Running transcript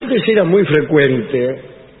Antes era muy frecuente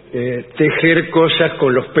tejer cosas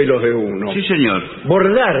con los pelos de uno. Sí, señor.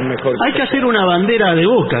 Bordar, mejor. Hay que hacer una bandera de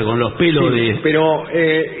Boca con los pelos de... Pero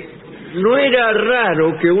no era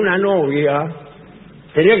raro que una novia,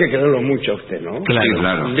 tenía que quererlo mucho a usted, ¿no? Claro. Sí,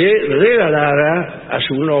 claro. Le regalara a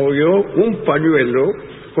su novio un pañuelo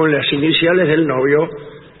con las iniciales del novio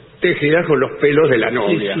tejidas con los pelos de la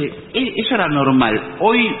novia. Sí, sí. Eso era normal.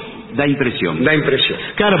 Hoy da impresión. Da impresión.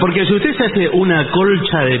 Claro, porque si usted se hace una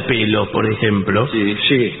colcha de pelo, por ejemplo...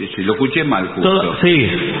 Sí. Lo escuché mal, justo. Sí.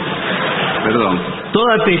 Perdón.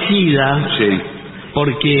 Toda tejida, Sí.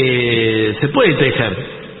 porque se puede tejer.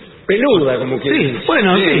 Peluda, como que... Sí,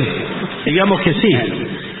 bueno, sí. Digamos que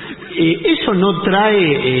sí. ¿Eso no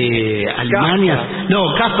trae alimañas?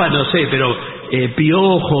 No, caspa no sé, pero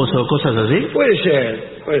piojos o cosas así. Puede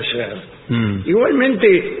ser.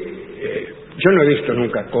 Igualmente, yo no he visto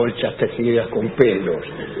nunca colchas tejidas con pelos.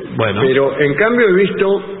 Bueno. Pero en cambio he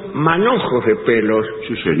visto manojos de pelos.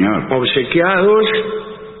 Sí, señor. Obsequiados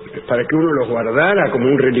para que uno los guardara como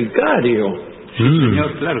un relicario. Sí,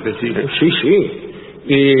 señor, claro que sí. Sí.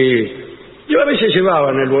 Y yo a veces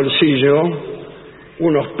llevaba en el bolsillo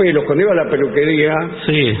unos pelos. Cuando iba a la peluquería,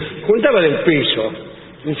 Sí. juntaba del piso.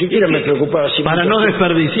 Ni siquiera me preocupaba. Para no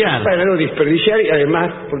desperdiciar. Para no desperdiciar, y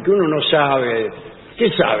además porque uno no sabe.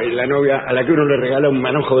 ¿Qué sabe la novia a la que uno le regala un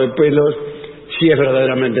manojo de pelos si es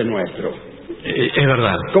verdaderamente nuestro? Es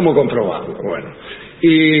verdad. ¿Cómo comprobarlo? Bueno.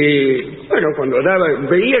 Y bueno, cuando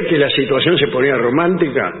veía que la situación se ponía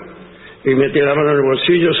romántica, y metía la mano en el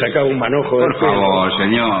bolsillo, sacaba un manojo de Por pelo favor,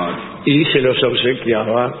 señor. y se los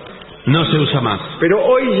obsequiaba. No se usa más. Pero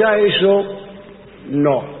hoy ya eso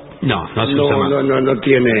no Se usa más. no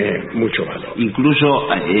tiene mucho valor. Incluso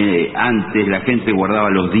antes la gente guardaba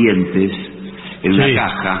los dientes en una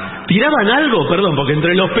caja. ¿Tiraban algo? Perdón, porque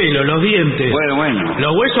entre los pelos, los dientes... Bueno.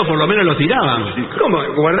 Los huesos por lo menos los tiraban. ¿Cómo?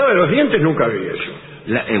 ¿Guardaba los dientes? Nunca vi eso.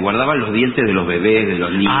 Guardaban los dientes de los bebés, de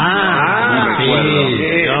los niños. Ah, no sí. recuerdo.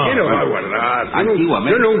 ¿Quién lo va a guardar?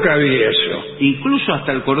 Antiguamente. Yo nunca vi eso. Incluso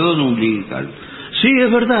hasta el cordón umbilical. Sí,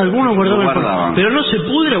 es verdad, algunos guardaban. guardaban. Pero no se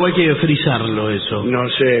pudre o hay que frizarlo eso. No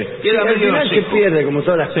sé. Queda Al medio final se seco. pierde, como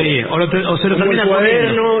todas las cosas. Sí, o se lo Como el termina comiendo.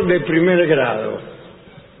 cuaderno de primer grado.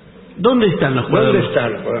 ¿Dónde están los cuadernos? ¿Dónde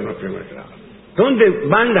están los cuadernos de primer grado? ¿Dónde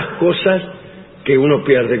van las cosas que uno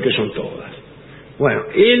pierde, que son todas? Bueno,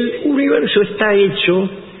 el universo está hecho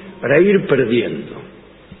para ir perdiendo.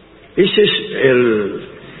 Ese es el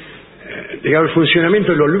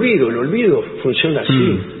funcionamiento del olvido. El olvido funciona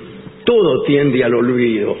así. Todo tiende al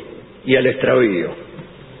olvido y al extravío.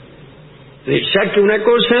 Saque una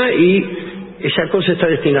cosa y esa cosa está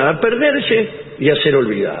destinada a perderse y a ser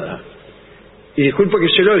olvidada. Y disculpe que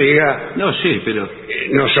se lo diga. No, sí, pero...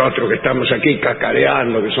 Nosotros que estamos aquí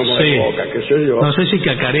cacareando, que somos de Boca, que soy yo. No sé si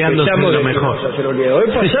cacareando es lo mejor.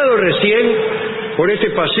 He pasado recién por este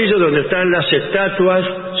pasillo donde están las estatuas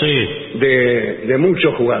de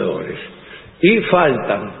muchos jugadores. Y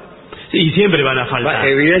faltan. Y siempre van a faltar.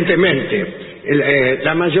 Evidentemente.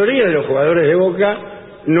 La mayoría de los jugadores de Boca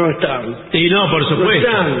no están. Y no, por supuesto. No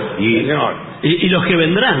están, señor. Y los que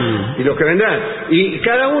vendrán. Y los que vendrán. Y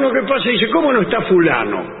cada uno que pasa dice, ¿cómo no está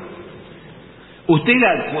fulano? ¿Usted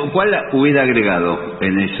cuál hubiera agregado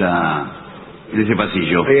en ese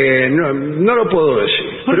pasillo? No lo puedo decir.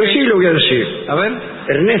 Pero sí lo voy a decir. A ver.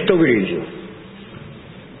 Ernesto Grillo.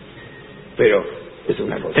 Pero es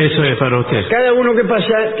una cosa. Eso es para usted. Cada uno que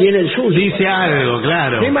pasa tiene el suyo. Dice algo,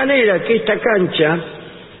 claro. De manera que esta cancha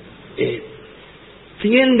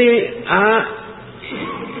tiende a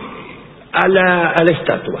la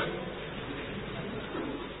estatua.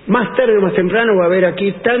 Más tarde o más temprano va a haber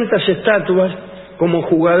aquí tantas estatuas como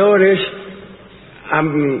jugadores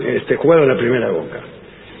han jugado en la primera Boca.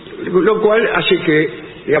 Lo cual hace que,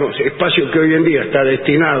 digamos, el espacio que hoy en día está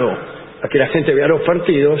destinado a que la gente vea los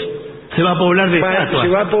partidos, se va a poblar de estatuas. Se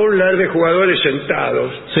va a poblar de jugadores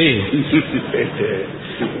sentados. Sí.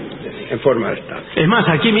 En forma de estatua. Es más,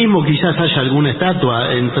 aquí mismo quizás haya alguna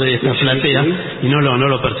estatua entre estas plateas y no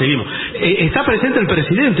lo percibimos. Está presente el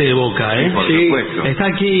presidente de Boca, ¿eh? Por supuesto. Está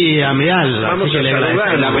aquí a Meal. Vamos así que a le saludar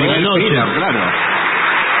agradezco. La primera noche. Claro.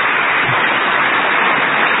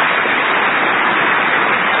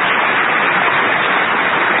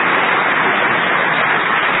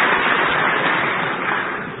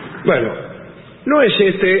 Bueno, no es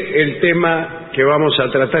este el tema que vamos a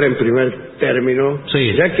tratar en primer término,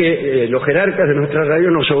 ya que los jerarcas de nuestra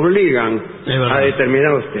radio nos obligan a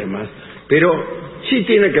determinados temas, pero sí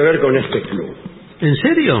tiene que ver con este club. ¿En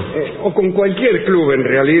serio? O con cualquier club en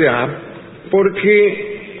realidad,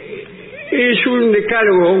 porque es un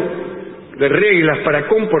decálogo de reglas para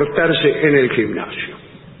comportarse en el gimnasio.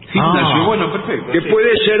 Gimnasio, bueno, perfecto. Que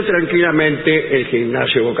puede ser tranquilamente el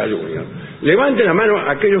gimnasio Boca Juniors. Levanten la mano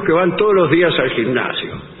aquellos que van todos los días al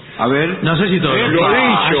gimnasio. A ver. No sé si todos. Lo dicho.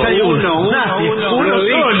 Allá hay uno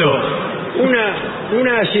solo.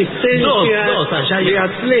 Una asistencia Dos, allá hay de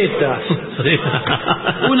atletas.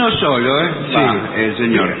 Uno solo, ¿eh? Sí. El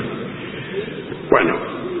señor. Bueno,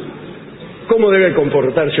 ¿cómo debe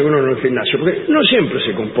comportarse uno en el gimnasio? Porque no siempre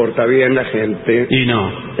se comporta bien la gente Y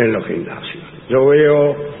no. en los gimnasios. Yo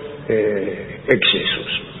veo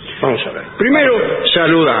excesos. Vamos a ver. Primero,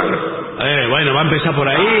 saludar. Bueno, va a empezar por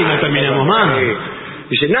ahí y no terminamos más.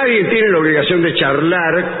 Dice, nadie tiene la obligación de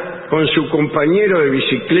charlar con su compañero de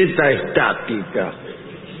bicicleta estática.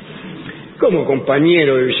 ¿Cómo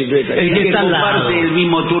compañero de bicicleta? El que está al lado. comparte el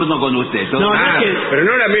mismo turno con usted. No, Ah, es que... pero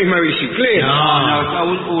no la misma bicicleta.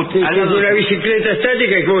 Una bicicleta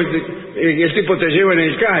estática y el tipo te lleva en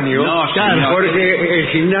el caño. No, claro, porque el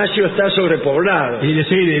gimnasio está sobrepoblado. Y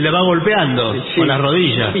le va golpeando con las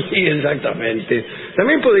rodillas. Sí, exactamente.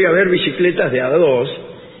 También podría haber bicicletas de a dos.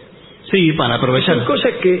 Sí, para aprovechar. Son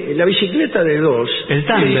cosas que la bicicleta de dos... El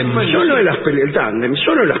tándem. El tándem,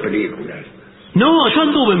 solo en las películas. No, yo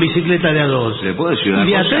anduve en bicicleta de a dos. ¿Le puedo decir una Y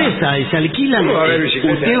de a cosa? tres, y se alquilan. ¿Cómo va a haber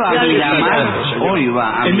bicicleta? Usted va a Miramar, hoy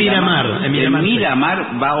va a En Miramar. En Miramar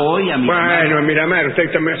va hoy a Miramar. Bueno, en Miramar,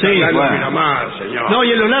 usted también está Sí, hablando bueno. de Miramar, señor. No,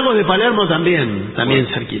 y en los lagos de Palermo también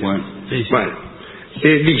se alquilan. Bueno. Sí, sí. Bueno,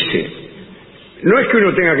 dice, no es que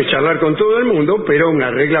uno tenga que charlar con todo el mundo, pero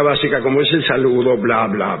una regla básica como es el saludo, bla,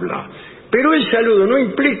 bla, bla. Pero el saludo no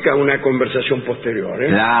implica una conversación posterior, ¿eh?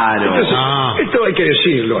 Claro. Entonces, No. esto hay que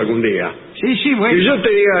decirlo algún día. Sí, bueno. Si yo te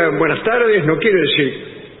diga buenas tardes, no quiere decir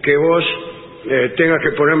que vos tengas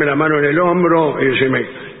que ponerme la mano en el hombro y decirme,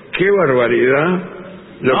 qué barbaridad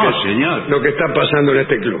señor. lo que está pasando en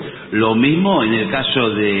este club. Lo mismo en el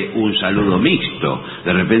caso de un saludo mixto.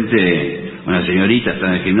 De repente una señorita está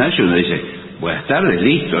en el gimnasio y uno dice, buenas tardes,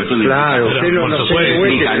 listo. Esto no Claro, implica- usted no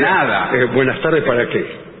implica nada. Buenas tardes, ¿para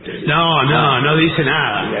qué? No dice Y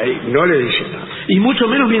nada. ahí no le dice nada. Y mucho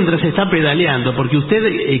menos mientras está pedaleando, porque usted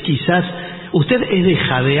usted es de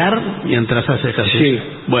jadear mientras hace ejercicio. Sí.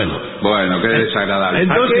 Bueno, Bueno, qué desagradable.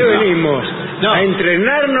 Entonces, ¿A qué no. venimos? No. ¿A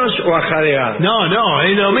entrenarnos o a jadear? no,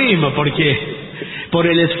 es lo mismo, porque por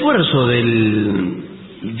el esfuerzo del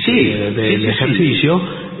ejercicio,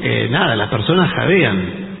 las personas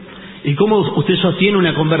jadean. ¿Y cómo usted sostiene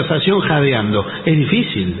una conversación jadeando? Es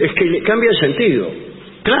difícil. Es que le cambia el sentido.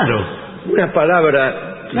 Claro. Una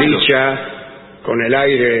palabra dicha con el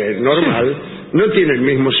aire normal no tiene el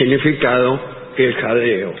mismo significado que el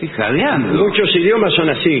jadeo. ¿Qué jadeando? Muchos idiomas son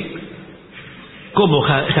así. ¿Cómo? O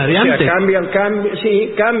sea, ¿Jadeante?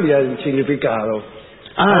 cambia el significado.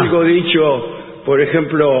 Ah. Algo dicho, por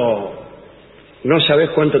ejemplo, no sabes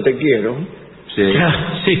cuánto te quiero. Sí.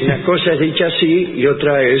 Sí. Una cosa es dicha así y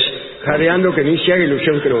otra es jadeando, que ni se haga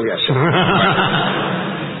ilusión que lo voy a hacer.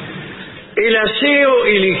 El aseo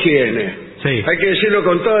y la higiene. Sí. Hay que decirlo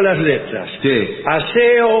con todas las letras. Sí.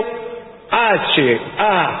 Aseo, H,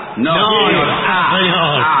 A,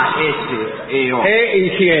 A-S-E-O.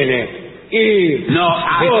 higiene, I, J. No.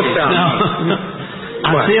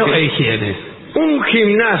 Aseo Bueno. e higiene. Un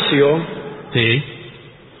gimnasio Sí.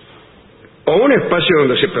 o un espacio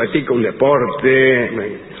donde se practica un deporte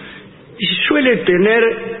suele tener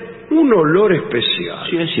un olor especial.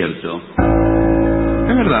 Sí, es cierto.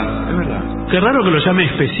 Es verdad, es verdad. Qué raro que lo llame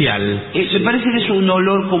especial. Me parece que es un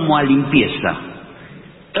olor como a limpieza.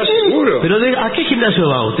 ¿Estás seguro? Pero ¿a qué gimnasio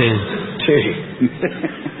va usted? Sí.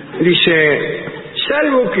 Dice,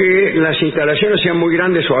 salvo que las instalaciones sean muy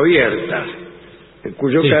grandes o abiertas, en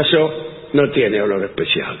cuyo Sí. caso no tiene olor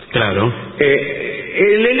especial. Claro.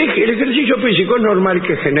 El ejercicio físico es normal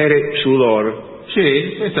que genere sudor.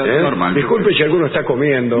 Sí, está normal. Disculpe si alguno está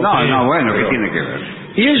comiendo. No, bueno, ¿qué Pero- tiene que ver?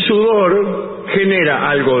 Y el sudor genera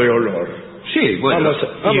algo de olor. Sí, bueno.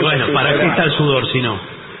 Y bueno, ¿para qué sincerar. está el sudor si no?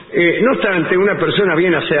 No obstante, una persona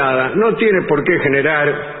bien aseada no tiene por qué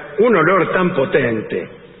generar un olor tan potente.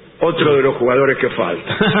 Otro de los jugadores que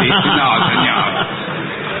falta. Sí, no, señor.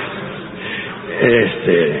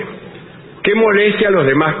 Que moleste a los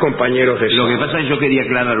demás compañeros de Lo que sala. pasa es que yo quería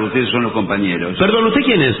aclarar, ustedes son los compañeros. Perdón, ¿usted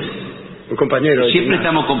quién es? Un compañero de Siempre gimnasia.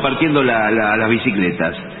 estamos compartiendo las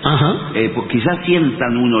bicicletas. Ajá. Pues quizás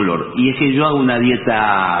sientan un olor. Y es que yo hago una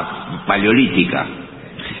dieta paleolítica.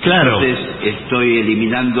 Claro. Entonces estoy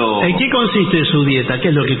eliminando... ¿En qué consiste su dieta? ¿Qué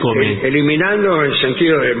es lo que come? Eliminando en el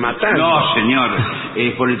sentido de matar. No, señor.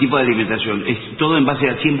 Por el tipo de alimentación. Es todo en base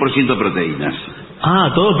a 100% proteínas.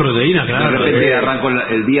 Ah, todo proteína, De claro. repente arranco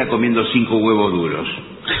el día comiendo 5 huevos duros.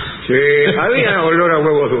 Sí, había olor a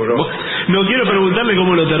huevos duros. No quiero preguntarle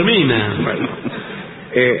cómo lo termina. Bueno,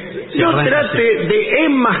 no trate de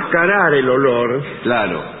enmascarar el olor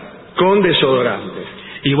con desodorantes.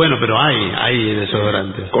 Y bueno, pero hay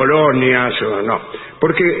desodorantes. Colonias o no,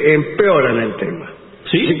 porque empeoran el tema.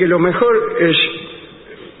 ¿Sí? Así que lo mejor es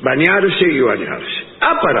bañarse y bañarse.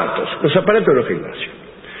 Los aparatos de los gimnasios.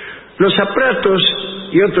 Los aparatos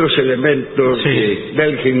y otros elementos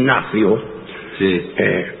del gimnasio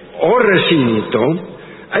o recinto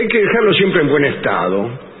hay que dejarlos siempre en buen estado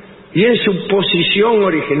y en su posición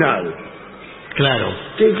original. Claro.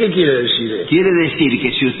 ¿Qué quiere decir eso? Quiere decir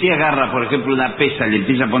que si usted agarra, por ejemplo, una pesa y le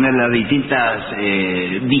empieza a poner las distintas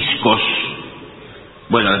discos,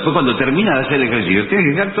 bueno, después cuando termina de hacer el ejercicio, tiene que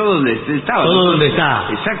dejar todo donde estaba. Todo donde está.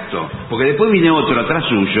 Exacto. Porque después viene otro atrás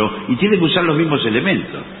suyo y tiene que usar los mismos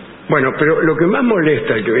elementos. Bueno, pero lo que más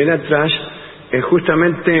molesta al que viene atrás es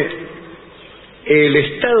justamente el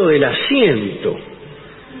estado del asiento.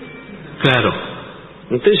 Claro.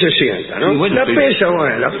 Usted se sienta, ¿no? Sí, bueno, la pesa.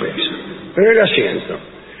 Pero el asiento.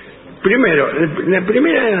 Primero, la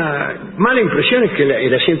primera mala impresión es que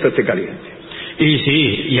el asiento esté caliente. Y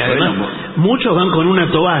sí, y además muchos van con una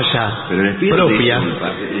toalla propia.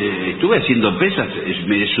 Estuve haciendo pesas,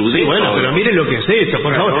 me sudé. Sí, bueno, pero mire lo que es eso,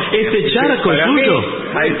 por favor. Este charco es suyo.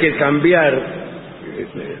 Hay que cambiar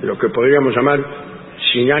lo que podríamos llamar,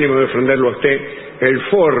 sin ánimo de ofenderlo a usted, el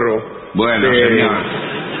forro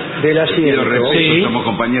del asiento. Somos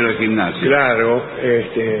compañeros de gimnasio. Claro,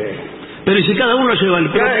 pero ¿y si cada uno lleva el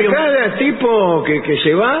propio? Cada tipo que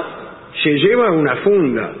se lleva una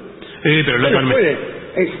funda. Pero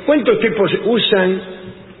 ¿cuántos tipos usan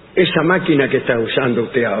esa máquina que está usando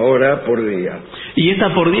usted ahora por día? Y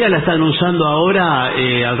esta por día la están usando ahora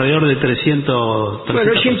alrededor de 300.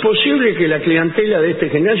 Bueno, es imposible que la clientela de este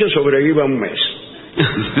gimnasio sobreviva un mes.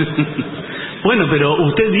 Bueno, pero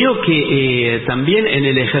usted vio que también en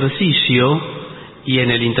el ejercicio y en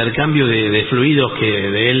el intercambio de fluidos que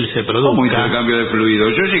de él se produzca. ¿Cómo intercambio de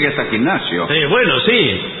fluidos? Yo llegué hasta el gimnasio. Bueno,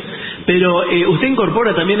 sí. Pero usted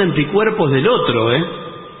incorpora también anticuerpos del otro,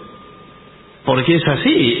 porque es así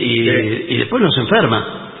y después no se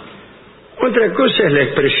enferma. Otra cosa es la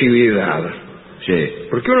expresividad.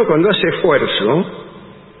 Porque uno cuando hace esfuerzo,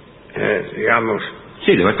 digamos...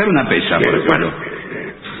 Sí, le va a estar una pesa. Bueno,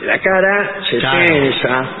 la cara se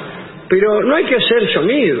tensa, pero no hay que hacer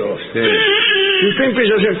sonidos. Y usted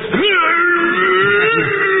empieza a hacer...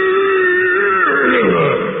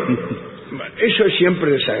 Eso es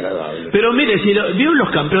siempre desagradable. Pero mire, si vio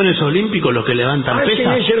los campeones olímpicos, los que levantan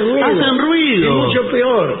pesas, hacen ruido. Es mucho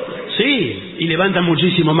peor. Sí, y levantan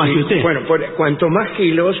muchísimo más que usted. Bueno, cuanto más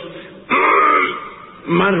kilos,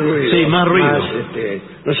 más ruido. Sí, más ruido. Más,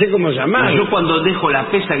 no sé cómo llamarlo. Yo cuando dejo la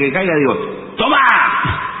pesa que caiga digo, ¡toma!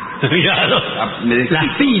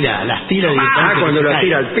 Las tira cuando las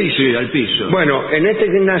tira al piso. Sí, al piso. Bueno, en este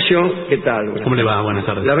gimnasio, ¿qué tal? ¿Cómo le va? Buenas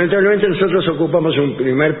tardes. Lamentablemente nosotros ocupamos un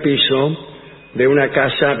primer piso de una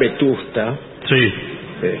casa vetusta. Sí.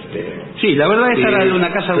 Sí, la verdad es que era de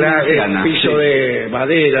una casa anciana. Piso de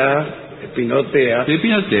madera, pinotea. Sí,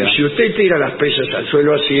 pinotea. Y si usted tira las pesas al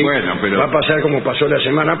suelo así, va a pasar como pasó la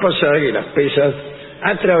semana pasada, que las pesas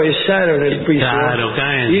atravesaron el piso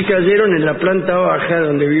y cayeron en la planta baja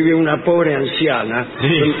donde vive una pobre anciana.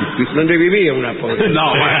 Donde vivía una pobre.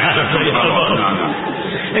 No.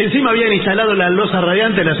 Encima habían instalado la losa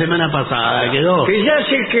radiante la semana pasada, quedó. Que ya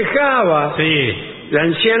se quejaba. Sí. La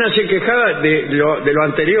anciana se quejaba de lo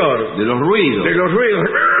anterior. De los ruidos.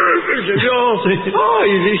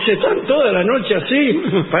 Y dice, están toda la noche así.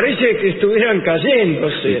 Parece que estuvieran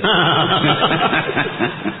cayéndose.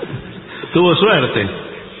 Tuvo suerte.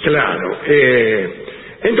 Claro.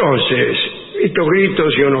 Entonces, estos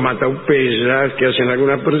gritos y uno mata un pella que hacen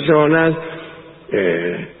algunas personas,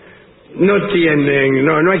 no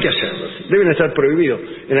hay que hacerlos. Deben estar prohibidos.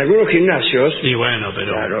 En algunos gimnasios, y bueno,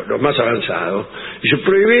 pero claro, los más avanzados, es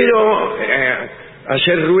prohibido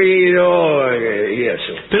hacer ruido y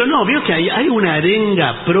eso. Pero no, vio que hay una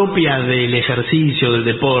arenga propia del ejercicio, del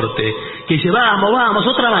deporte, que dice, vamos,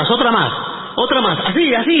 otra más,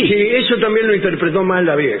 así. Sí, eso también lo interpretó mal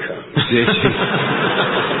la vieja. Sí.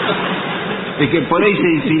 Es que por ahí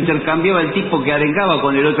se intercambiaba el tipo que arengaba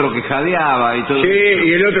con el otro que jadeaba y todo. Sí,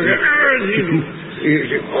 y el otro que...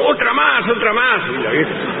 y otra más. Y la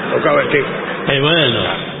vieja tocaba el tipo. Bueno.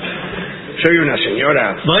 Soy una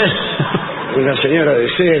señora... Bueno. Una señora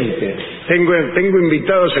decente. Tengo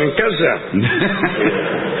invitados en casa.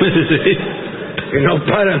 Sí. Que no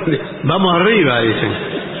paran de... Vamos arriba, dicen.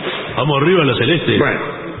 Vamos arriba a los celestes. Bueno,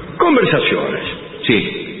 conversaciones.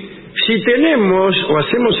 Sí. Si tenemos o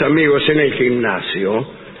hacemos amigos en el gimnasio,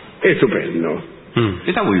 estupendo.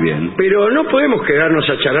 Está muy bien. Pero no podemos quedarnos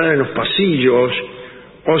a charlar en los pasillos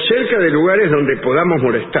o cerca de lugares donde podamos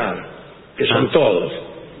molestar, que son todos.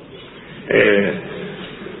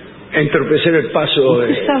 Entorpecer el paso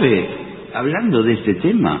de... ¿Usted sabe, hablando de este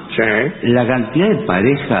tema, Sí. la cantidad de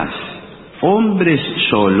parejas, hombres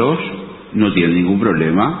solos, no tienen ningún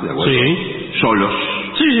problema, ¿de acuerdo? Sí. Solos.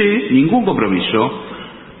 Sí. Ningún compromiso.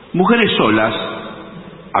 Mujeres solas,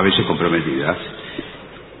 a veces comprometidas,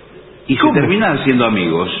 y se terminan siendo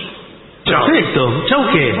amigos. Perfecto.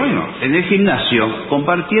 ¿Chau qué? Bueno, en el gimnasio,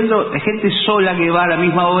 compartiendo, gente sola que va a la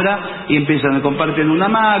misma hora y empiezan a compartir una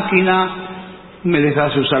máquina, me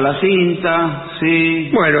dejas usar la cinta, sí.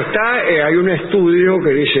 Bueno, hay un estudio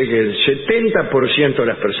que dice que el 70% de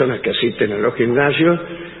las personas que asisten a los gimnasios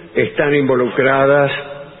están involucradas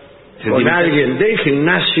con alguien del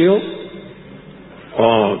gimnasio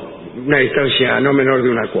o una distancia no menor de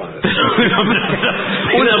una cuadra.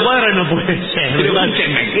 Una cuadra no puede ser.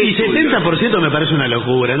 Y 70% me parece una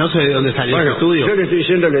locura. No sé de dónde salió ese estudio. Yo le estoy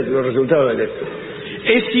diciendo los resultados del estudio.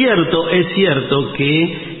 Es cierto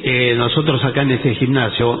que nosotros acá en este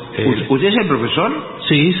gimnasio... ¿Usted es el profesor?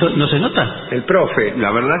 Sí, ¿no se nota? El profe.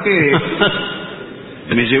 La verdad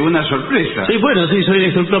que me llegó una sorpresa. Sí, bueno, sí, soy el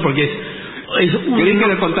instructor porque es un... Creí que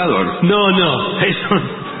era el contador. No,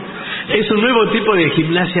 es un nuevo tipo de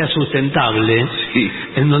gimnasia sustentable, sí,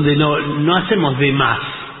 en donde no hacemos de más.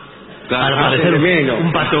 Para parecer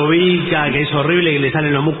un patobica, que es horrible, que le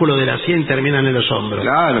salen los músculos de la sien y terminan en los hombros.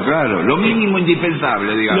 Claro, lo mínimo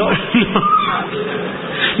indispensable, digamos.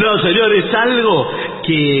 No, señor, es algo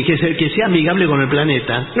que sea amigable con el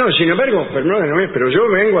planeta. No, sin embargo, perdóneme, pero yo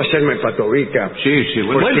vengo a hacerme patobica. Sí,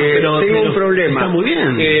 bueno, porque tengo un problema. Está muy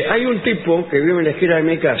bien. Hay un tipo que vive en la esquina de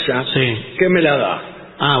mi casa, sí, que me la da.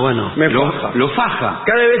 Ah, bueno. Me faja. Lo faja.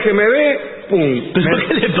 Cada vez que me ve, pum. ¿Pero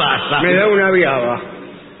qué le pasa? Me da una viaba.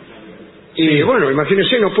 Y bueno,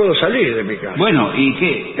 imagínese, no puedo salir de mi casa. Bueno, ¿y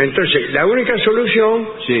qué? Entonces, la única solución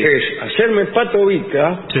es hacerme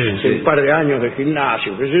patobica, un par de años de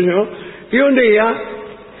gimnasio, qué sé yo, y un día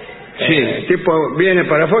el tipo viene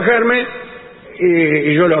para fajarme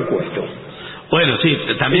y yo lo acuesto. Bueno, sí,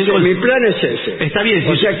 también... Mi plan es ese. Está bien.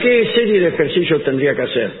 O sea, ¿qué serie de ejercicios tendría que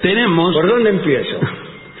hacer? ¿Por dónde empiezo?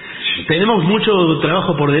 Tenemos mucho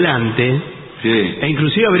trabajo por delante. Sí. E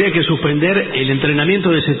inclusive habría que suspender el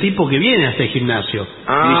entrenamiento de ese tipo que viene a este gimnasio.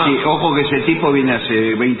 Sí, ojo que ese tipo viene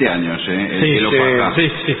hace 20 años, que lo faja.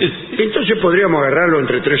 Sí. Entonces podríamos agarrarlo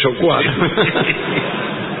entre 3 o 4.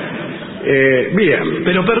 Bien.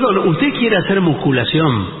 Pero perdón, ¿usted quiere hacer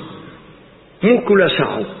musculación?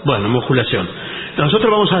 Musculación. Bueno, musculación.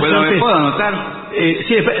 Nosotros vamos a hacer... Bueno, ¿me puedo anotar?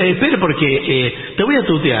 Sí, espere porque te voy a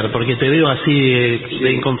tutear, porque te veo así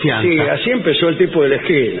de inconfianza. Sí, así empezó el tipo de la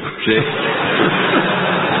esquina. Sí.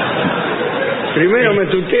 Primero me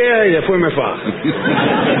tutea y después me faja.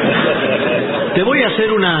 Te voy a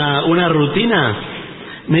hacer una rutina.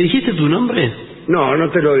 ¿Me dijiste tu nombre? No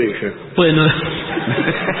te lo dije. Bueno,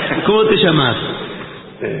 ¿cómo te llamas?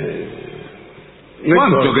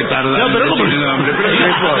 ¿Cuánto que tarda? No, pero ¿cómo?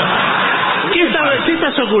 ¿Qué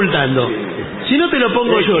estás ocultando? Si no te lo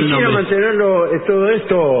pongo yo el nombre. Quiero mantenerlo todo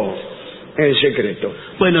esto en secreto.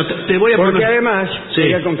 Bueno, te voy a poner... Porque además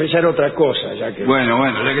voy a confesar otra cosa, ya que...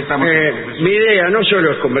 Bueno, ya que estamos... mi idea no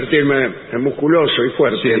solo es convertirme en musculoso y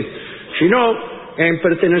fuerte, sino en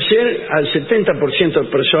pertenecer al 70% de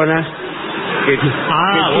personas que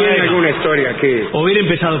tienen alguna historia aquí. Hubiera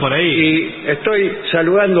empezado por ahí. Y estoy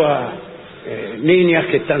saludando a niñas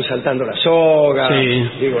que están saltando la soga,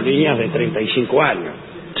 digo, niñas de 35 años.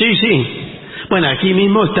 Sí. Bueno, aquí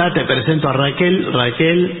mismo te presento a Raquel.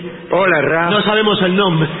 Hola, Ra. No sabemos el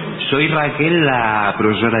nombre. Soy Raquel, la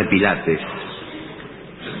profesora de Pilates.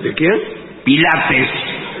 ¿De quién? Pilates.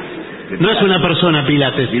 No es una persona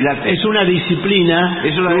Pilates. Es una disciplina.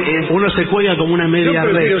 Uno se cuelga como una media red.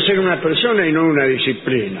 Yo prefiero ser una persona y no una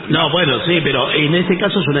disciplina. No, bueno, sí, pero en este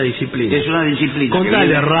caso es una disciplina. Es una disciplina.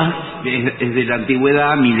 Contale, Ra. Es de la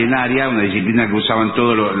antigüedad milenaria, una disciplina que usaban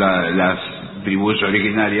todas las tribus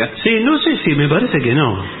originarias. Sí, no sé si, me parece que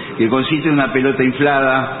no. Que consiste en una pelota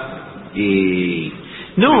inflada y...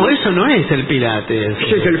 No, eso no es el Pilates.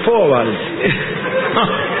 Ese es el Fobal.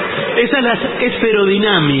 Esa es la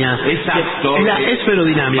esferodinamia. Exacto. Es la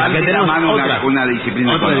esferodinamia. Vale, que tenemos una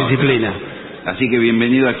disciplina. Otra disciplina. Así que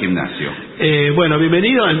bienvenido al gimnasio. Bueno,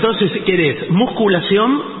 bienvenido. Entonces, ¿querés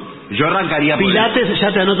musculación? Yo arrancaría por Pilates,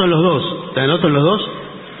 ya te anoto en los dos. ¿Te anoto en los dos?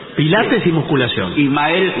 Pilates y musculación.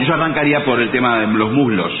 Ismael, yo arrancaría por el tema de los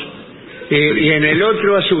muslos. Y en el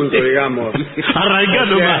otro asunto, digamos.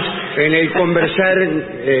 Arrancando más. En el conversar,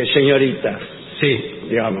 señoritas. Sí.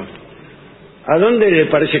 Digamos. ¿A dónde le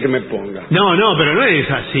parece que me ponga? No, pero no es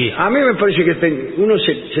así. A mí me parece que uno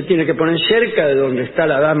se tiene que poner cerca de donde está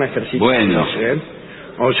la dama ejercitándose. Bueno.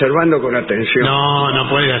 observando con atención. No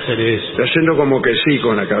puede hacer eso. Está haciendo como que sí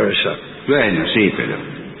con la cabeza. Bueno, sí, pero...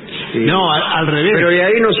 No, al revés. Pero de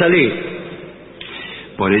ahí no salí.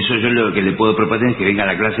 Por eso yo lo que le puedo proponer es que venga a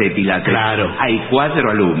la clase de pilates. Claro. Hay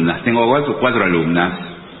 4 alumnas. Tengo 4 alumnas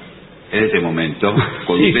en este momento.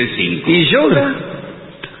 Con usted 5. ¿Y yoga?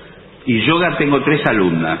 Y yoga tengo 3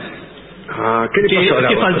 alumnas. ¿Qué le pasó a la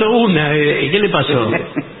 ¿Qué otra? faltó una? ¿Qué le pasó?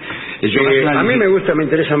 A mí me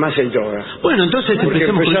interesa más el yoga. Bueno, entonces Porque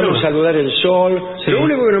empezamos a saludar el sol. Sí. Lo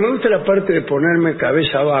único que no me gusta es la parte de ponerme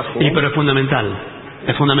cabeza abajo. Sí, pero es fundamental.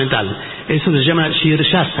 Es fundamental. Eso se llama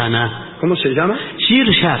Shirshasana. ¿Cómo se llama?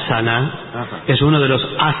 Shirshasana. Es uno de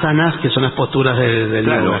los asanas, que son las posturas del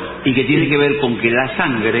yoga. Y que tiene que ver con que la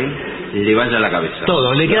sangre le vaya a la cabeza.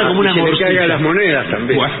 Todo, le queda como una morcilla. morcilla. Le caigan las monedas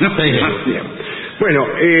también. Bueno,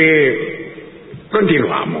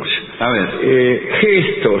 continuamos. A ver.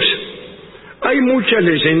 Gestos. Hay muchas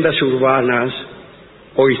leyendas urbanas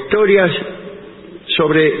o historias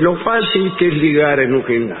sobre lo fácil que es ligar en un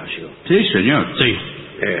gimnasio. Sí, señor. Sí.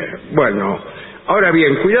 Bueno, ahora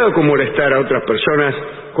bien, cuidado con molestar a otras personas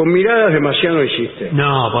con miradas demasiado insistentes.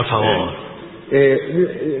 No, por favor.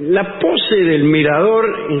 La pose del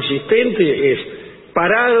mirador insistente es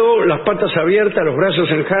parado, las patas abiertas, los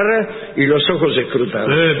brazos en jarra y los ojos escrutados.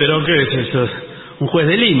 ¿Pero qué es eso? ¿Un juez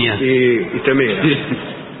de línea? Y te miran.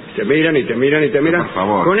 Te miran y te miran y te miran. Por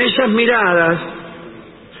favor. Con esas miradas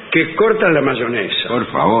que cortan la mayonesa. Por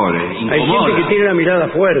favor, Hay gente que tiene la mirada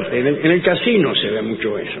fuerte. En el casino se ve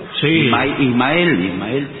mucho eso. Sí.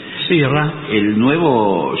 Ismael. Sí, ¿verdad? El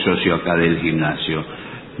nuevo socio acá del gimnasio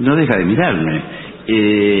no deja de mirarme.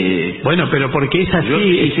 Bueno, pero porque es así. Yo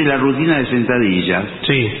hice la rutina de sentadillas.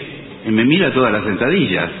 Sí. Y me mira todas las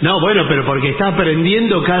sentadillas. No, bueno, pero porque está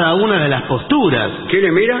aprendiendo cada una de las posturas. ¿Qué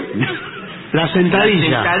le mira? La sentadilla.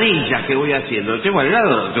 Las sentadillas que voy haciendo. Tengo al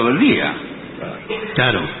lado todo el día.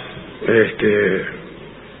 Claro.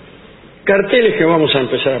 Carteles que vamos a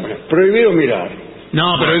empezar a poner. Prohibido mirar.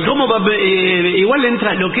 No, pero ¿cómo va? Igual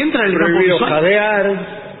entra, lo que entra en el campo Prohibido visual. jadear.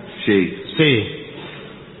 Sí. Sí.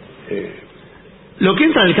 Lo que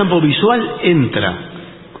entra en el campo visual entra.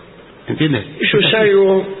 ¿Entiendes? Eso es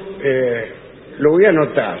algo, lo voy a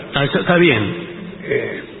anotar. Está bien.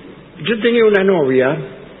 Yo tenía una novia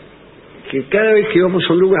que cada vez que íbamos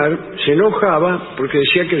a un lugar se enojaba porque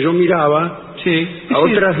decía que yo miraba a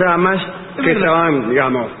otras damas que estaban,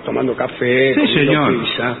 digamos, tomando café, comiendo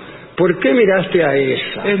pizza. ¿Por qué miraste a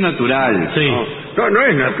esa? Es natural. Sí. No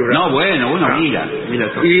es natural. No, bueno, uno mira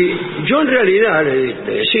todo. Y yo en realidad le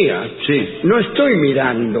decía, no estoy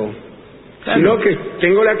mirando, sino que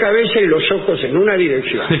tengo la cabeza y los ojos en una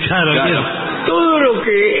dirección. Claro. Todo lo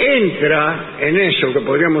que entra en eso que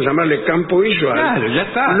podríamos llamarle campo visual, ya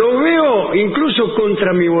está. lo veo incluso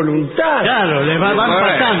contra mi voluntad. Claro, le van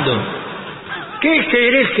pasando. ¿Qué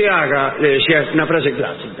querés que haga? Le decía, una frase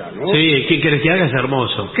clásica, ¿no? Sí, ¿qué querés que haga? Es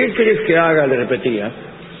hermoso. ¿Qué querés que haga? Le repetía.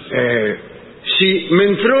 Si me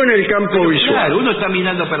entró en el campo visual. Claro, uno está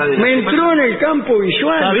mirando para adelante. Me entró en el campo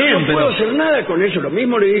visual. Está bien, no puedo hacer nada con eso. Lo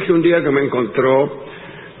mismo le dije un día que me encontró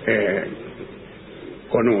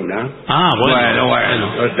con una.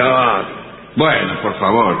 Bueno. Yo estaba por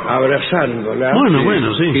favor. abrazándola.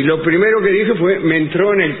 Bueno, sí. Y lo primero que dije fue, me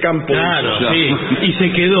entró en el campo Claro, visual. sí. Y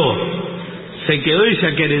se quedó. Y se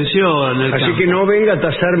aquerenció en el Así campo. que no venga a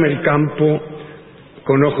tasarme el campo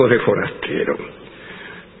con ojos de forastero.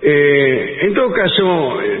 En todo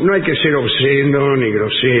caso, no hay que ser obsceno ni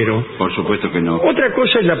grosero. Por supuesto que no. Otra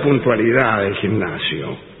cosa es la puntualidad del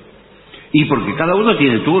gimnasio. Y porque cada uno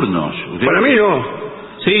tiene turnos. Para mí no.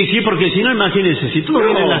 Sí, porque si no, imagínese, si tú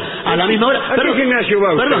vienes a la misma hora... ¿A qué gimnasio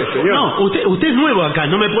va usted, señor? No, usted es nuevo acá,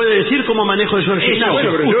 no me puede decir cómo manejo yo el gimnasio.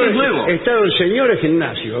 Bueno, pero Usted yo es nuevo. he estado en señores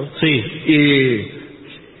gimnasios. Sí. Y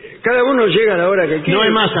cada uno llega a la hora que quiere. No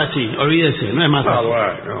es más así, olvídese, no es más así.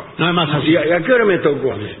 Bueno. No es más así. ¿Y a qué hora me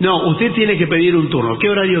tocó? No, usted tiene que pedir un turno. ¿Qué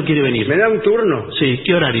horario quiere venir? ¿Me da un turno? Sí,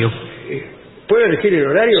 ¿qué horario? ¿Puedo elegir el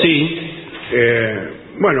horario? Sí.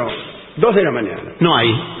 Bueno, 2 de la mañana. No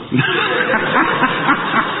hay.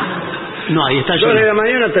 No, ahí está 2 de la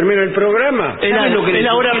mañana termina el programa. Es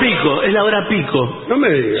la hora pico. No me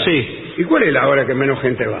digas. Sí. ¿Y cuál es la hora que menos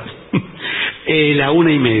gente va? La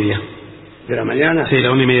 1:30. ¿De la mañana? Sí,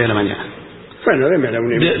 la 1:30 de la mañana. Bueno, déme a la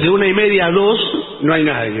 1:30. De 1:30 a 2. No hay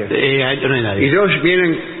nadie. No hay nadie. Y 2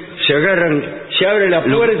 vienen, se agarran, se abre la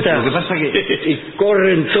puerta. Lo que pasa que y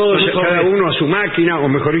corren todos, cada uno a su máquina, o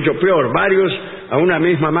mejor dicho, peor, varios a una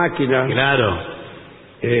misma máquina. Claro.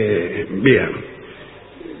 Bien.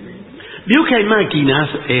 Vio que hay máquinas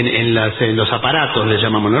en los aparatos, le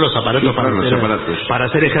llamamos, ¿no? Los aparatos, para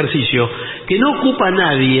hacer ejercicio, que no ocupa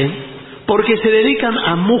nadie porque se dedican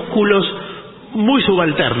a músculos muy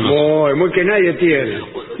subalternos. Muy que nadie tiene.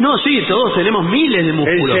 No, sí, todos tenemos miles de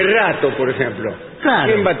músculos. El serrato, por ejemplo.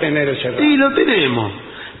 Claro. ¿Quién va a tener el serrato? Sí, lo tenemos.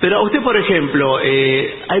 Pero usted, por ejemplo,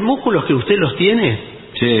 ¿hay músculos que usted los tiene?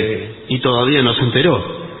 Sí. Y todavía no se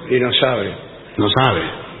enteró. Y no sabe. No sabe.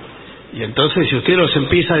 Y entonces, si usted los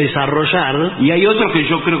empieza a desarrollar... Y hay otros que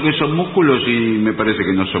yo creo que son músculos y me parece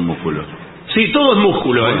que no son músculos. Sí, todo es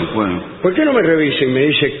músculo. Bueno. ¿Por qué no me revisa y me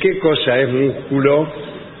dice qué cosa es músculo?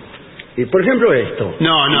 Y, por ejemplo, esto.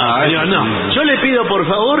 No, señor, no. Yo le pido, por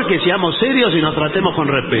favor, que seamos serios y nos tratemos con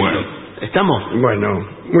respeto. Bueno. ¿Estamos? Bueno,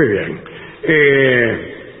 muy bien.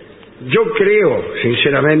 Yo creo,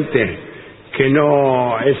 sinceramente, que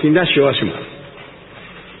no, el gimnasio hace mal.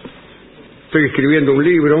 Estoy escribiendo un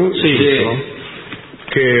libro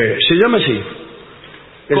que se llama así: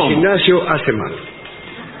 El gimnasio hace mal.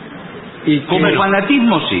 Y como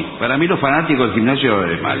fanatismo, sí. Para mí los fanáticos del gimnasio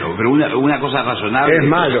es malo, pero una cosa razonable. Es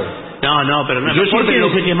malo. No, pero no. Yo ¿Por qué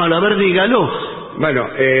dice que es malo? A ver, dígalo. Bueno,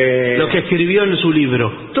 lo que escribió en su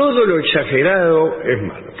libro. Todo lo exagerado es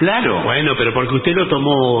malo. Claro. Bueno, pero porque usted lo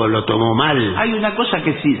tomó mal. Hay una cosa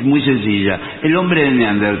que sí, muy sencilla. El hombre de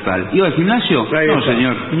Neandertal. ¿Iba al gimnasio? No,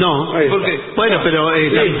 señor. No. Porque, bueno, pero...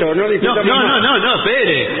 listo, no discutamos no,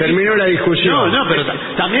 espere. Terminó la discusión. No, pero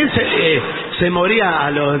también se moría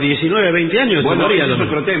a los 19, 20 años. Bueno, es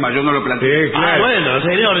otro tema, yo no lo planteé. Sí, claro. Bueno,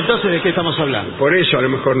 señor, entonces, ¿de qué estamos hablando? Por eso a lo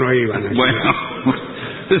mejor no iban. Bueno.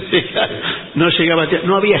 Sí, no llegaba,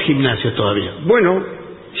 no había gimnasio todavía. Bueno,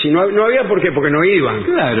 si no había, ¿por qué? Porque no iban.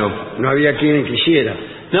 Claro. No había quien quisiera.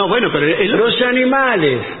 No, bueno, pero... Los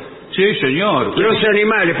animales. Sí, señor. Los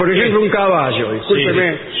animales, por ejemplo, un caballo.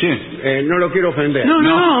 Discúlpeme, no lo quiero ofender. No,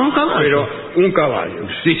 un caballo. Pero un caballo.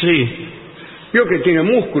 Sí. ¿Vio que tiene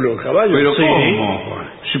músculo el caballo? Pero sí. ¿cómo?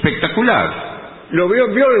 Es espectacular. ¿Lo vio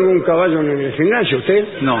algún caballo en el gimnasio usted?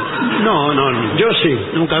 No. Yo sí.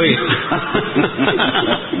 Nunca vi.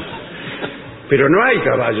 Pero no hay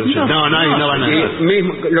caballos. No van a ver.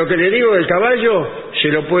 Mismo, lo que le digo del caballo, se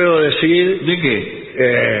lo puedo decir. ¿De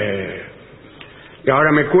qué? Y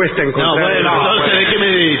ahora me cuesta encontrar. Entonces, ¿de qué me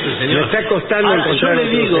dice, señor? Me está costando encontrar. Yo le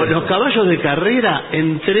digo, los caballos de carrera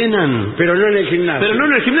entrenan. Pero no en el gimnasio. Pero no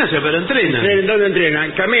en el gimnasio, pero entrenan. ¿Dónde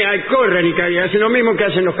entrenan? Camean, corren y hacen lo mismo que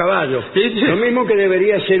hacen los caballos. Sí. Lo mismo que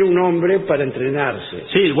debería ser un hombre para entrenarse.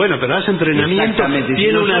 Sí, bueno, pero hace entrenamiento,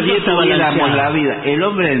 tiene una dieta balanceada. La vida. El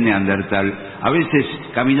hombre del Neandertal a veces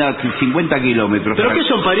caminaba 50 kilómetros. ¿Pero qué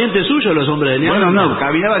son parientes suyos los hombres del Neandertal? Bueno, no,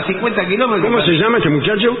 caminaba 50 kilómetros. ¿Cómo se llama este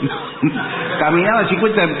muchacho? Caminaba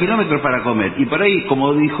 50 kilómetros para comer. Y por ahí,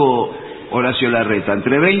 como dijo Horacio Larreta,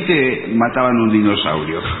 entre 20 mataban un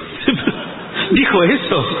dinosaurio. ¿Dijo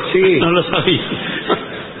eso? Sí. No lo sabía.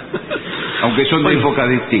 Aunque son de épocas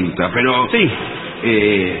distintas. Pero, sí.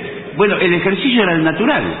 Bueno, el ejercicio era el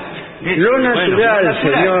natural. Lo natural,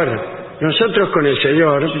 señor. Nosotros con el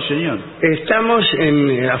señor, sí, señor, estamos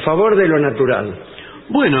a favor de lo natural.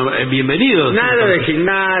 Bueno, bienvenidos. Nada de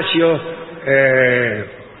gimnasio,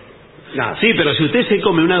 nada. Sí, pero si usted se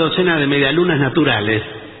come una docena de medialunas naturales.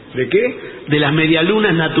 ¿De qué? De las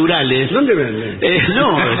medialunas naturales. ¿Dónde venden?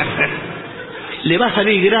 No. Le va a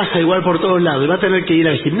salir grasa igual por todos lados y va a tener que ir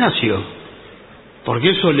al gimnasio. Porque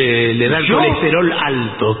eso le da el colesterol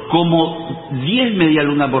alto. Como 10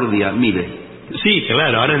 medialunas por día, mire. Sí,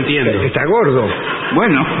 claro, ahora entiendo. Está gordo.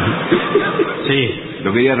 Bueno. Sí.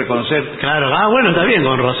 Lo quería reconocer. Claro, bueno, está bien,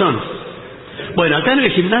 con razón. Bueno, acá en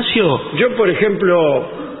el gimnasio... Yo, por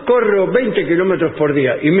ejemplo, corro 20 kilómetros por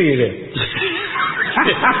día y mire.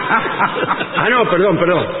 Perdón.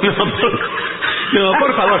 No,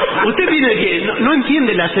 por favor. Usted tiene que... No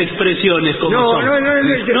entiende las expresiones como son. No.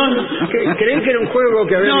 Creí que era un juego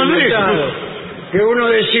que había inventado. Que uno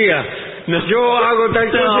decía... Yo hago tal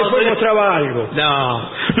cosa y después mostraba algo.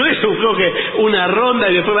 No es un juego que una ronda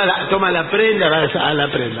y después toma la prenda, va a la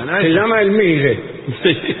prenda, ¿no? Se llama el mire.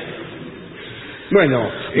 Sí. Bueno,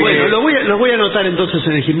 lo voy a anotar entonces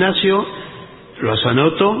en el gimnasio. Los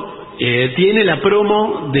anoto. Tiene la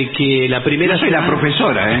promo de que la primera... Yo soy la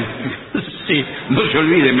profesora, ¿eh? Sí. No se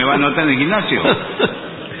olvide, me va a anotar en el gimnasio.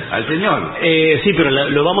 Al señor. Sí, pero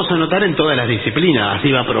lo vamos a anotar en todas las disciplinas.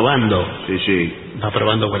 Así va probando. Sí. Va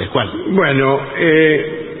probando cuál es cuál. Bueno,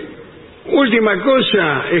 última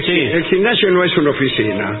cosa es que el gimnasio no es una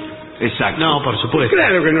oficina. Exacto. No, por supuesto.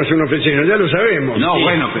 Claro que no es una oficina, ya lo sabemos. No,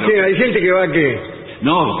 bueno, pero... Sí, hay gente que va a ¿qué?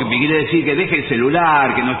 No, que me quiere decir que deje el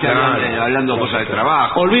celular, que no esté hablando cosas de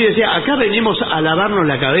trabajo. Olvídese, acá venimos a lavarnos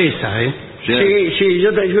la cabeza, ¿eh? Sí,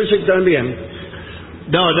 yo sé también.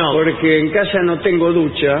 No. Porque en casa no tengo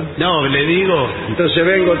ducha. No, le digo. Entonces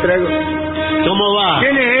traigo... ¿Cómo va?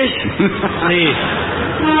 ¿Quién es? Sí.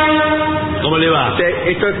 ¿Cómo le va?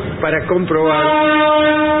 Esto es para comprobar.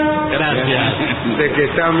 Gracias. De que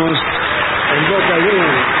estamos en Boca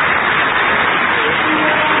Juniors.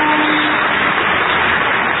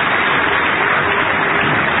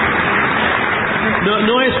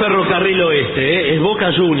 No es Ferrocarril Oeste, es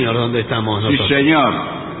Boca Juniors donde estamos nosotros. Sí, señor.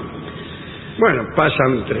 Bueno,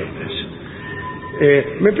 pasan trenes.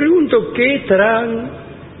 Me pregunto qué estarán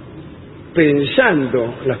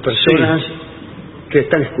pensando las personas que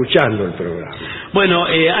están escuchando el programa. Bueno,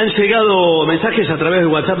 han llegado mensajes a través del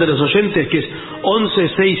WhatsApp de los oyentes, que es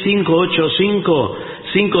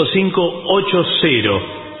 1165855580.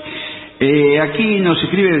 Aquí nos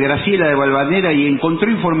escribe Graciela de Valvanera y encontró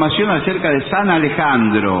información acerca de San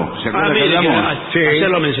Alejandro. ¿Se acuerda que hablamos? Sí. Ayer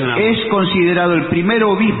lo mencionamos. Es considerado el primer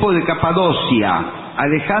obispo de Capadocia.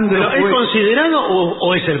 Alejandro ¿Pero es considerado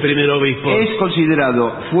o es el primer obispo? Es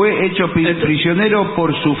considerado. Fue hecho prisionero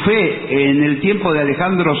por su fe en el tiempo de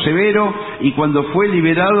Alejandro Severo, y cuando fue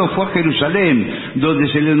liberado fue a Jerusalén, donde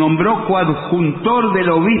se le nombró coadjuntor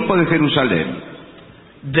del obispo de Jerusalén.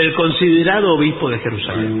 Del considerado obispo de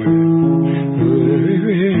Jerusalén.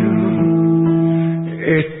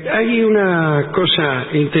 Hay una cosa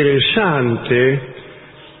interesante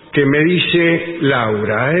que me dice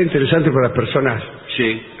Laura, interesante para las personas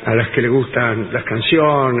a las que le gustan las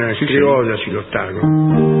canciones criollas y los tangos.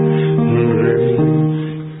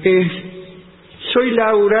 Soy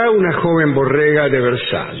Laura, una joven borrega de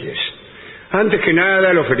Versalles. Antes que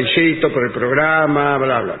nada, lo felicito por el programa,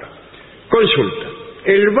 bla, bla, bla. Consulta.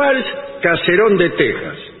 El vals Caserón de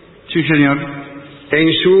Texas. Sí, señor.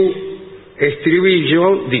 En su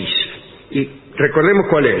estribillo dice, y recordemos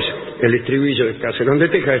cuál es el estribillo de Caserón de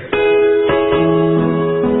Texas.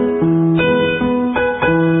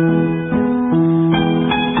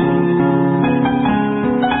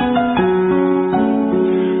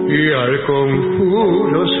 Y al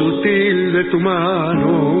conjuro sutil de tu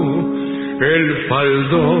mano, el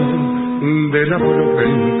faldón del abuelo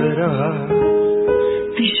vendrá.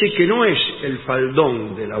 Dice que no es el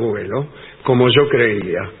faldón del abuelo, como yo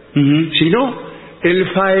creía, sino el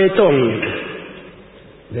faetón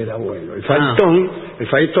del abuelo. El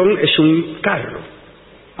faetón es un carro.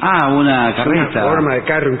 Una carreta. Una forma de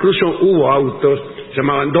carro. Incluso hubo autos, se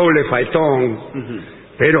llamaban doble faetón,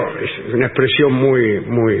 pero es una expresión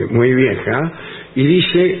muy vieja. Y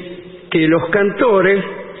dice que los cantores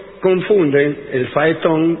confunden el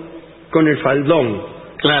faetón con el faldón.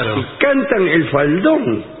 Claro. Y cantan el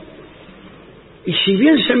faldón. Y si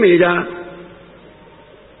bien se mira,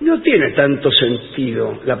 no tiene tanto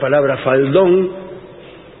sentido la palabra faldón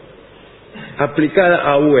aplicada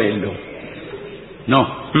a abuelo.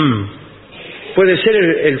 No. Puede ser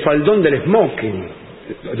el faldón del smoking,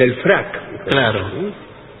 del frac. Claro.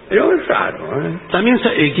 Pero es raro, ¿eh? También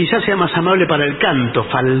quizás sea más amable para el canto,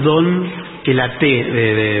 faldón, que la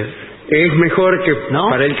T Es mejor que, ¿no?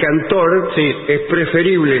 Para el cantor, es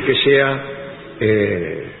preferible que sea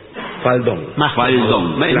faldón. Más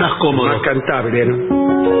faldón, es más cómodo. Más cantable, ¿no?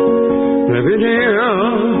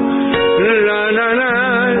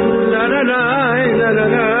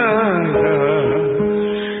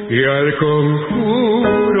 Y al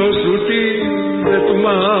conjuro sutil de tu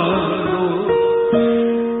mano,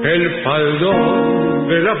 el faldón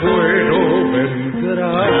del abuelo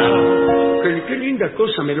vendrá. Qué linda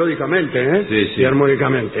cosa melódicamente, ¿eh? Sí. Y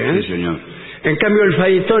armónicamente, ¿eh? Sí, señor. En cambio el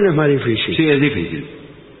faetón es más difícil. Sí, es difícil.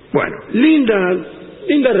 Bueno,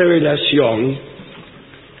 linda revelación.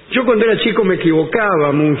 Yo cuando era chico me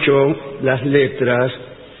equivocaba mucho las letras,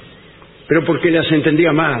 pero porque las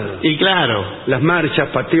entendía mal. Y claro. Las marchas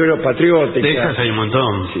patrióticas. De esas hay un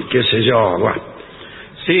montón. Sí, qué sé yo, bueno.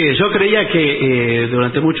 Sí, yo creía que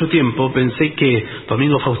durante mucho tiempo pensé que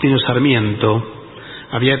Domingo Faustino Sarmiento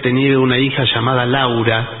había tenido una hija llamada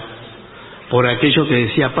Laura, por aquello que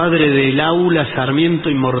decía padre de Laura Sarmiento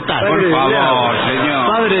Inmortal. Por favor,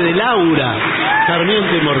 señor. Padre de Laura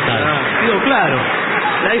Sarmiento Inmortal. Digo, claro,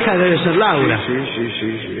 la hija debe ser Laura. Sí.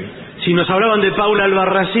 Si nos hablaban de Paula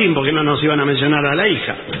Albarracín, ¿por qué no nos iban a mencionar a la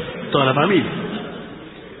hija? Toda la familia.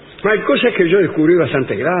 Hay cosas que yo descubrí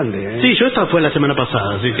bastante grandes, ¿eh? Sí, esta fue la semana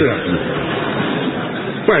pasada, sí. Claro.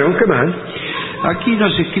 Bueno, ¿qué más? Aquí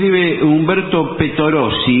nos escribe Humberto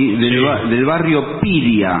Petorossi del barrio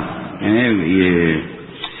Piria,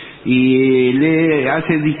 y le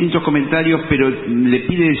hace distintos comentarios, pero le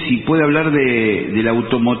pide si puede hablar de la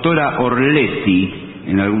automotora Orletti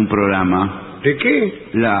en algún programa. ¿De qué?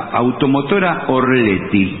 La automotora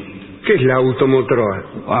Orletti. ¿Qué es la automotora?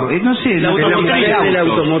 No sé, la automotriz del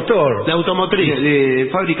automotor. La automotriz. De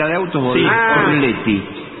fábrica de autos, sí. Orletti.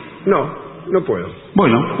 No puedo.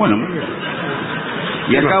 Bueno.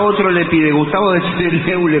 Y acá otro le pide, Gustavo de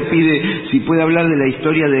Cereu le pide si puede hablar de la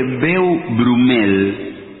historia de Beu Brummel.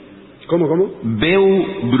 ¿Cómo? Beu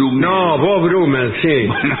Brummel. No, Bob Brummel, sí.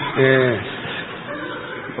 Bueno.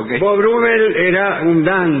 Okay. Bob Brummel era un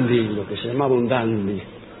dandy, lo que se llamaba un dandy.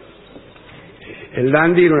 El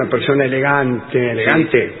dandy era una persona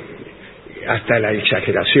elegante hasta la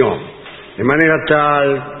exageración. De manera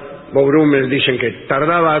tal, Bob Brummel dicen que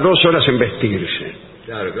tardaba 2 horas en vestirse.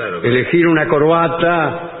 Claro. Elegir una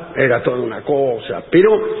corbata era toda una cosa,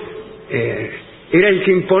 pero era el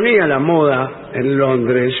que imponía la moda en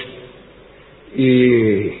Londres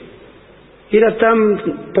y era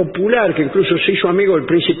tan popular que incluso se hizo amigo del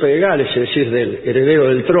príncipe de Gales, es decir, del heredero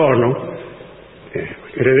del trono.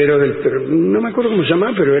 No me acuerdo cómo se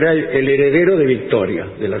llamaba, pero era el heredero de Victoria,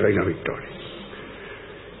 de la reina Victoria.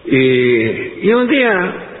 Y un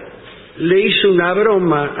día le hizo una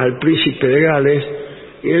broma al príncipe de Gales,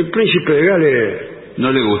 y el príncipe de Gales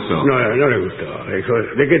no le gustó. No le gustó. Dijo,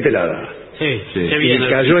 ¿de qué te la da? Sí. Y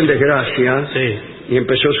cayó en desgracia, y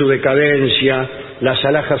empezó su decadencia, las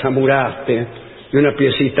alhajas amuraste, y una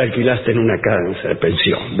piecita alquilaste en una casa de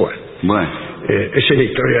pensión. Bueno. Esa es la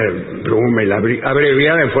historia de Brummel,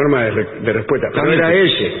 abreviada en forma de respuesta. Pero era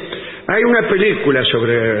ese. Hay una película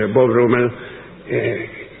sobre Bob Brummel,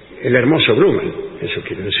 el hermoso Brummel, eso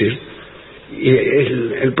quiere decir. Y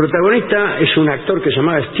el protagonista es un actor que se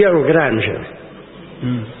llamaba Stuart Granger.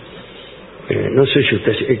 No sé si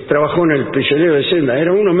usted trabajó en El prisionero de Senda,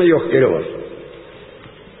 era uno medio asqueroso.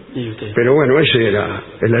 Pero bueno, ese era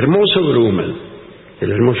el hermoso Brummel.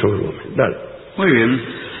 Dale. Muy bien.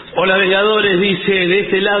 Hola Vengadores, dice de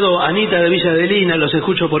este lado Anita de Villa de Lina, los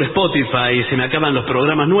escucho por Spotify, se me acaban los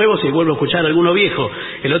programas nuevos y vuelvo a escuchar alguno viejo.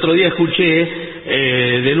 El otro día escuché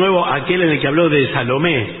de nuevo aquel en el que habló de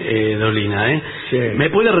Salomé, Dolina. Sí. ¿Me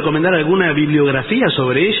puede recomendar alguna bibliografía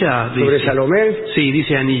sobre ella? ¿Sobre Salomé? Sí,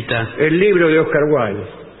 dice Anita. El libro de Oscar Wilde.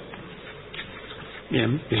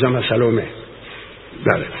 Bien. Se llama Salomé.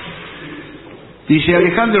 Dale. Dice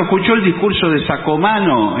Alejandro, ¿escuchó el discurso de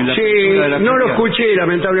Sacomano en la de la no lo escuché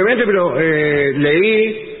lamentablemente, pero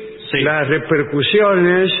leí las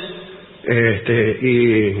repercusiones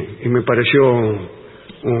y me pareció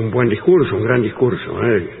un buen discurso, un gran discurso,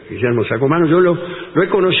 Guillermo Sacomano. Yo lo he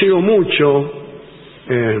conocido mucho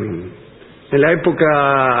en la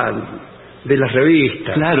época de las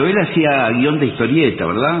revistas. Claro, él hacía guión de historieta,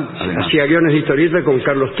 ¿verdad? Además. Hacía guiones de historieta con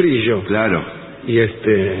Carlos Trillo. Claro.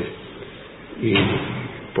 Y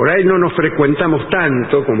por ahí no nos frecuentamos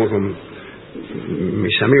tanto como con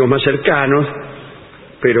mis amigos más cercanos,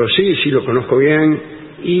 pero sí lo conozco bien.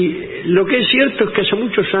 Y lo que es cierto es que hace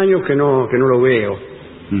muchos años que no lo veo,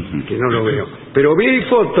 pero vi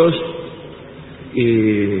fotos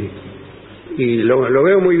y lo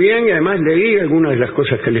veo muy bien, y además leí algunas de las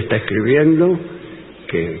cosas que él está escribiendo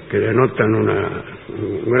que denotan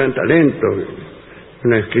un gran talento,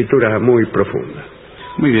 una escritura muy profunda.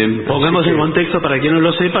 Muy bien. Pongamos en contexto para quien no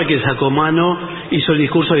lo sepa que Sacomano hizo el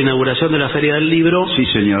discurso de inauguración de la Feria del Libro. Sí,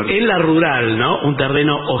 señor. En la rural, ¿no? Un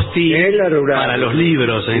terreno hostil para los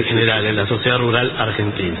libros en general, en la sociedad rural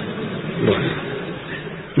argentina. Bueno.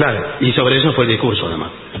 Vale. Y sobre eso fue el discurso,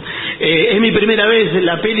 además. Es mi primera vez en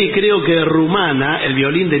la peli, creo que Rumana, el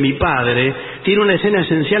violín de mi padre, tiene una escena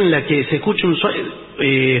esencial en la que se escucha un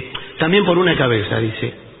también por una cabeza,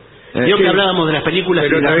 dice. Yo que hablábamos de las películas...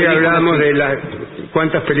 Pero todavía hablábamos de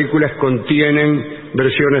cuántas películas contienen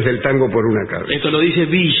versiones del tango por una cabeza. Esto lo dice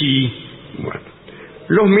Viggi. Bueno.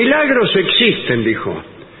 Los milagros existen, dijo.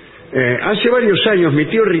 Hace varios años mi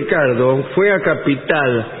tío Ricardo fue a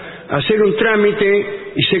Capital a hacer un trámite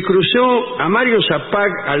y se cruzó a Mario Zapac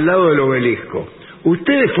al lado del obelisco.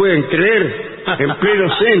 Ustedes pueden creer, en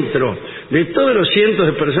pleno centro, de todos los cientos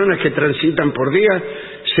de personas que transitan por día,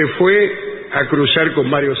 se fue a cruzar con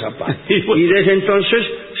Mario Zapac. Y desde entonces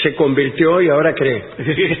se convirtió y ahora cree.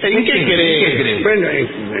 ¿En qué cree? Bueno,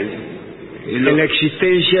 en la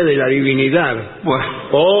existencia de la divinidad. Bueno.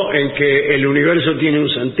 O en que el universo tiene un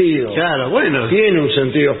sentido. Claro, bueno. Tiene un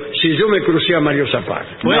sentido. Si yo me crucé a Mario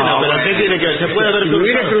Zapac. Bueno, pero usted tiene que... Se puede haber cruzado. Si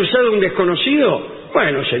hubiera cruzado un desconocido,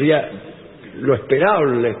 bueno, sería lo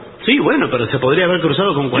esperable. Sí, bueno, pero se podría haber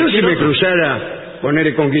cruzado con cualquier Yo si me otro. cruzara,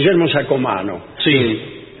 poner con Guillermo Sacomano.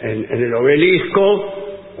 Sí. En el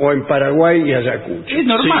obelisco o en Paraguay y Ayacucho. Es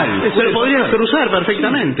normal. Sí, se lo podría cruzar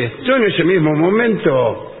perfectamente. Yo en ese mismo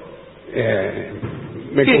momento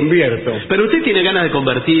me convierto. Pero usted tiene ganas de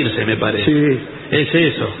convertirse, me parece. Sí. Es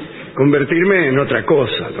eso. Convertirme en otra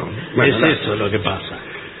cosa, ¿no? Bueno, es eso lo que pasa.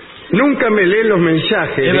 Nunca me lee los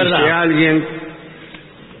mensajes, es dice verdad. Alguien.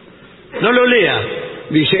 No lo lea.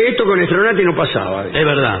 Dice, esto con Estronati no pasaba. Dice. Es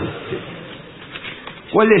verdad.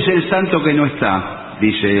 ¿Cuál es el santo que no está?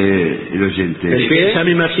 dice el oyente. ¿El qué? Ya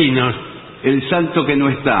me imagino. El santo que no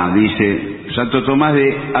está, dice Santo Tomás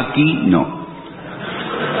de aquí no.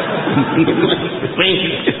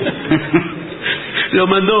 Lo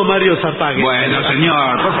mandó Mario Zapague. Bueno,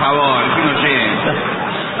 señor, por favor, que no llegue.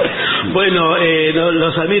 Bueno,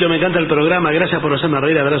 los admiro, me encanta el programa, gracias por hacerme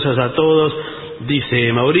reír, abrazos a todos.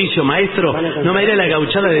 Dice Mauricio, maestro, ¿no me haré la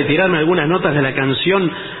gauchada de tirarme algunas notas de la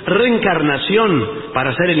canción Reencarnación para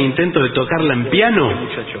hacer el intento de tocarla en piano?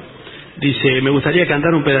 Dice, me gustaría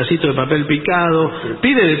cantar un pedacito de Papel Picado.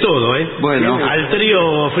 Pide de todo, ¿eh? Bueno. Al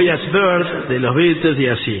trío Phileas Bird de los Beatles y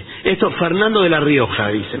así. Esto, Fernando de la Rioja,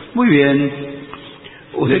 dice. Muy bien.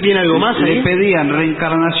 ¿Usted tiene algo más ahí? Le pedían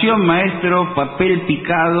Reencarnación, maestro, Papel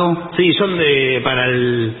Picado. Sí, son para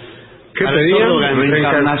el... ¿Qué pedían?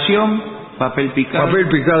 Reencarnación, Papel Picado. Papel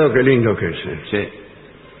Picado, qué lindo que es. Sí.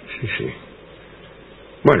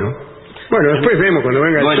 Bueno, después vemos cuando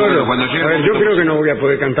venga el toro. Cuando a ver, yo creo que no voy a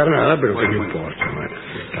poder cantar nada, pero que no importa.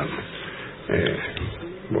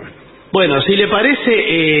 Bueno, si le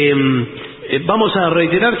parece, vamos a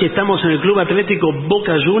reiterar que estamos en el Club Atlético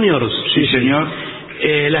Boca Juniors. Sí, señor.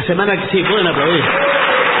 La semana que sí, pueden aplaudir.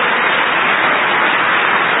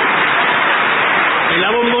 En la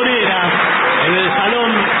Bombonera, en el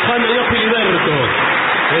Salón Juan de Dios Filiberto,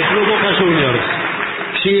 el Club Boca Juniors.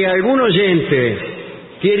 Si algún oyente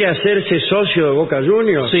quiere hacerse socio de Boca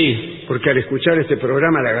Juniors, sí, porque al escuchar este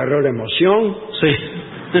programa le agarró la emoción, sí,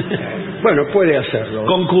 bueno, puede hacerlo.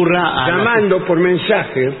 Concurra llamando por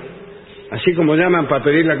mensaje, así como llaman para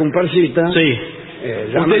pedir la comparsita. Sí.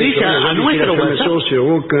 Usted dice a nuestro WhatsApp. Socio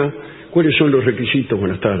Boca, ¿cuáles son los requisitos?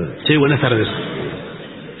 Buenas tardes. Sí, buenas tardes.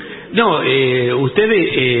 No, ¿usted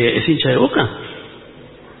es hincha de Boca?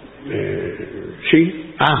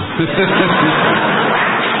 Sí.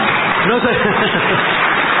 No sé.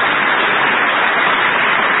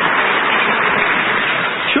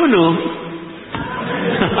 Yo no.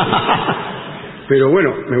 Pero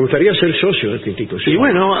bueno, me gustaría ser socio de esta institución. Y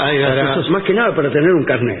bueno, más que nada para tener un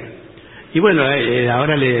carnet. Y bueno,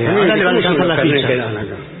 ahora le va a alcanzar la ficha.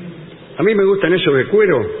 A mí me gustan esos de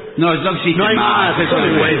cuero. No existe no hay más, eso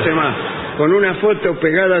no existe más. Con una foto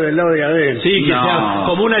pegada del lado de adentro. Sí, que sea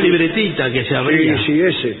como una libretita que se abría. Sí,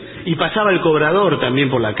 ese. Y pasaba el cobrador también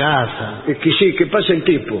por la casa. Es que sí, que pasa el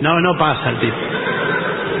tipo. No pasa el tipo.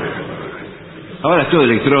 Ahora es todo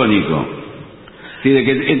electrónico. Tiene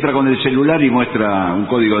que entra con el celular y muestra un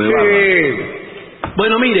código de barra.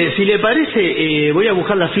 Bueno, mire, si le parece, voy a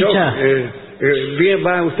buscar la ficha. Bien,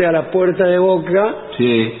 va usted a la puerta de Boca.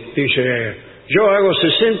 Sí. Dice, yo hago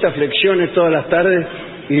 60 flexiones todas las tardes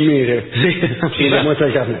y mire. Sí. Y le muestra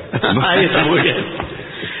el carnet. Ahí está, muy bien.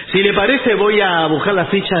 Si le parece, voy a buscar la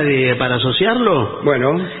ficha para asociarlo.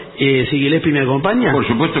 Bueno. Si Gillespie me acompaña. Por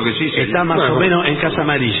supuesto que sí. Señor. Está más o menos en Casa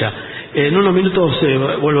Amarilla. En unos minutos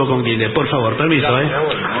vuelvo con Gillespie. Por favor, permiso,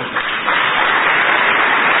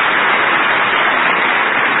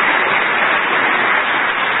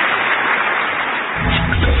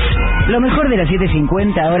 Lo mejor de la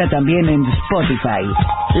 750 ahora también en Spotify.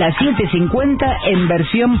 La 750 en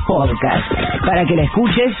versión podcast, para que la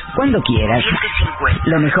escuches cuando quieras.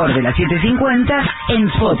 Lo mejor de la 750 en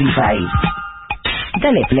Spotify.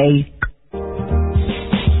 Dale play.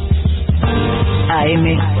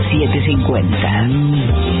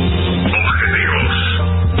 AM750. Objetivos,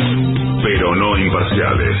 pero no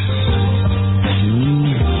imparciales.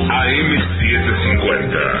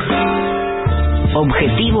 AM750.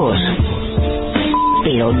 Objetivos,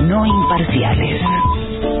 pero no imparciales.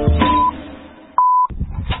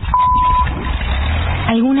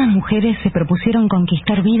 Algunas mujeres se propusieron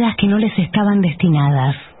conquistar vidas que no les estaban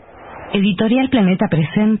destinadas. Editorial Planeta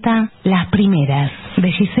presenta Las Primeras,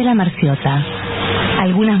 de Gisela Marciota.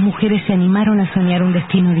 Algunas mujeres se animaron a soñar un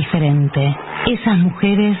destino diferente. Esas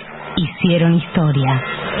mujeres hicieron historia.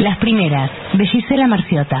 Las Primeras, de Gisela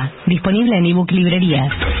Marciota. Disponible en ebook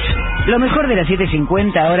librerías. Lo mejor de la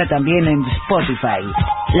 750 ahora también en Spotify.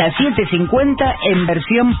 La 750 en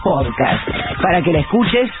versión podcast, para que la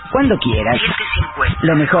escuches cuando quieras. 750.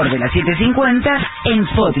 Lo mejor de la 750 en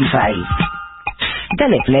Spotify.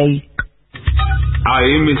 Dale play.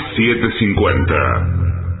 AM750.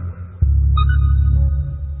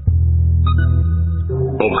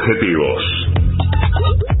 Objetivos,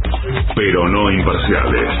 pero no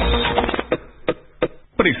imparciales.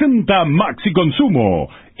 Presenta Maxi Consumo,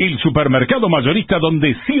 el supermercado mayorista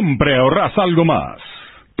donde siempre ahorras algo más.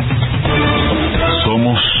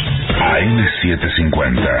 Somos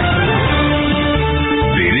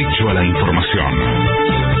AM750. Derecho a la información.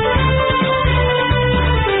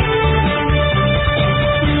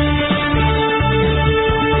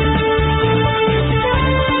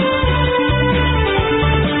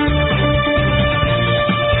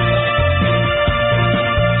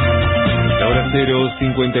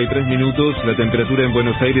 7:53 minutos, la temperatura en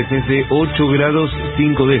Buenos Aires es de 8 grados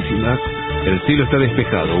 5 décimas. El cielo está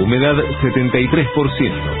despejado, humedad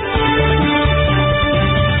 73%.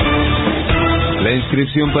 La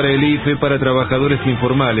inscripción para el IFE para trabajadores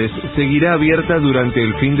informales seguirá abierta durante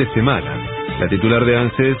el fin de semana. La titular de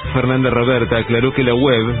ANSES, Fernanda Roberta, aclaró que la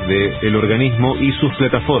web del organismo y sus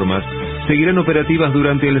plataformas seguirán operativas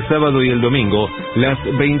durante el sábado y el domingo, las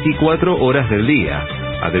 24 horas del día.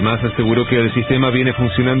 Además, aseguró que el sistema viene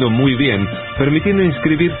funcionando muy bien, permitiendo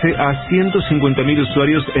inscribirse a 150.000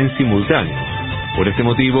 usuarios en simultáneo. Por este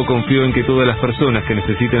motivo, confío en que todas las personas que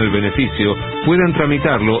necesiten el beneficio puedan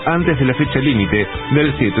tramitarlo antes de la fecha límite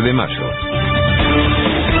del 7 de mayo.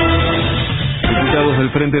 Diputados del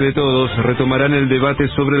Frente de Todos retomarán el debate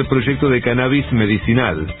sobre el proyecto de cannabis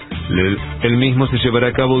medicinal. El mismo se llevará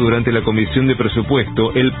a cabo durante la Comisión de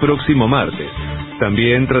Presupuesto el próximo martes.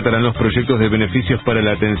 También tratarán los proyectos de beneficios para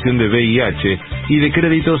la atención de VIH y de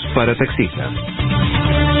créditos para taxistas.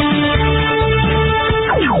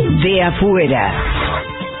 De afuera.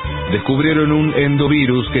 Descubrieron un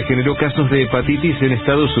endovirus que generó casos de hepatitis en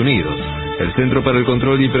Estados Unidos. El Centro para el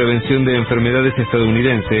Control y Prevención de Enfermedades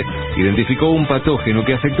estadounidense identificó un patógeno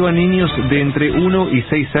que afectó a niños de entre 1 y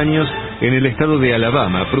 6 años en el estado de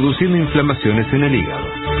Alabama, produciendo inflamaciones en el hígado.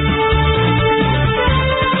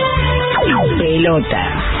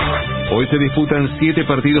 Pelota. Hoy se disputan 7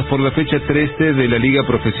 partidos por la fecha 13 de la Liga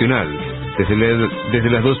Profesional. Desde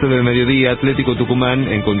las 12 del mediodía, Atlético Tucumán,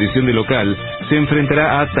 en condición de local, se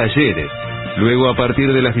enfrentará a Talleres. Luego, a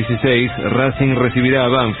partir de las 16, Racing recibirá a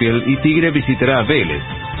Banfield y Tigre visitará a Vélez.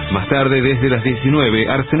 Más tarde, desde las 19,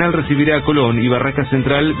 Arsenal recibirá a Colón y Barraca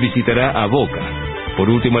Central visitará a Boca. Por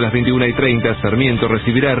último, a las 21:30, Sarmiento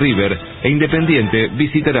recibirá a River e Independiente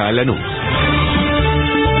visitará a Lanús.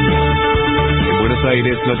 En Buenos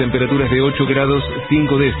Aires, la temperatura es de 8 grados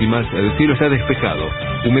 5 décimas, el cielo está despejado,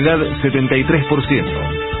 humedad 73%.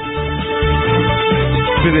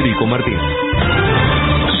 Federico Martín.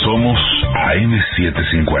 Somos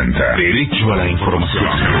AM750. Derecho a la información.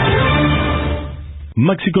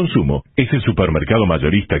 Maxi Consumo es el supermercado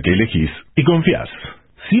mayorista que elegís y confías.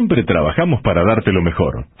 Siempre trabajamos para darte lo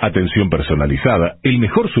mejor. Atención personalizada, el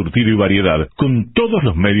mejor surtido y variedad con todos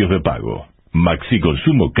los medios de pago. Maxi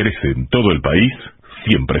Consumo crece en todo el país,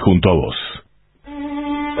 siempre junto a vos.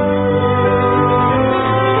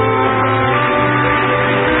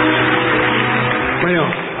 Bueno,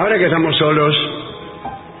 ahora que estamos solos,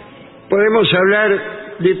 podemos hablar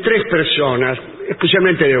de 3 personas,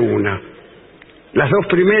 especialmente de una. Las 2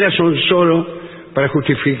 primeras son solo para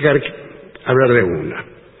justificar hablar de una.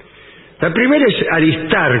 La primera es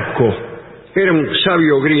Aristarco, era un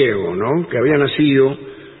sabio griego, ¿no?, que había nacido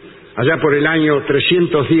allá por el año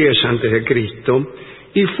 310 a.C.,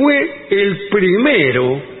 y fue el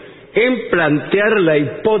primero en plantear la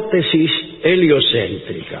hipótesis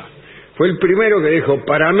heliocéntrica. Fue el primero que dijo,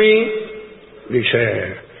 para mí,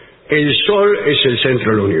 dice, el Sol es el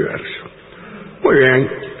centro del universo. Muy bien,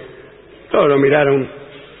 todos lo miraron.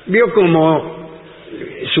 Vio cómo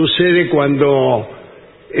sucede cuando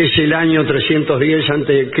es el año 310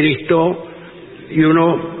 a.C. y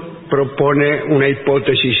uno propone una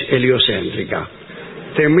hipótesis heliocéntrica.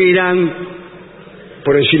 Te miran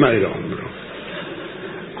por encima del hombro.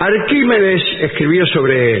 Arquímedes escribió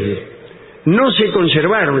sobre él. No se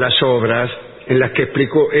conservaron las obras en las que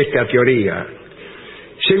explicó esta teoría.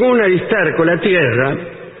 Según Aristarco, la Tierra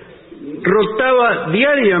rotaba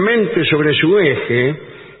diariamente sobre su eje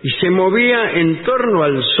y se movía en torno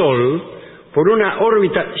al Sol por una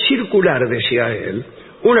órbita circular, decía él,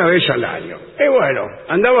 una vez al año. Y bueno,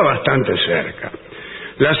 andaba bastante cerca.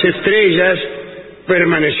 Las estrellas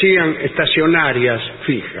permanecían estacionarias,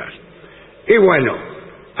 fijas. Y bueno,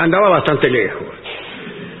 andaba bastante lejos.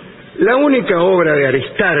 La única obra de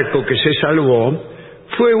Aristarco que se salvó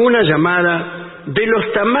fue una llamada De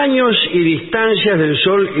los tamaños y distancias del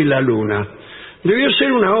Sol y la Luna. Debió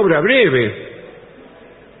ser una obra breve.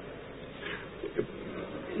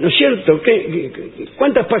 ¿No es cierto?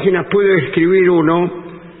 ¿Cuántas páginas puede escribir uno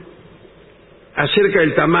acerca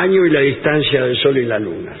del tamaño y la distancia del Sol y la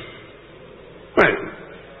Luna? Bueno,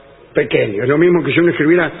 pequeño. Es lo mismo que si uno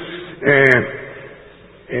escribiera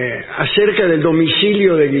acerca del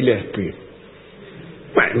domicilio de Gillespie.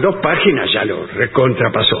 Bueno, en 2 páginas ya lo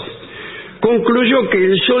recontrapasó. Concluyó que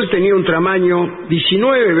el Sol tenía un tamaño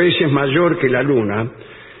 19 veces mayor que la Luna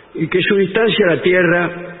y que su distancia a la Tierra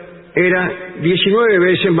era 19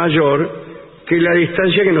 veces mayor que la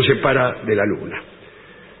distancia que nos separa de la Luna.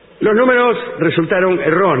 Los números resultaron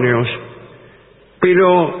erróneos,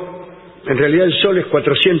 pero en realidad el Sol es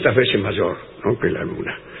 400 veces mayor, ¿no?, que la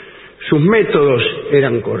Luna. Sus métodos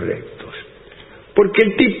eran correctos. porque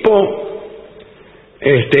el tipo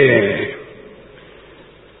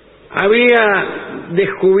había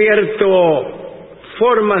descubierto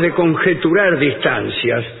formas de conjeturar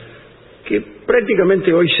distancias que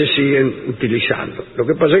prácticamente hoy se siguen utilizando. Lo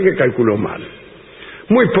que pasa es que calculó mal.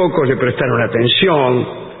 Muy pocos le prestaron atención.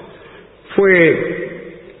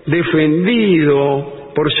 Fue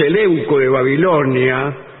defendido por Seleuco de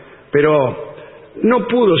Babilonia, pero no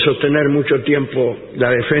pudo sostener mucho tiempo la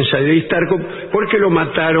defensa de Aristarco porque lo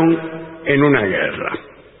mataron en una guerra.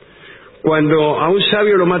 Cuando a un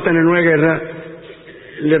sabio lo matan en una guerra,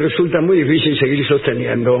 le resulta muy difícil seguir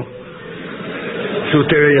sosteniendo su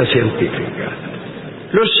teoría científica.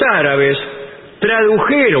 Los árabes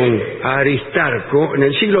tradujeron a Aristarco en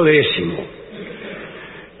el siglo X.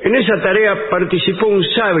 En esa tarea participó un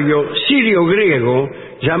sabio sirio-griego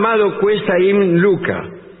llamado Cuesta Ibn Luca.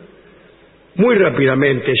 Muy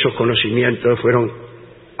rápidamente esos conocimientos fueron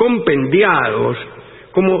compendiados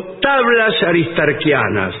como tablas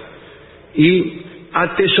aristarquianas y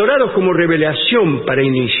atesorados como revelación para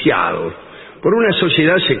iniciados por una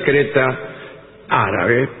sociedad secreta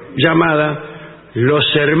árabe llamada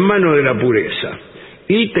los Hermanos de la Pureza.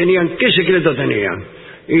 Y tenían, ¿qué secreto tenían?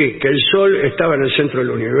 Y que el Sol estaba en el centro del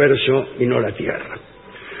universo y no la Tierra.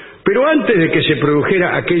 Pero antes de que se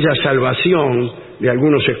produjera aquella salvación de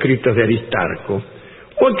algunos escritos de Aristarco,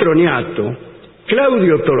 otro niato,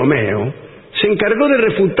 Claudio Ptolomeo, se encargó de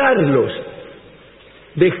refutarlos,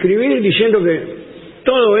 de escribir diciendo que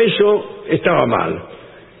todo eso estaba mal.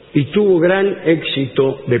 Y tuvo gran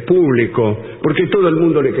éxito de público, porque todo el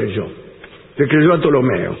mundo le creyó a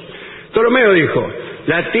Ptolomeo. Ptolomeo dijo: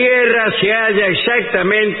 la Tierra se halla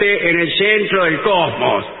exactamente en el centro del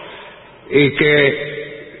cosmos, y que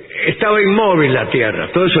estaba inmóvil la Tierra.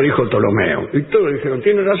 Todo eso dijo Ptolomeo. Y todos dijeron: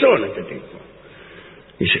 tiene razón este tipo.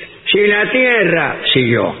 Dice: si la Tierra,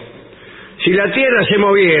 siguió, si la Tierra se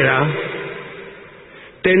moviera,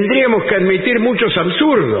 tendríamos que admitir muchos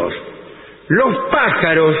absurdos. Los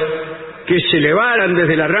pájaros que se elevaran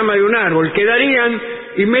desde la rama de un árbol quedarían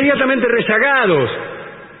inmediatamente rezagados,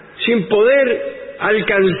 sin poder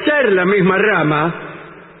alcanzar la misma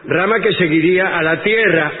rama que seguiría a la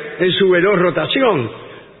Tierra en su veloz rotación.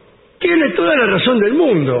 Tiene toda la razón del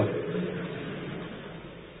mundo.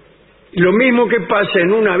 Lo mismo que pasa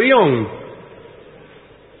en un avión.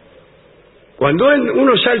 Cuando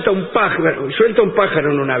uno suelta un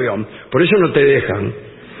pájaro en un avión, por eso no te dejan.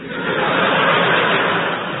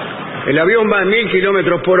 El avión va a 1000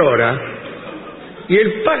 kilómetros por hora y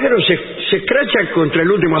el pájaro se escracha contra el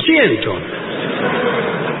último asiento,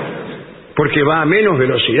 porque va a menos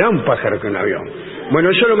velocidad un pájaro que un avión. Bueno,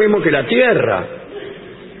 eso es lo mismo que la Tierra.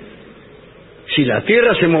 Si la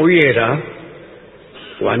Tierra se moviera,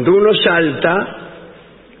 cuando uno salta,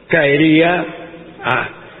 caería a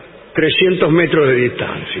 300 metros de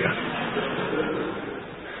distancia.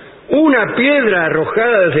 Una piedra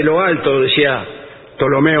arrojada desde lo alto, decía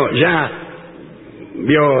Ptolomeo, ya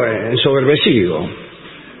vio ensoberbecido,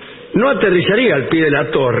 no aterrizaría al pie de la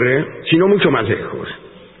torre, sino mucho más lejos.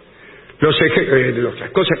 Las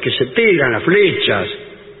cosas que se tiran, las flechas,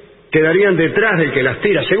 quedarían detrás del que las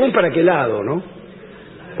tira, según para qué lado, ¿no?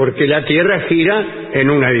 Porque la Tierra gira en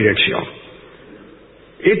una dirección.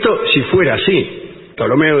 Esto, si fuera así,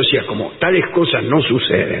 Ptolomeo decía, como tales cosas no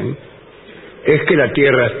suceden, es que la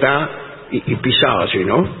Tierra está, y pisaba así,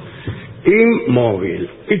 ¿no?, inmóvil.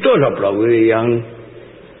 Y todos lo aplaudían,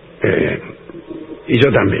 y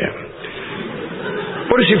yo también.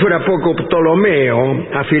 Por si fuera poco, Ptolomeo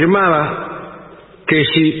afirmaba que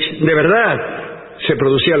si de verdad se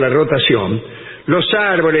producía la rotación, los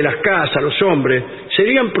árboles, las casas, los hombres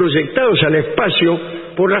serían proyectados al espacio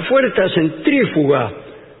por la fuerza centrífuga.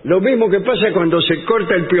 Lo mismo que pasa cuando se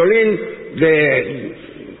corta el piolín de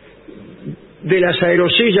las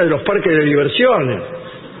aerosillas de los parques de diversiones.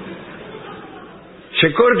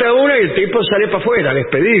 Se corta una y el tipo sale para afuera,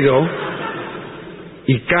 despedido,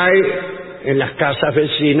 y cae en las casas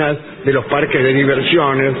vecinas de los parques de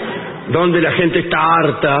diversiones, donde la gente está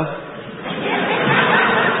harta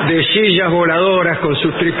de sillas voladoras con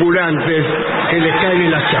sus tripulantes que les caen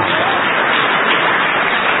en las chapas.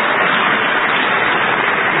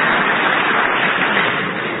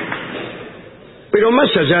 Pero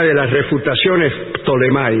más allá de las refutaciones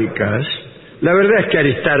ptolemaicas, la verdad es que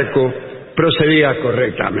Aristarco procedía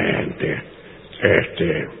correctamente.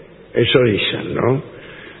 Eso dicen, ¿no?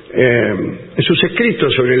 En sus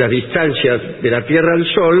escritos sobre las distancias de la Tierra al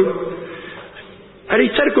Sol,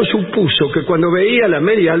 Aristarco supuso que cuando veía la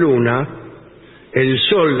media luna, el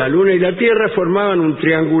Sol, la Luna y la Tierra formaban un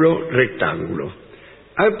triángulo rectángulo,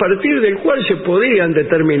 a partir del cual se podían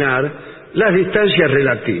determinar las distancias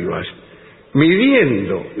relativas.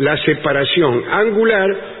 midiendo la separación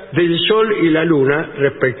angular del Sol y la Luna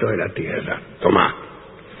respecto de la Tierra. Tomá.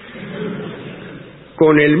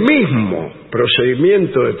 Con el mismo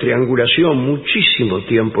procedimiento de triangulación muchísimo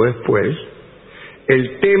tiempo después,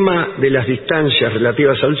 el tema de las distancias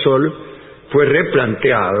relativas al Sol fue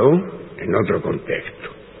replanteado en otro contexto.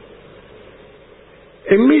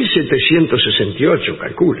 En 1768,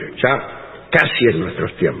 calcule, ya casi en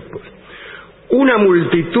nuestros tiempos, una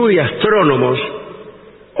multitud de astrónomos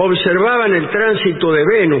observaban el tránsito de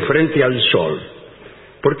Venus frente al Sol,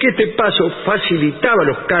 porque este paso facilitaba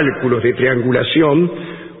los cálculos de triangulación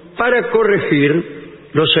para corregir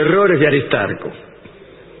los errores de Aristarco.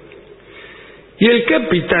 Y el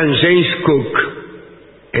capitán James Cook,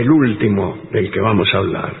 el último del que vamos a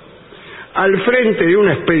hablar, al frente de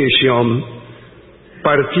una expedición,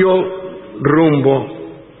 partió rumbo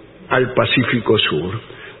al Pacífico Sur,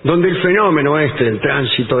 donde el fenómeno del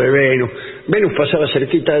tránsito de Venus pasaba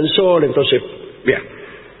cerquita del Sol. Entonces, bien,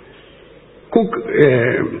 Cook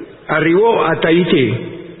arribó a Tahití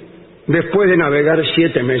después de navegar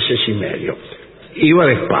 7 meses y medio. Iba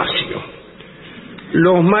despacio.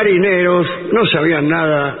 Los marineros no sabían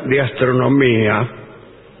nada de astronomía,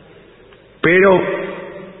 pero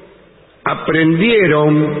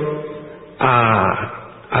aprendieron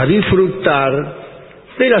a disfrutar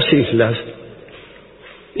de las islas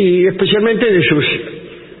y especialmente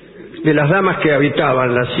de las damas que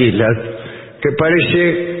habitaban las islas, que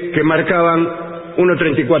parece que marcaban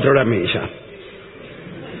 1.34 la milla.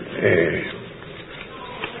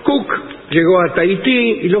 Cook llegó a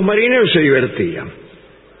Tahití y los marineros se divertían,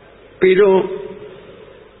 pero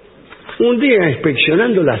un día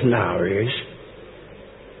inspeccionando las naves,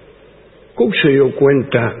 Cook se dio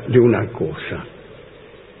cuenta de una cosa: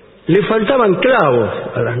 le faltaban clavos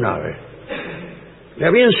a las naves. Le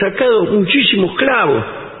habían sacado muchísimos clavos.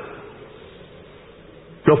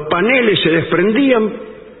 Los paneles se desprendían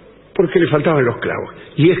porque le faltaban los clavos.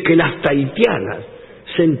 Y es que las tahitianas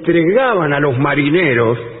se entregaban a los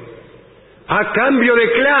marineros a cambio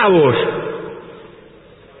de clavos.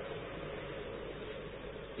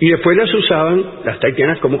 Y después las usaban, las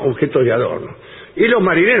tahitianas, como objetos de adorno. Y los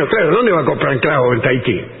marineros, claro, ¿dónde va a comprar clavos en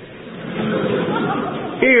Tahití?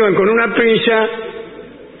 Iban con una pinza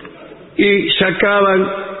y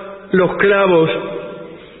sacaban los clavos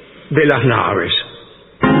de las naves.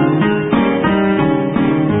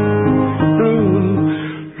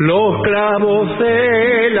 Los clavos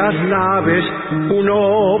de las naves,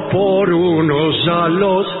 uno por uno ya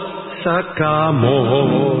los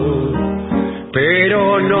sacamos,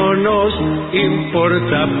 pero no nos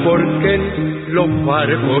importa porque en los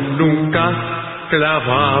barcos nunca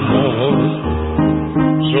clavamos.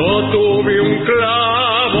 Yo tuve un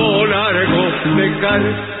clavo largo de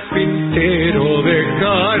carpintero,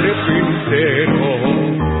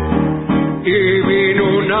 y vino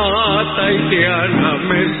una tahitiana,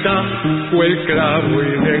 me sacó el clavo y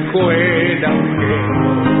dejó el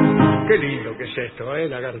agujero. Qué lindo que es esto,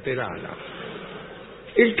 la carterana.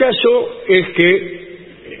 El caso es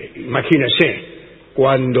que, imagínese,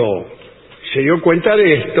 cuando se dio cuenta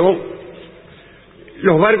de esto,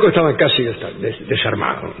 los barcos estaban casi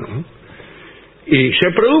desarmados, ¿no? Y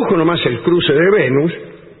se produjo nomás el cruce de Venus,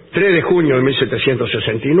 3 de junio de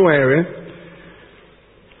 1769.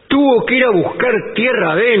 Tuvo que ir a buscar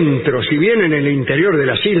tierra adentro, si bien en el interior de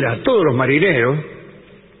las islas, todos los marineros.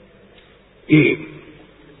 Y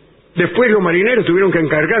después los marineros tuvieron que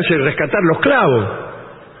encargarse de rescatar los clavos.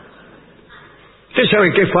 Ustedes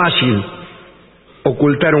saben que es fácil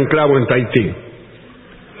ocultar un clavo en Tahití.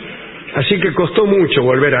 Así que costó mucho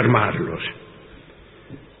volver a armarlos.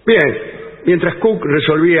 Bien, mientras Cook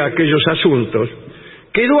resolvía aquellos asuntos,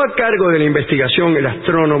 quedó a cargo de la investigación el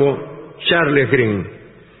astrónomo Charles Green,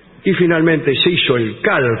 y finalmente se hizo el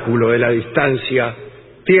cálculo de la distancia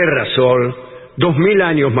Tierra-Sol 2000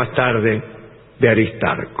 años más tarde de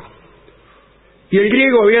Aristarco. Y el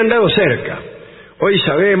griego había andado cerca. Hoy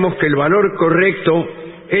sabemos que el valor correcto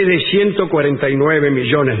es de 149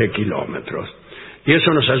 millones de kilómetros. Y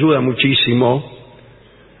eso nos ayuda muchísimo,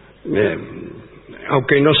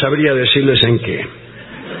 aunque no sabría decirles en qué.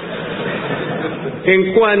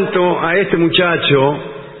 En cuanto a este muchacho,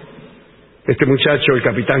 el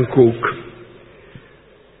capitán Cook,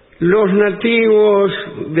 los nativos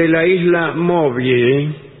de la isla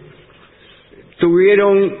Mobile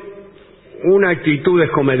tuvieron una actitud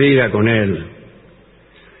descomedida con él.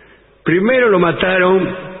 Primero lo mataron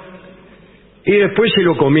y después se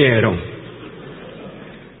lo comieron.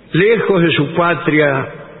 Lejos de su patria,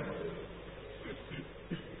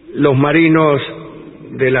 los marinos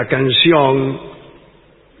de la canción,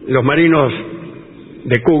 los marinos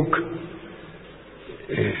de Cook,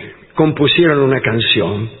 compusieron una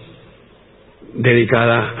canción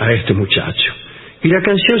dedicada a este muchacho. Y la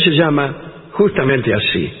canción se llama justamente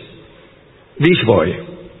así, This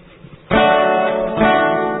Boy.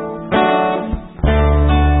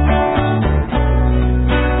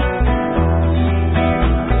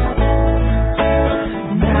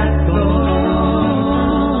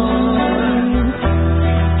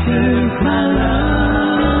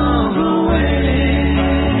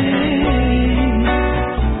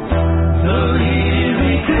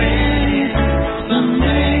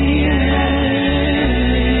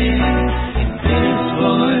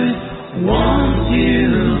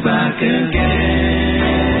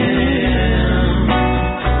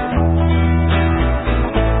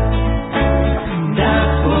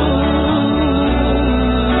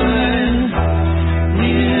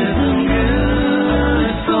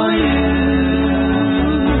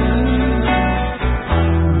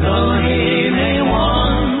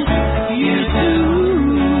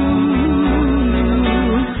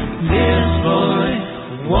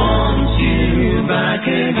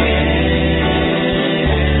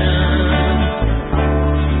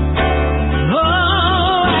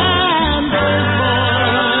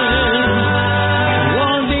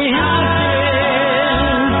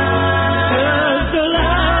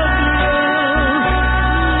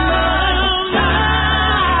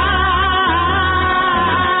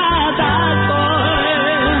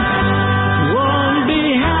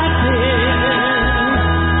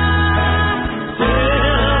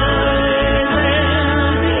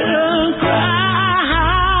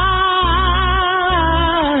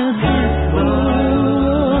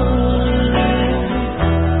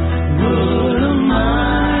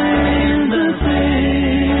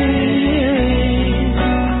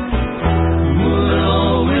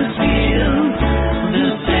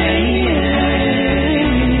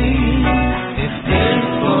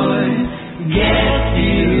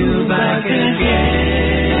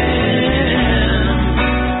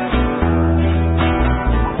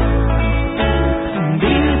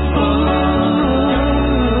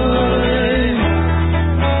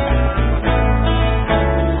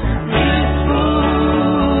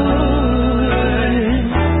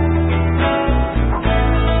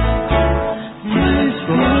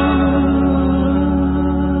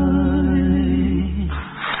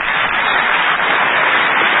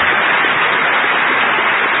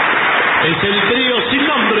 Es el trío sin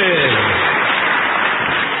nombre.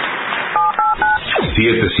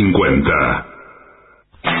 750.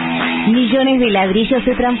 Millones de ladrillos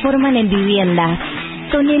se transforman en viviendas.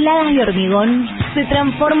 Toneladas de hormigón se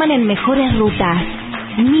transforman en mejores rutas.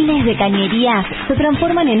 Miles de cañerías se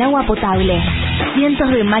transforman en agua potable.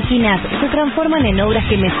 Cientos de máquinas se transforman en obras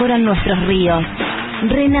que mejoran nuestros ríos.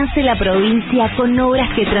 Renace la provincia con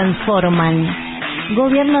obras que transforman.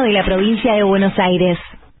 Gobierno de la provincia de Buenos Aires.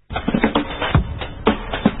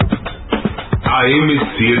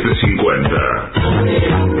 AM750.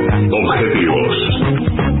 Objetivos,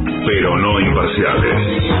 pero no imparciales.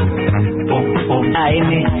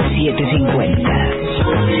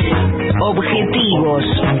 AM750. Objetivos,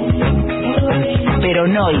 pero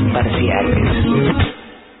no imparciales.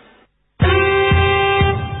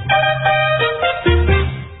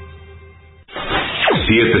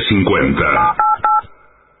 AM750.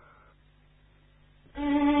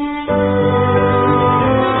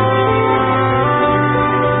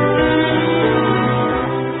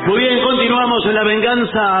 Muy bien, continuamos en La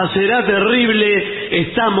Venganza Será Terrible.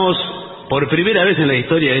 Estamos, por primera vez en la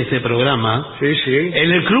historia de este programa,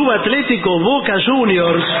 en el Club Atlético Boca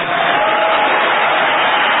Juniors.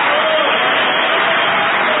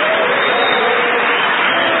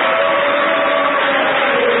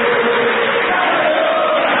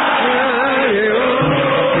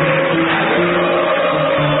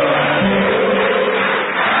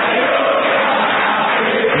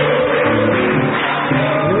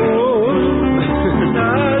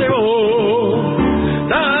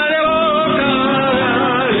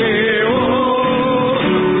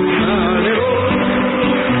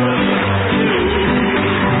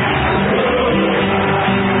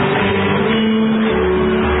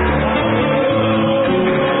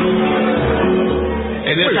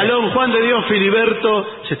 Filiberto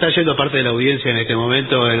se está yendo parte de la audiencia en este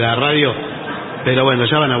momento de la radio, pero bueno,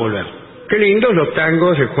 ya van a volver. Qué lindos los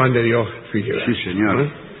tangos de Juan de Dios Filiberto. Sí, señor.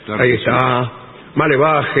 Claro. Ahí está,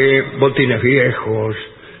 Malevaje, Botines Viejos,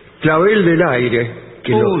 Clavel del Aire,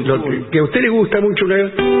 que, que a usted le gusta mucho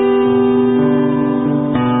leer.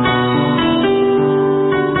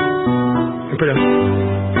 Espera.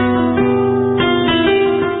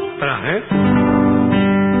 Pará,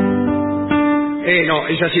 no,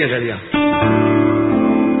 es así en realidad.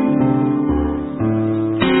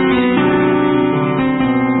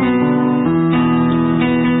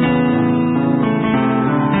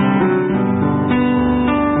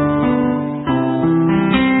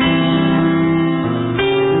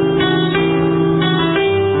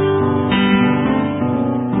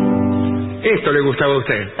 gusto le gustaba a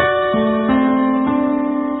usted?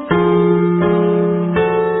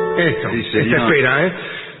 Esto, Sí, esta señor. espera, ¿eh?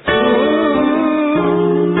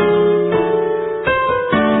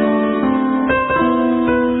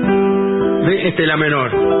 Esta es la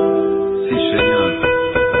menor. Sí, señor.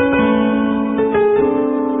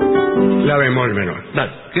 La bemol menor.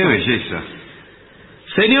 Dale. Qué belleza.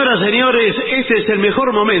 Señoras, señores, este es el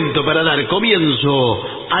mejor momento para dar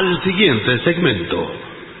comienzo al siguiente segmento.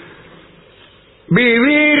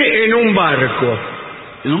 Vivir en un barco.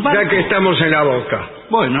 ¿En un barco? Ya que estamos en la boca.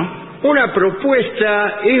 Bueno. Una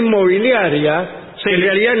propuesta inmobiliaria, Sí. que en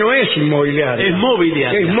realidad no es inmobiliaria. Es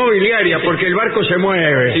mobiliaria. Es mobiliaria porque el barco se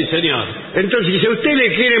mueve. Sí, señor. Entonces, si a usted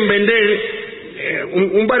le quieren vender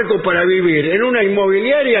un barco para vivir en una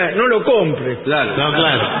inmobiliaria, no lo compre. Claro. No,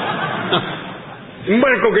 claro. Un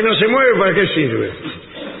barco que no se mueve, ¿para qué sirve?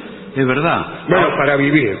 Es verdad. Bueno, para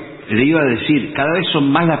vivir. Le iba a decir, cada vez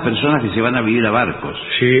son más las personas que se van a vivir a barcos.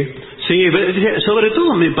 Sí. Sí, pero, sobre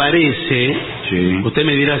todo me parece, Sí. usted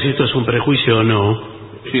me dirá si esto es un prejuicio o no,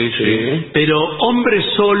 Sí, sí. pero hombres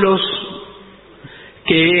solos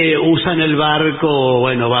que usan el barco,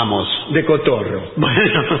 bueno, vamos. De cotorro.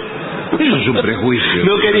 Bueno, Eso es un prejuicio.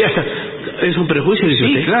 no quería... ¿Es un prejuicio, dice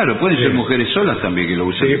Sí, usted? claro, pueden ser mujeres solas también que lo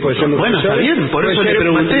usan. Sí, de puede ser cotorro. Bueno, está bien, por puede eso le ser un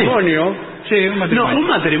pregunté. matrimonio. Sí, un No, matrimonio. un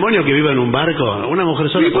matrimonio que viva en un barco, una mujer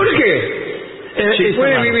sola. ¿Y por qué? Si es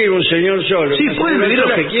puede raro. vivir un señor solo. Sí, una pueden señora vivir los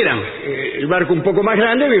sola, que quieran. El barco un poco más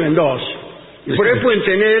grande, viven dos. Y por ahí pueden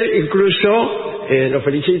tener incluso, lo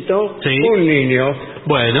felicito, Sí. un niño.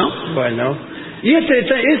 Bueno, Bueno. ¿Y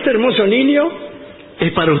este hermoso niño?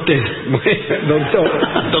 es para usted. Doctor.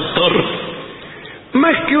 Doctor.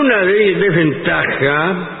 Más que una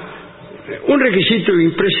desventaja, un requisito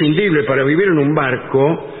imprescindible para vivir en un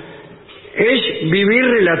barco es vivir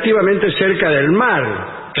relativamente cerca del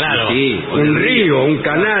mar. Claro. Sí, Un río, un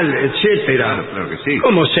canal, etcétera. Claro que sí.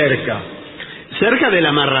 ¿Cómo cerca? Cerca del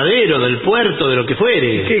amarradero, del puerto, de lo que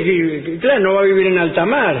fuere. Claro, no va a vivir en alta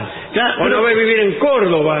mar. Claro, O no pero- va a vivir en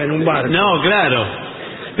Córdoba en un barco. No, claro.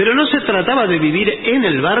 Pero no se trataba de vivir en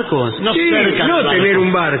el barco, no Sí, cerca no del barco. tener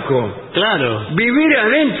un barco. Claro. Vivir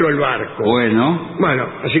adentro del barco. Bueno. Bueno,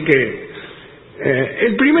 así que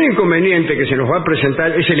el primer inconveniente que se nos va a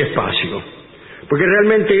presentar es el espacio. Porque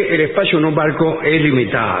realmente el espacio en un barco es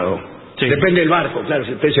limitado. Sí. Depende del barco, claro,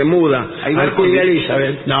 si usted se muda Hay al barcos Queen de-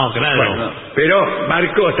 Elizabeth. No, claro. Bueno, pero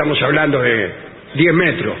barco estamos hablando de 10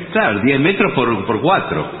 metros. Claro, 10 metros por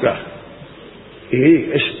 4. Claro. Y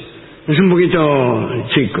es un poquito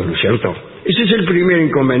chico, ¿no es cierto? Ese es el primer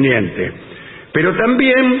inconveniente. Pero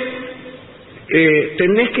también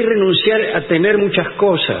tenés que renunciar a tener muchas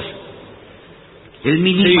cosas. El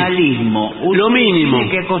minimalismo. Sí, lo mínimo.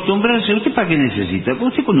 Tiene que acostumbrarse. ¿Usted para qué necesita?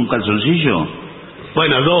 ¿Usted con un calzoncillo?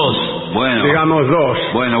 Bueno, dos. Bueno. Digamos dos.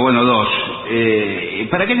 Bueno, 2.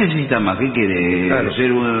 ¿Para qué necesita más? ¿Qué quiere? Claro.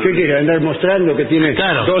 Ser un- ¿Qué quiere? ¿Andar mostrando que tiene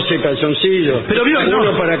Claro. 12 calzoncillos? Pero vio que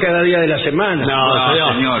uno no. para cada día de la semana.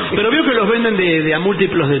 No, señor. Pero vio que los venden de a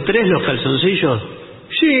múltiplos de 3 los calzoncillos.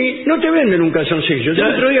 Sí, no te venden un calzoncillo. Yo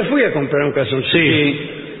el otro día fui a comprar un calzoncillo. Sí.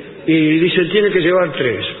 Y dice, tiene que llevar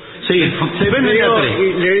 3. Sí, se venden de a 3.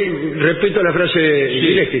 Y le repito la frase de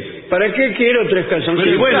Gillespie. ¿Para qué quiero 3 calzoncillos?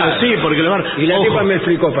 Pero bueno, Claro. sí, porque lo van... Y la Ojo. tipa me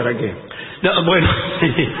explicó para qué. No, bueno,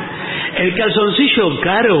 el calzoncillo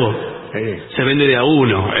caro Sí. se vende de a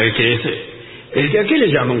uno, el que es... ¿A qué le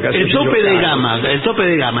llaman El calzoncillo? tope de caro?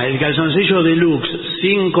 gama, el calzoncillo deluxe,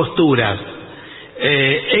 sin costuras,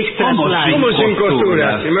 extra ¿Cómo slide. ¿Cómo sin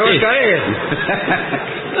costuras? costura? Se me va Sí. a caer.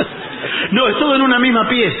 No, es todo en una misma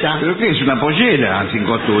pieza. ¿Pero qué es? ¿Una pollera sin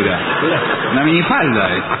costura? Una minifalda.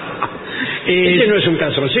 Este no es un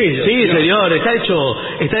calzoncillo. Sí, no. señor, está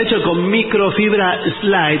hecho con microfibra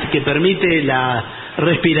slide que permite la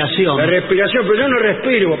respiración. La respiración, pero yo no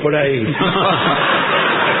respiro por ahí.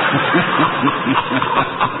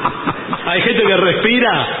 Hay gente que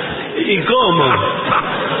respira y ¿cómo?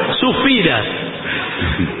 Suspira.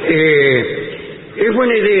 Es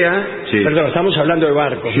buena idea. Sí. Perdón, estamos hablando de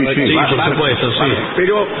barcos. Sí, ¿no? sí, Sí, va- por va- supuesto, sí.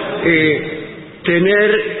 Pero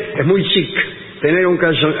es muy chic, tener un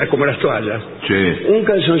calzón, como las toallas, Sí. un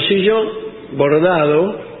calzoncillo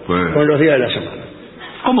bordado Bueno. con los días de la semana.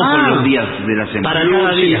 ¿Cómo Ah. son los días de la semana? Para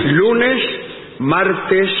cada día. Lunes,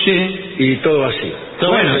 martes y todo así.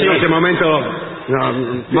 Todo bueno, sí. en este momento no,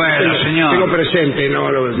 Bueno, señor. tengo presente,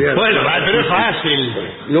 no los días. Bueno, pero es fácil.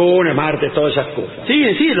 Lunes, martes, todas esas cosas.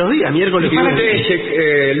 Sí, los días, miércoles, Y jueves.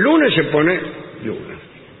 usted lunes se pone lunes.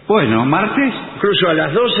 Bueno, martes. Incluso a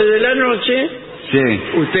las 12 de la noche, Sí.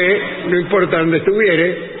 usted, no importa dónde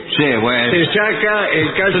estuviere, Sí, bueno. Se saca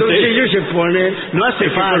el calzoncillo y se pone. No hace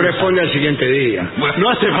el que falta. corresponde al siguiente día. No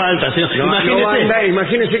hace falta, señor.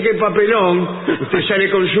 Imagínese qué papelón. Usted sale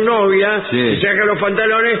con su novia, sí, se saca los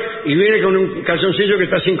pantalones y viene con un calzoncillo que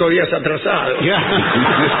está 5 días atrasado.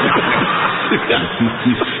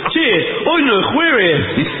 Che, hoy no es jueves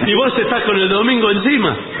y vos estás con el domingo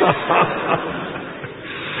encima.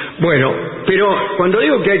 Bueno, pero cuando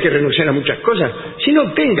digo que hay que renunciar a muchas cosas, si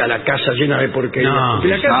no tenga la casa llena de porquería, porque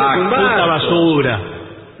la casa es un barco. Puta basura.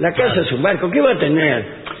 La casa es un barco, ¿qué va a tener?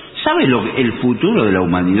 ¿Sabe el futuro de la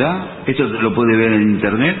humanidad? Esto lo puede ver en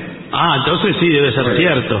internet. Entonces sí, debe ser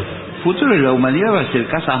cierto. El futuro de la humanidad va a ser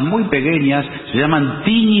casas muy pequeñas, se llaman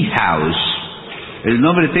tiny house. El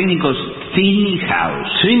nombre técnico es tiny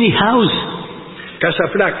house. Tiny house.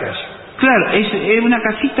 Casas flacas. Claro, es una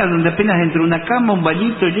casita donde apenas entra una cama, un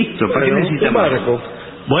bañito y listo. ¿Para qué necesita un más? barco?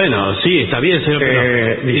 Bueno, sí, está bien, señor.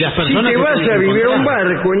 Y las personas si te que vas a vivir a un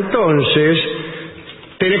barco, entonces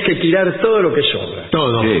tenés que tirar todo lo que sobra.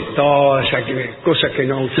 Todo. Sí. Todas aquellas cosas que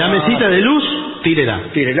no usás. La mesita de luz, tírela.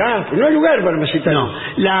 Tírela, no hay lugar para mesita de luz.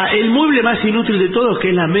 El mueble más inútil de todos, que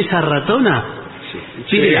es la mesa ratona,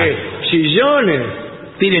 tírela. Sillones.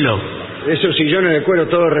 Tírelo. Esos sillones de cuero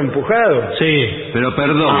todos reempujados. Sí. Pero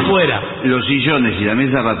perdón, afuera. Los sillones y la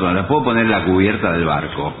mesa ratona, ¿las puedo poner en la cubierta del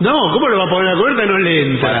barco? No, ¿cómo lo va a poner en la cubierta? No le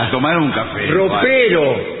entra. Para tomar un café.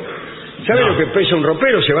 Ropero. ¿Sabe lo que pesa un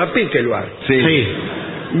ropero? Se va a pique el barco. Sí.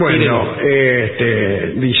 Bueno,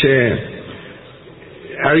 dice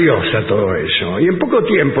adiós a todo eso. Y en poco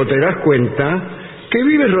tiempo te das cuenta que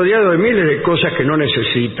vives rodeado de miles de cosas que no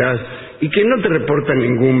necesitas y que no te reportan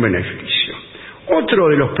ningún beneficio. Otro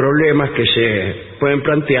de los problemas que se pueden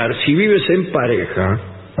plantear si vives en pareja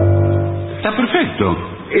Está perfecto.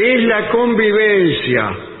 es la convivencia.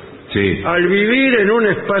 Sí. Al vivir en un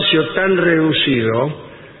espacio tan reducido,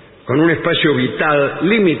 con un espacio vital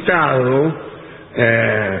limitado,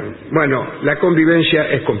 la convivencia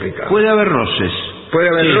es complicada. Puede haber roces. Puede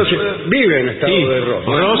haber roces. Vive en estado de roces.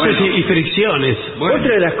 Roces y fricciones.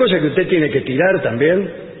 Otra de las cosas que usted tiene que tirar también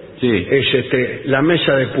es la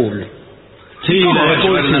mesa de pool. Sí, ¿Cómo la va de a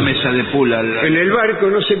llevar pool, una sí. mesa de pool En el barco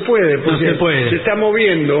no se puede, porque No se puede. se está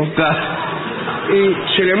moviendo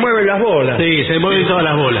y se le mueven las bolas. Sí, se mueven todas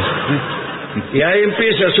las bolas. Y ahí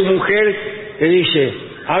empieza su mujer que dice: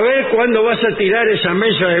 a ver cuándo vas a tirar esa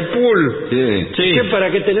mesa de pool. Sí. Sí. ¿Qué,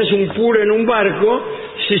 para qué tenés un pool en un barco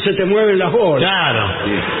si se te mueven las bolas? Claro.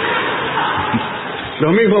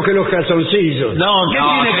 Lo mismo que los calzoncillos. No, ¿qué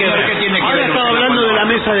tiene que ver? ¿qué tiene que Ahora ver? estaba hablando de la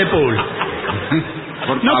mesa de pool.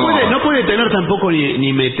 Por No favor. puede tener tampoco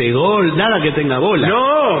ni metegol, nada que tenga bola.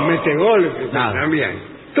 No, mete gol Nada. también.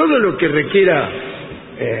 Todo lo que requiera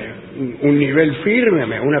un nivel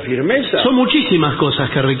firme, una firmeza. Son muchísimas cosas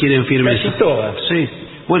que requieren firmeza. Casi todas. Sí.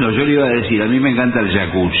 Bueno, yo le iba a decir, a mí me encanta el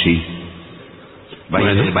jacuzzi.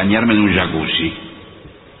 Bueno. Bañarme en un jacuzzi.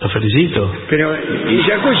 Lo felicito. Pero el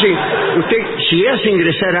jacuzzi, usted si hace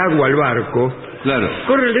ingresar agua al barco, Claro.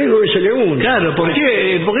 corre el riesgo de que se le hunda. Claro, ¿por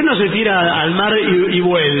qué no se tira al mar y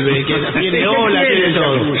vuelve? Que tiene ¿Qué ola, tiene tiene el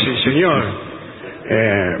todo. jacuzzi, señor?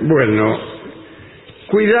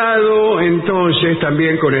 Cuidado entonces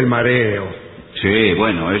también con el mareo. Sí,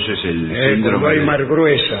 bueno, eso es el síndrome. Cuando hay mar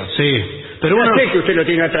gruesa. Sí. Pero Ya bueno, sé que usted lo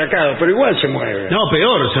tiene atracado, pero igual se mueve. no,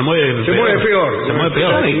 peor, se mueve Se mueve peor. Se mueve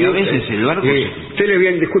peor. ¿Sabe que a veces el barco... Sí. Usted le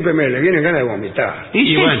viene, discúlpeme, le viene ganas de vomitar.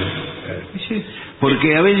 Y bueno, Sí.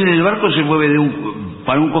 Porque a veces el barco se mueve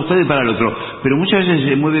para un costado y para el otro, pero muchas veces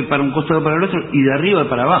se mueve para un costado para el otro y de arriba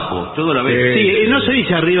para abajo, todo a la vez. sí, no se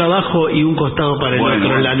dice arriba, abajo y un costado para el Bueno,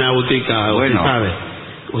 otro en la náutica, bueno. usted sabe.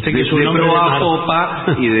 Usted que es un de hombre de proa a mar. popa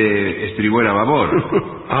y de estribor a babor.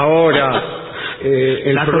 Ahora,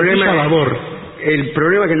 el La problema tortilla a babor. El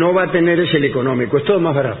problema que no va a tener es el económico, es todo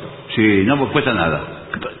más barato. Sí, no pues cuesta nada.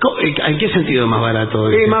 ¿En qué sentido es más barato?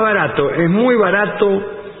 Es más barato, es muy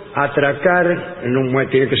barato atracar en un muelle,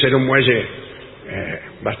 tiene que ser un muelle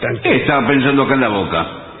bastante... Estaba pensando acá en la Boca.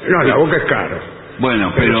 No, la Boca es caro.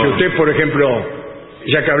 Bueno, Pero pero... si usted, por ejemplo,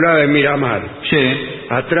 ya que hablaba de Miramar, Sí.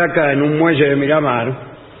 atraca en un muelle de Miramar,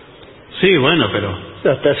 Sí, bueno, pero...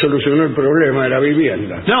 ya está solucionó el problema de la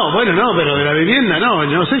vivienda. No, bueno, no, pero de la vivienda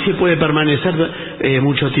no sé si puede permanecer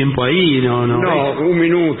mucho tiempo ahí, no. No, un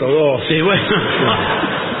minuto, dos. Sí, bueno.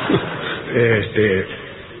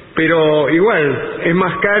 Pero igual, es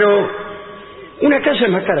más caro. Una casa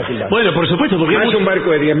es más cara que la otra. Bueno, por supuesto, porque No es un barco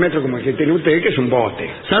de 10 metros como el que tiene usted, que es un bote.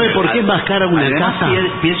 ¿Sabe por qué es más cara una Además, casa?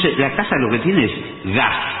 piense, la casa lo que tiene es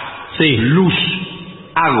gas, Sí. luz,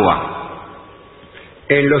 agua.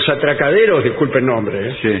 En los atracaderos, disculpe el nombre,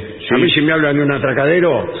 ¿eh? Sí, A mí si me hablan de un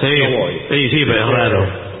atracadero, Sí, no voy. sí, pero es raro.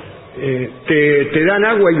 Te dan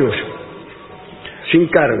agua y luz. Sin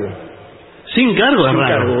cargo. Sin cargo, es Sin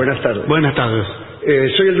raro. cargo, buenas tardes. Buenas tardes.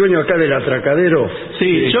 Soy el dueño acá del atracadero.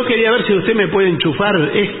 Sí, yo quería ver si usted me puede enchufar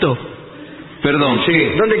esto. Perdón.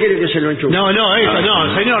 Sí. ¿Dónde quiere que se lo enchufe? No, eso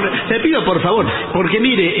no, señor. Te pido por favor, porque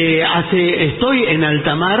mire, estoy en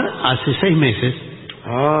alta mar hace 6 meses.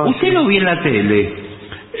 ¿Usted sí. lo vio en la tele?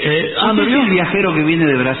 ¿Usted es el viajero que viene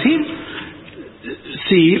de Brasil?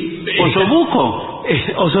 Sí. ¿Osobuco?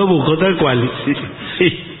 Osobuco, tal cual.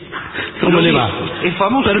 Sí. ¿Cómo le va? Es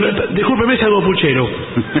famoso. Discúlpeme, es algo puchero.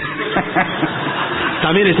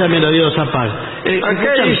 También está el melodioso Zapag.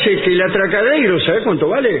 Acá dice que el atracadero, ¿sabe cuánto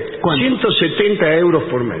vale? ¿Cuánto? 170 euros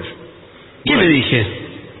por mes. ¿Qué le dije?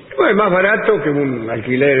 Bueno, es más barato que un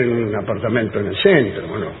alquiler en un apartamento en el centro,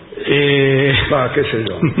 ¿o no? Qué sé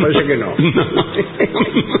yo, parece que no.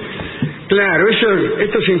 Claro,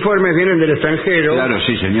 estos informes vienen del extranjero. Claro,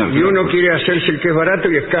 sí, señor. Y uno quiere hacerse el que es barato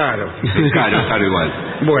y es caro. Caro igual.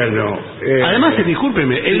 Bueno. Además,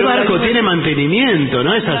 discúlpeme, el barco tiene mantenimiento,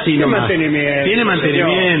 no es así nomás. Mantenimiento. Tiene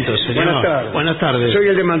mantenimiento, señor. Buenas tardes. Buenas tardes. Soy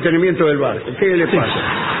el de mantenimiento del barco. ¿Qué le pasa?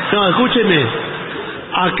 No, escúcheme.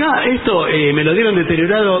 Acá esto me lo dieron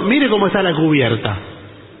deteriorado. Mire cómo está la cubierta.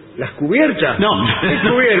 ¿Las cubiertas? No. Es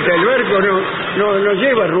cubierta, el barco no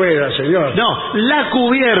lleva ruedas, señor. No, la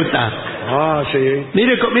cubierta. Sí.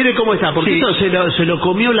 Mire cómo está, porque esto se lo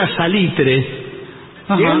comió la salitre.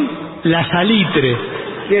 ¿Quién? La salitre.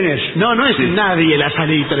 ¿Quién es? No es nadie la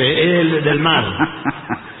salitre, es el del mar.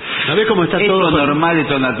 ¿No ves cómo está todo? Esto normal,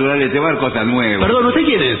 esto natural, este barco está nuevo. Perdón, ¿usted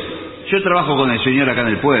quién es? Yo trabajo con el señor acá en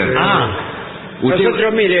el pueblo.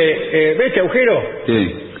 Nosotros, mire, ¿ve este agujero?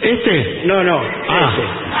 Sí. ¿Este? No,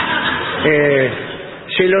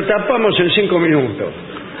 se lo tapamos en 5 minutos.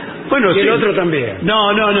 Bueno, y el otro también.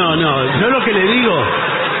 No. Yo lo que le digo...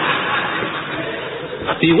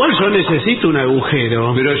 Igual yo necesito un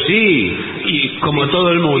agujero. Pero sí. Y como todo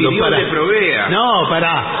el mundo. Y Dios le provea. No,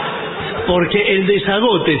 porque el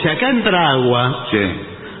desagote, si acá entra agua... Sí.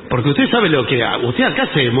 Porque usted sabe lo que... Usted acá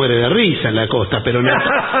se muere de risa en la costa, pero no...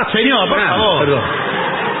 Señor, por favor. Perdón.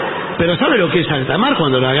 Pero ¿sabe lo que es alta mar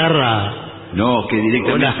cuando lo agarra? No, que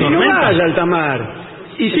directamente... No vaya a alta mar.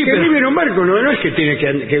 Y sí, que vive en un barco, no es que tiene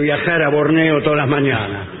que viajar a Borneo todas las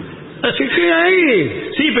mañanas. Se queda ahí.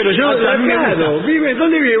 Sí, pero yo... Vive,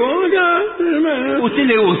 ¿dónde vivo? ¿Usted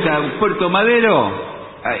le gusta Puerto Madero?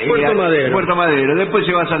 Puerto Madero, después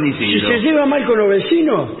se va a San Isidro. Si se lleva mal con los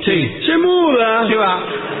vecinos, se muda. Se va.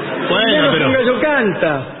 Bueno, pero... Eso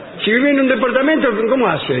canta. Si vive en un departamento, ¿cómo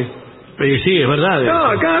hace? Sí, es verdad. No,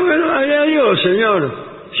 acá, bueno, adiós, señor.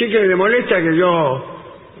 Sí que le molesta que yo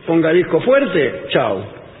ponga disco fuerte, chao.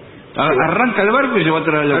 Arranca el barco y se va a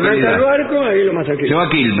traer la localidad. Arranca el barco, ahí lo más aquí. Se va a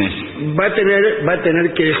Quilmes. Va a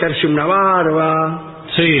tener que dejarse una barba.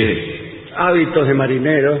 Sí. Hábitos de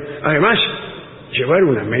marinero. Además, llevar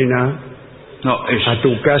una mena a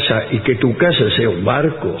tu casa y que tu casa sea un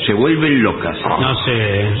barco. Se vuelven locas. No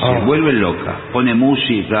sé. Se vuelven locas. Pone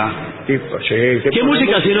música. ¿Qué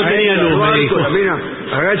música si no tenía luz? Me dijo. La mina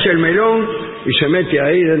agacha el melón y se mete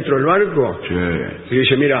ahí dentro del barco. Y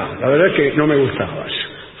dice, mira, la verdad es que no me gustabas.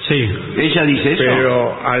 Sí. Ella dice eso.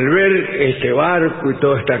 Pero al ver este barco y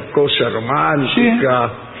toda esta cosa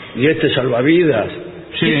romántica y este salvavidas.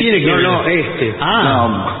 ¿Qué tiene que ver? No, este.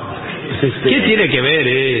 ¿Qué tiene que ver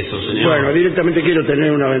eso, señor? Bueno, directamente quiero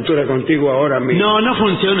tener una aventura contigo ahora mismo. No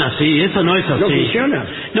funciona así, eso no es así. ¿No funciona?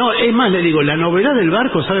 No, es más, le digo, la novedad del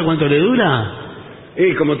barco, ¿sabe cuánto le dura?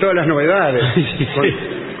 Y como todas las novedades.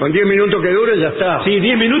 Con 10 minutos que dure ya está. Sí,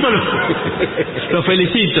 10 minutos lo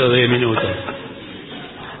felicito, 10 minutos.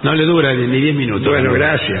 No le dura ni 10 minutos. Bueno,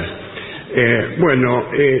 gracias.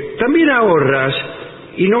 También ahorras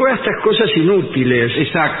y no gastas cosas inútiles.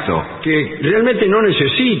 Exacto. Que realmente no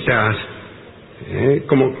necesitas.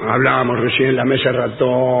 Como hablábamos recién, la mesa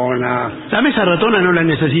ratona. La mesa ratona no la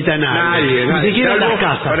necesita nadie. Ni siquiera las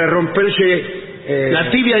casas. Para romperse la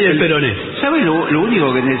tibia y el peroné. ¿Sabe lo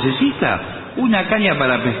único que necesita? Una caña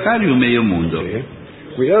para pescar y un medio mundo.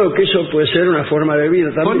 Cuidado que eso puede ser una forma de vida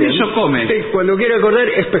también. Con eso come. Cuando quiere acordar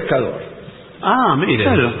es pescador. Mire.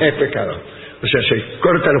 Claro. Es pescador. O sea, se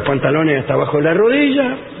corta los pantalones hasta abajo de la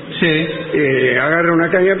rodilla. Sí. Agarra una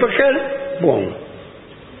caña de pescar. ¡Bum!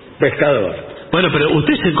 Pescador. Bueno, pero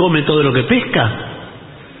 ¿usted se come todo lo que pesca?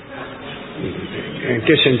 ¿En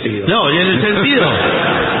qué sentido? No, y en el sentido...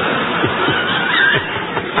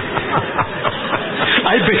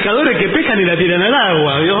 Hay pescadores que pescan y la tiran al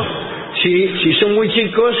agua, ¿vio? Sí, si son muy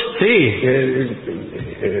chicos, sí.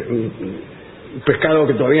 Un pescado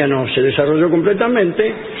que todavía no se desarrolló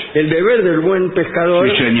completamente, el deber del buen pescador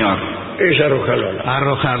es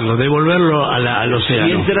arrojarlo, devolverlo al océano.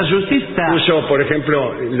 Mientras usted está... Incluso, por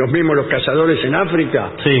ejemplo, los cazadores en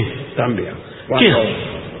África, también. Cuando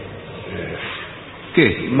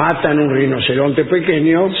 ¿Qué? matan un rinoceronte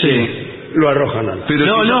pequeño, lo arrojan al mar. Pero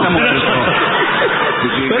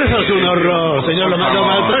pero eso es un horror, señor, lo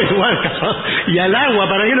mató igual. Y al agua,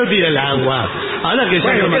 ¿para qué lo tira el agua? Ahora que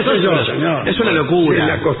bueno, lo mató, señor. Es una locura. Es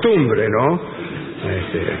la costumbre, ¿no?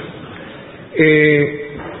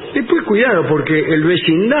 Después cuidado, porque el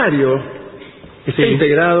vecindario está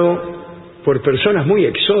integrado por personas muy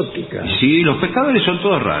exóticas. Sí, los pescadores son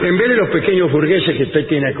todos raros. En vez de los pequeños burgueses que usted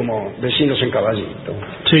tiene como vecinos en caballito.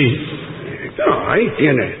 Sí. No, ahí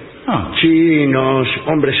tiene chinos,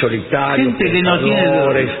 hombres solitarios, gente que no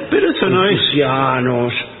tiene... Pero eso no es...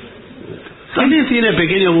 cristianos. También tiene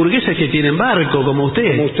pequeños burgueses que tienen barco, como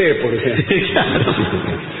usted. Como usted, por ejemplo. Claro.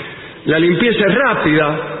 La limpieza es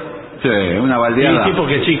rápida. Sí, una baldeada. Y tipo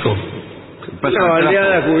que chico. Una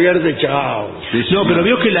baldeada cubierta y chao. No, pero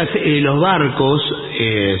veo que los barcos,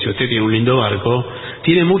 si usted tiene un lindo barco,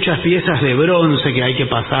 tiene muchas piezas de bronce que hay que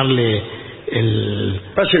pasarle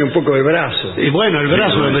Pásale un poco de brazo. Y bueno, el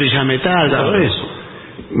brazo de brilla metal, todo eso.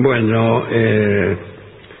 Bueno,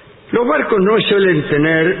 los barcos no suelen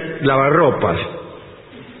tener lavarropas.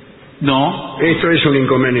 No. Esto es un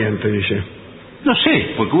inconveniente, dice. No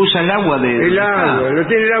sé, porque usa el agua de... El agua, lo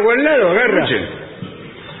tiene el agua al lado, agarra. Sí.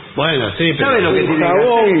 Bueno, sí, pero... ¿Sabe lo que tiene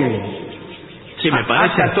jabón? Sí, me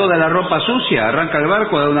parece. Hasta toda la ropa sucia, arranca el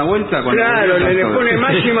barco, da una vuelta... Claro, le pone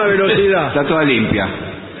máxima velocidad. Está toda limpia.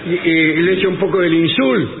 Y le echa un poco del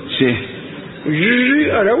insul. Sí. Y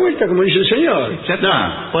a la vuelta, como dice el señor. Ya está.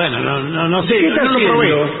 No, bueno, no sé. ¿Qué está no haciendo? lo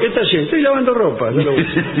probé. ¿Qué está haciendo? Estoy lavando ropa.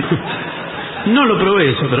 No lo probé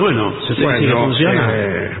eso, pero bueno, si funciona.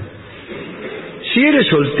 Si eres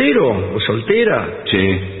soltero o soltera,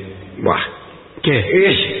 ¿Qué?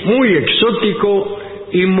 es muy exótico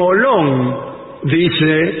y molón,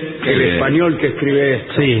 dice el español que escribe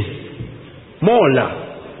esto. Sí. Mola.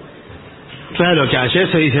 Claro, que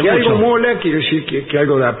ayer se dice Que mucho. algo mola quiere decir que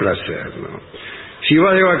algo da placer, ¿no? Si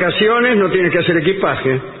vas de vacaciones no tienes que hacer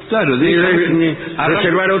equipaje. Claro, ni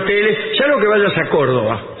reservar hoteles, salvo que vayas a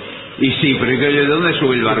Córdoba. Y sí, pero ¿de dónde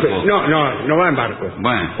sube el barco? No va en barco.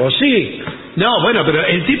 Bueno. ¿O sí? No, bueno, pero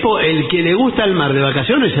el que le gusta el mar de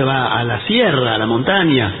vacaciones se va a la sierra, a la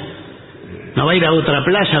montaña. ¿No va a ir a otra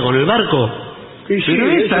playa con el barco? Sí, pero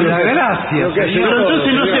esa es la gracia. Pero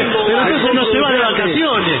entonces no se va de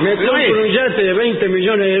vacaciones. Me compro un yate de $20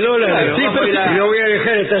 millones. Claro, sí, y lo voy a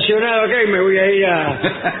dejar estacionado acá y me voy a ir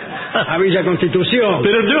a Villa Constitución.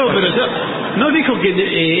 Pero no dijo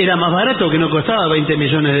que era más barato, que no costaba $20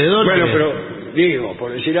 millones. Bueno, pero digo,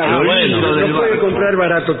 por decir algo, no puede comprar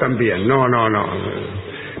barato también. No.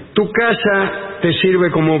 Tu casa te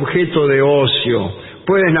sirve como objeto de ocio.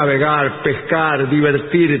 Puedes navegar, pescar,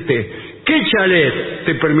 divertirte. ¿Qué chalet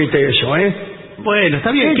te permite eso, Bueno,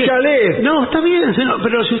 está bien. ¿Qué chalet? No, está bien, señor,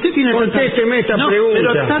 pero si usted tiene... Contésteme esta pregunta.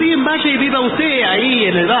 Pero está bien, vaya y viva usted ahí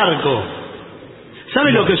en el barco.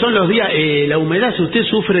 ¿Sabe lo que son los días? La humedad, si usted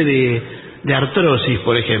sufre de artrosis,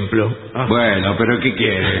 por ejemplo. Bueno, pero ¿qué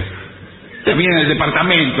quiere? También en el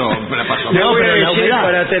departamento la pasó. Le voy a pero la decir, humedad.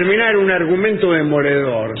 para terminar, un argumento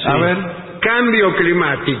demoledor. A ver. Cambio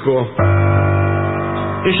climático.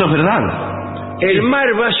 Eso es verdad. El mar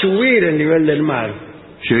va a subir el nivel del mar.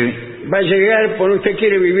 Sí. Va a llegar, por usted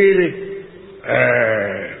quiere vivir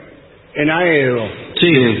en Aedo.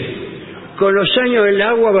 Sí. Con los años el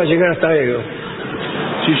agua va a llegar hasta Aedo.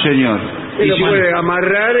 Sí, señor. Y lo puede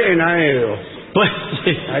amarrar en Aedo. Pues,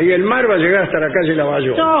 sí. Ahí el mar va a llegar hasta la calle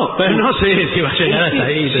Lavallol. No, pero no sé si va a llegar hasta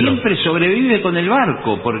ahí. Siempre sobrevive con el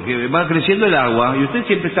barco, porque va creciendo el agua y usted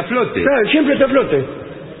siempre está a flote. Claro, siempre está a flote.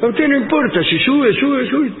 A usted no importa si sube.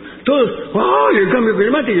 Todos, ¡ay, el cambio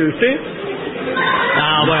climático! ¿Y usted?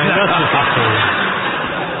 Ah, bueno,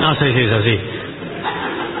 no sé si es así.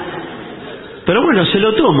 Pero bueno, se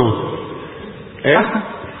lo tomo.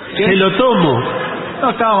 Se lo tomo. No,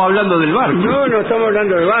 estábamos hablando del barco. No estamos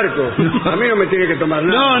hablando de barco. A mí no me tiene que tomar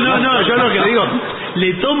nada. No, yo lo que digo,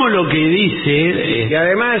 le tomo lo que dice. Y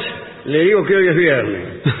además, le digo que hoy es viernes.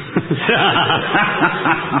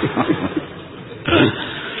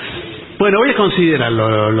 Bueno, voy a considerar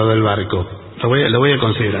lo del barco. Lo voy a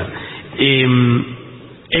considerar.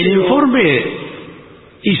 El informe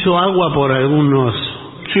hizo agua por algunos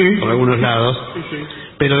lados,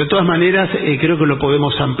 pero de todas maneras creo que lo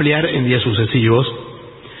podemos ampliar en días sucesivos.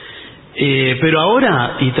 Pero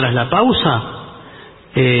ahora, y tras la pausa,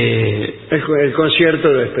 el concierto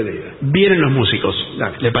de despedida. Vienen los músicos.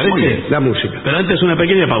 ¿Le parece? Muy bien, la música. Pero antes una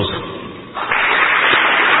pequeña pausa.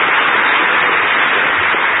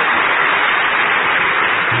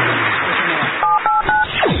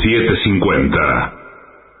 $7.50.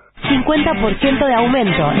 50% de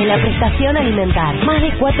aumento en la prestación alimentar. Más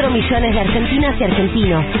de 4 millones de argentinas y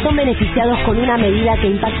argentinos son beneficiados con una medida que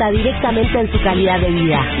impacta directamente en su calidad de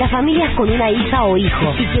vida. Las familias con una hija o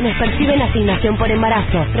hijo y quienes perciben asignación por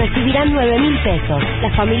embarazo recibirán 9.000 pesos.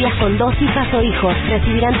 Las familias con 2 hijas o hijos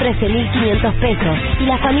recibirán 13.500 pesos. Y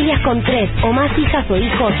las familias con 3 o más hijas o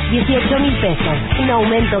hijos, 18.000 pesos. Un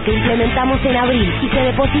aumento que implementamos en abril y se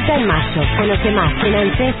deposita en mayo. Conoce más en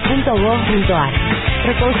anses.gov.ar.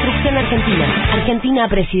 Reconstrucción Argentina. Argentina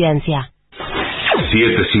Presidencia.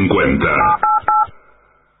 750.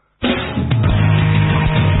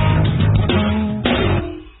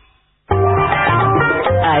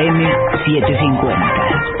 AM 750.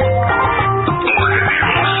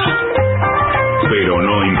 Pero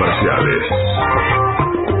no imparciales.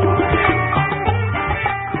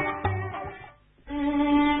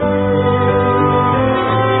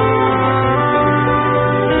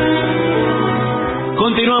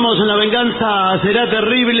 Continuamos en La Venganza Será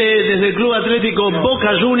Terrible desde el Club Atlético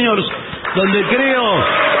Boca Juniors, donde creo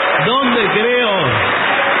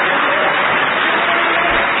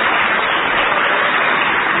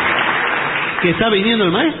que está viniendo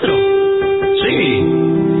el maestro. Sí.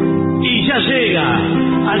 Y ya llega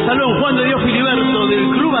al Salón Juan de Dios Filiberto del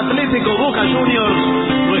Club Atlético Boca Juniors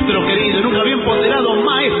nuestro querido y nunca bien ponderado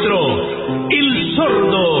maestro, el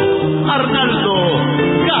sordo Arnaldo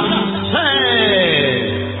Gansé.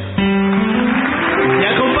 Y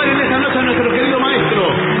acompañen esta noche a nuestro querido maestro,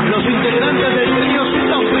 los integrantes del trío sin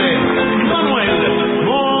nombre, Manuel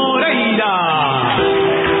Moreira,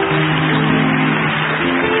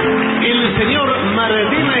 el señor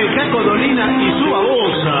Martín Caco Dolina y su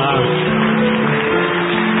babosa,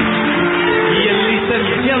 y el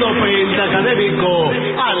licenciado pentacadémico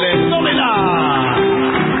Alex Novela.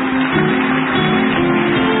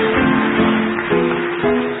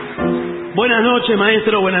 Buenas noches,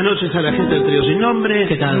 maestro. Buenas noches a la gente del trío sin nombre.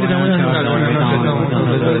 ¿Qué tal? Buenas noches.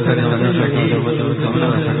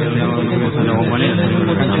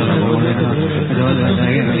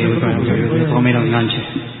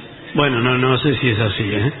 Bueno, no sé si es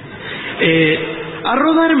así, a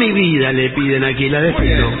rodar mi vida le piden aquí, la de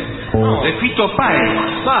Fito. De Fito Páez.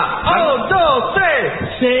 Va. 1, 2, 3.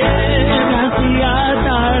 Se hacía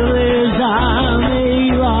tarde, ya me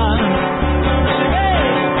iba.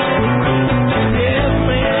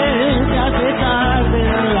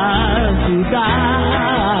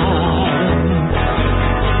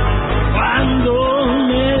 Cuando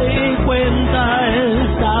me di cuenta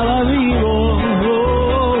estaba vivo,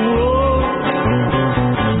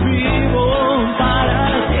 vivo para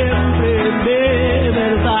siempre de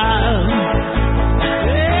verdad.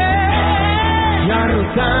 Y a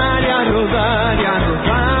rodar, y a rodar, y a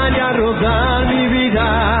rodar, y a rodar mi vida.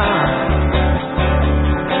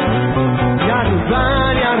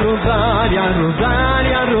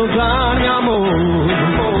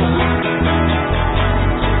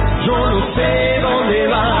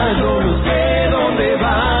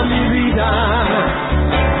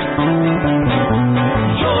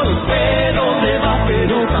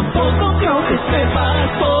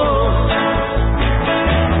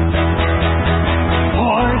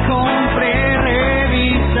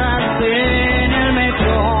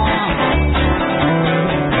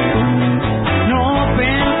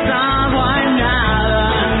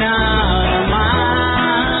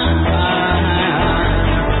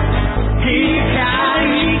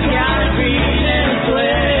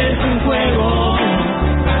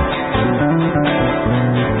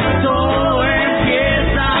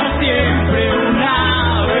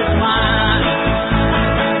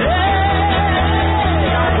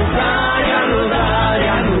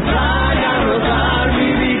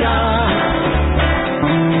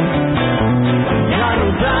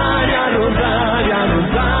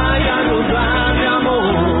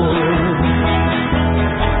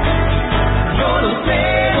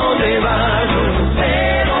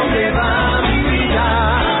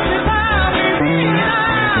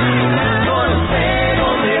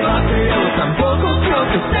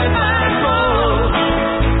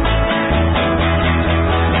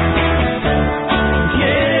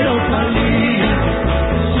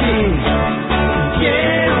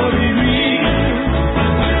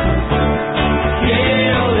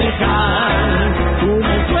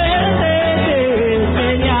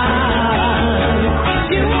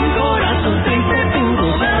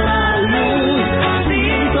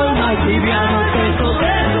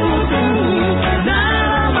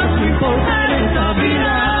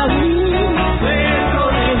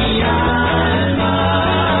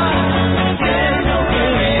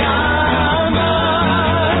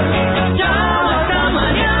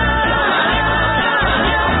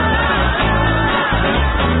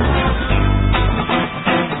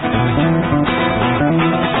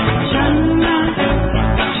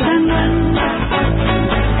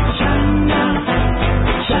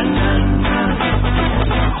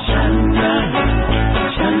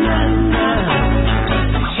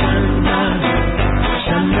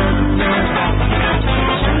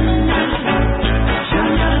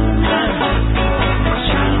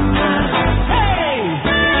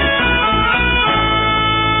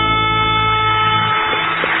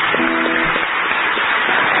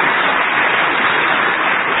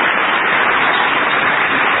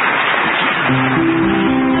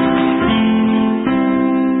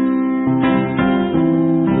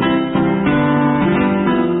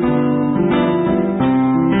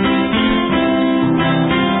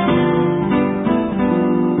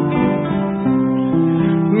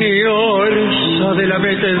 De la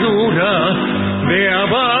metedura de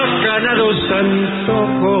abacanados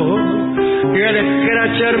antojos, que al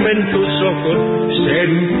escracharme en tus ojos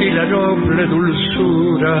sentí la noble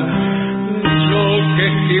dulzura. Yo que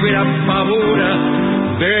esquivé la pavura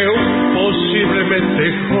de un posible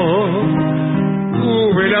metejón,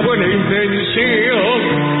 tuve la buena intención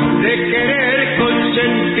de querer con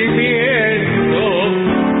sentimiento,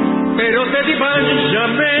 pero te di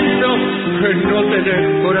mansamente que no tener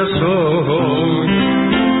corazón.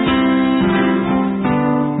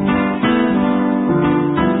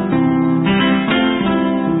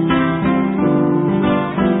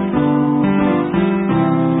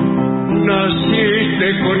 Naciste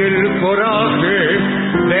con el coraje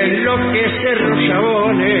de enloquecer los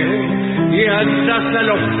chabones y andas a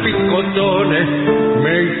los picotones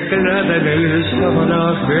mezclada en el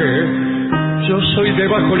sabanaje. Yo soy de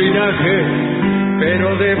bajo linaje,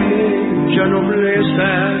 pero de mucha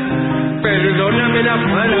nobleza. Perdóname la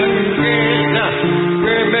franqueza,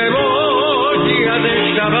 que me voy a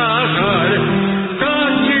deshabajar.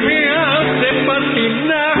 Casi me hace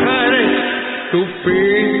patinar tu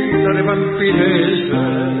pinta de vampiresa.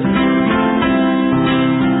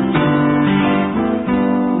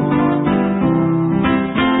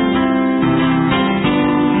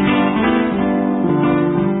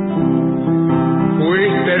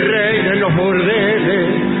 Reina en los bordeles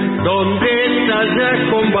donde tallas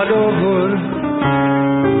con valor,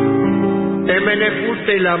 te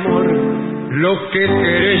menefute el amor, lo que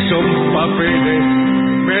querés son papeles.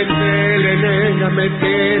 Metele, nena,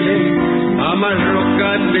 metele,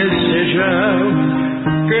 amarrocate el sellao,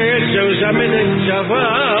 que se llamen el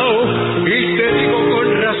chavao, y te digo con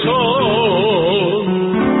razón,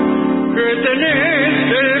 que tenés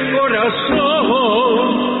el corazón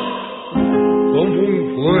como un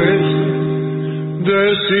juez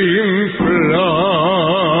desinflado.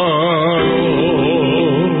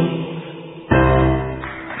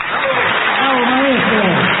 ¡Bravo, maestro!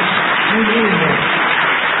 Muy lindo.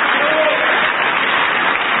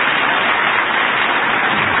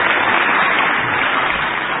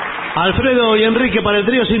 Alfredo y Enrique para el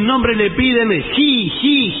trío sin nombre le piden ji,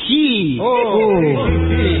 ji, ji.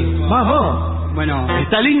 ¡Vamos! Bueno,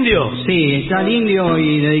 ¿Está el indio? Sí, está el indio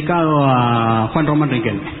y dedicado a Juan Román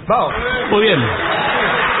Riquelme. ¡Vamos! Muy bien.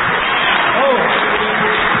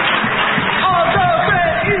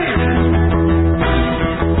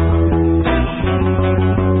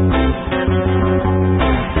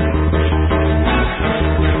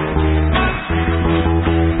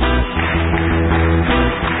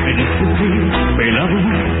 En este día velado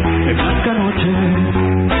de blanca noche,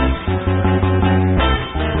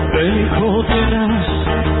 el hijo tenaz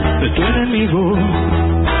de tu enemigo,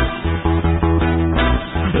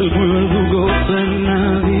 el muy verdugo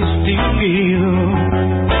tenaz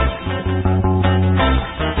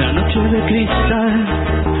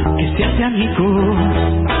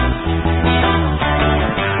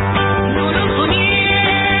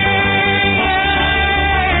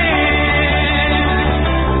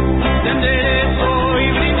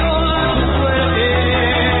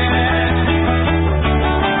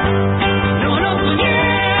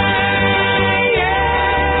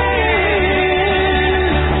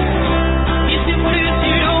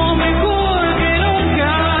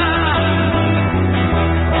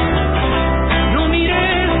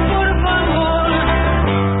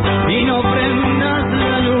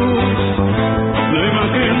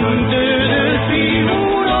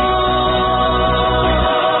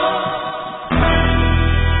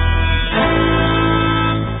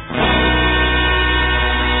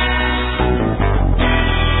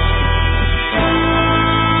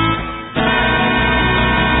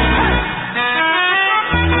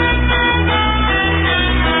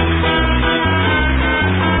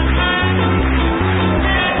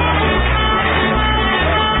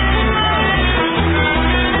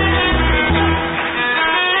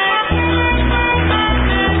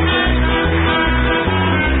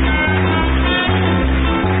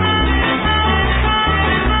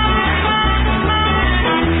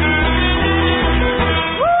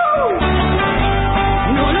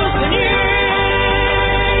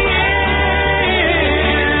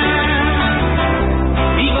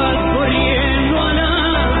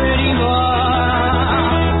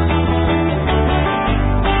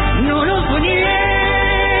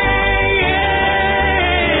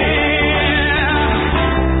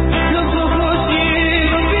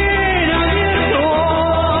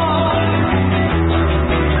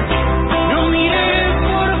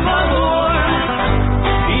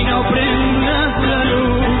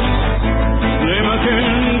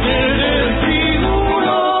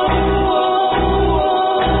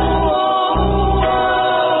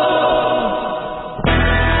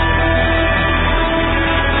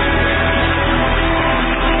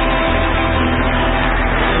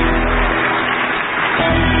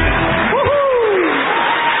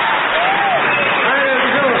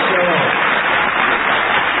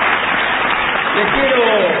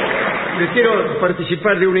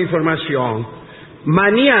participar de una información.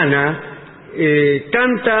 Mañana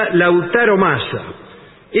canta Lautaro Massa.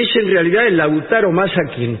 Es en realidad el Lautaro Massa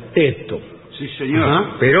Quinteto. Sí,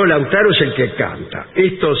 señor. Pero Lautaro es el que canta.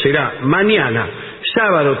 Esto será mañana,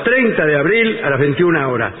 sábado 30 de abril a las 21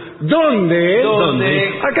 horas. ¿Dónde?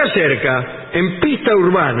 Acá cerca, en Pista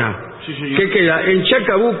Urbana, sí, señor. que queda en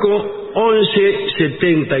Chacabuco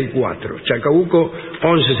 1174. Chacabuco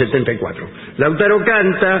 1174. Lautaro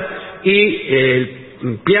canta y el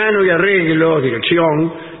piano y arreglo,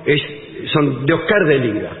 dirección, son de Oscar de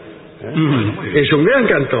Lida. Es un gran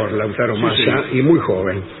cantor, Lautaro Massa, y muy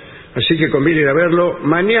joven. Así que conviene ir a verlo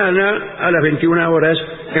mañana a las 21 horas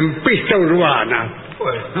en Pista Urbana,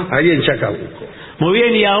 ahí en Chacabuco. Muy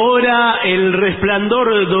bien, y ahora el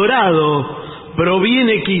resplandor dorado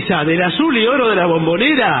proviene quizá del azul y oro de la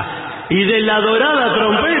bombonera y de la dorada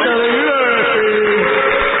trompeta de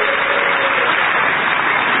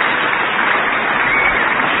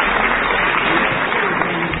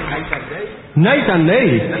Night and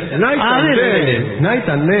Day. Night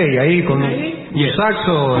and Day, ahí con un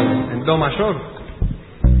saxo en do mayor.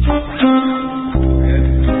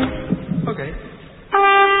 Okay.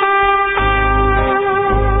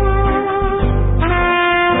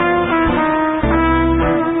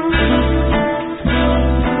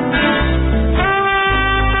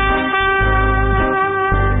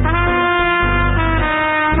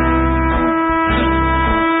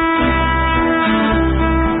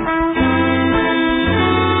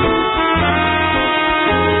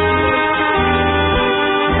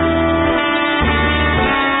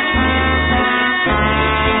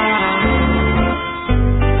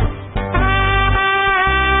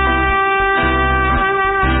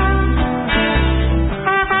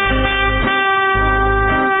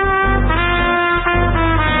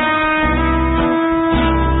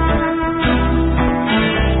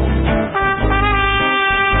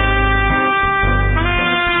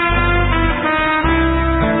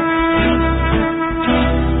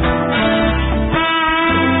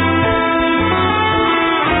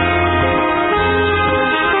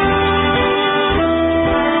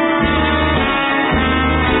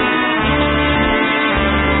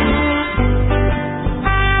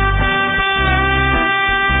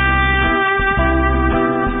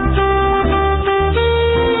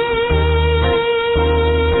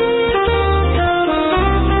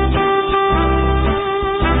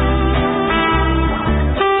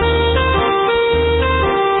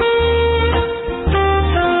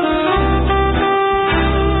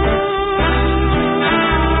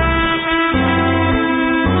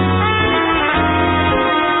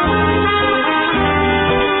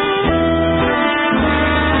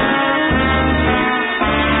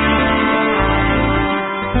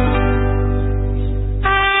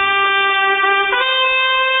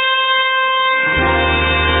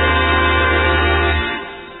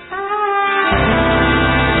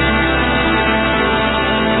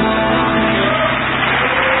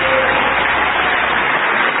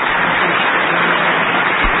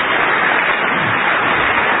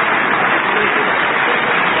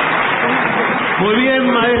 Muy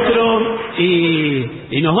bien, maestro,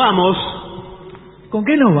 y nos vamos. ¿Con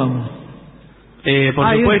qué nos vamos?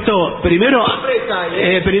 Por supuesto, primero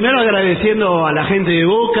agradeciendo a la gente de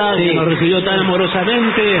Boca, que nos recibió tan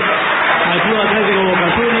amorosamente, al Club Atlético Boca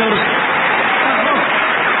Juniors.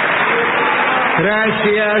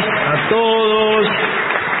 Gracias a todos.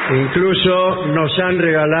 Incluso nos han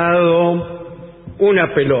regalado una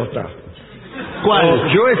pelota. ¿Cuál?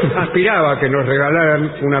 Yo aspiraba a que nos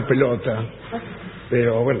regalaran una pelota,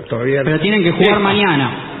 pero bueno, todavía... Pero tienen que jugar mañana.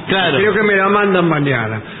 Claro. Creo que me la mandan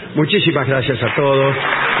mañana. Muchísimas gracias a todos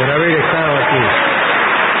por haber estado aquí.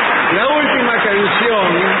 La última canción...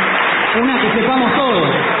 Una que sepamos todos.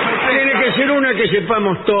 Tiene que ser una que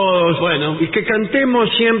sepamos todos. Bueno. Y que cantemos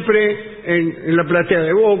siempre en la platea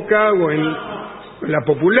de Boca o en la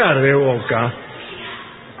popular de Boca.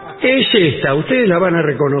 Es esta, ustedes la van a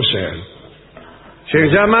reconocer. Se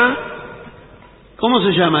llama... ¿Cómo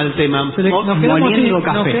se llama el tema? Moliendo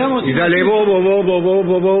café. Y dale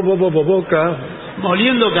Boca.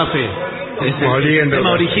 Moliendo café. Es el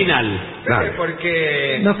tema original. Claro.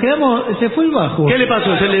 Porque Nos quedamos, se fue el bajo. ¿Qué le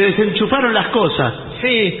pasó? ¿Se le desenchufaron las cosas?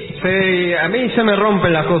 sí, a mí se me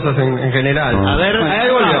rompen las cosas en general. A ver, Ahí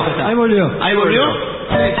volvió. ¿Ahí volvió? Sí.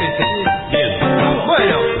 Bien.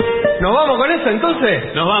 Bueno, ¿nos vamos con eso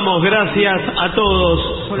entonces? Nos vamos, gracias a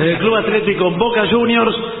todos. Del Club Atlético Boca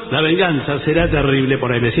Juniors, la venganza será terrible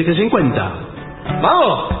por M750.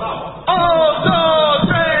 ¿Vamos? 1, 2,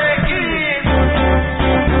 3.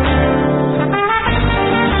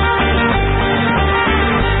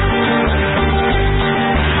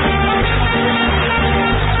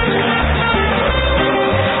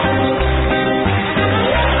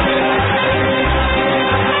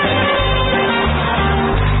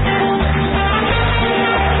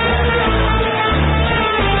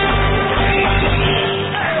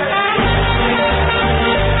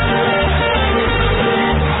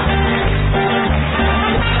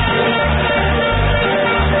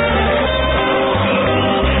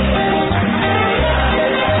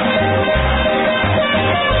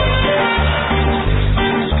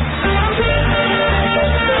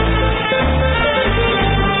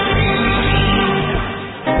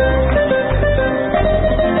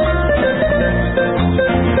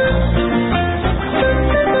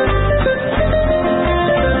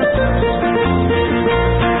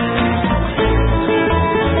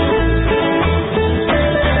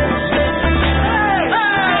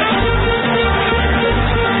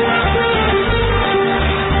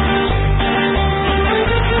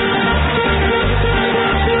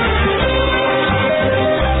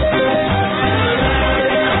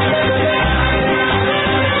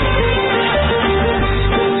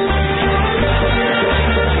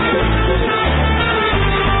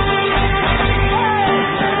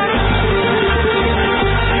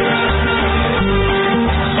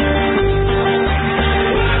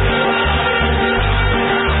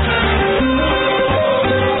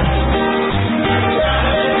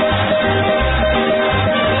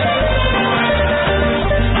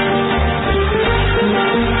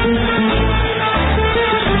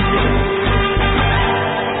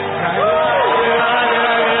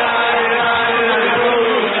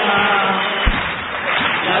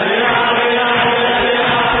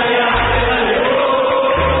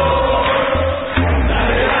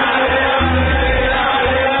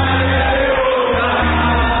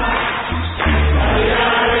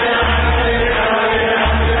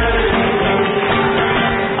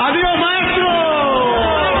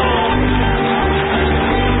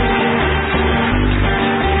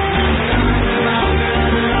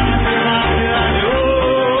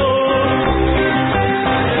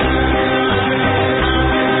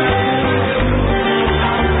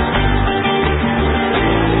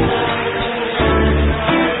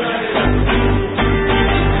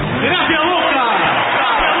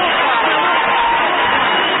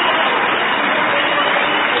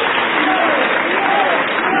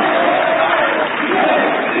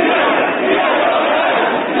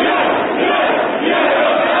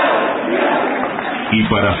 Y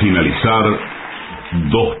para finalizar,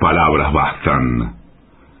 2 palabras bastan.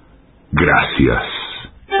 Gracias.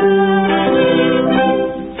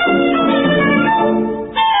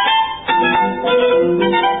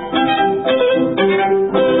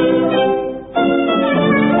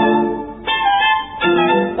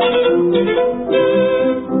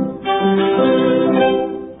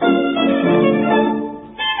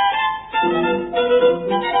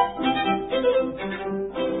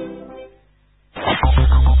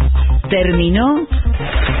 ¿Terminó?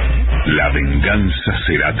 La venganza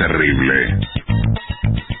será terrible.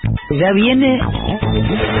 Ya viene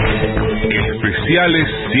Especiales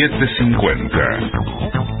 750.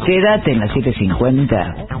 Quédate en la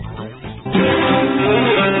 750.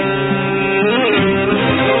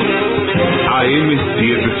 AM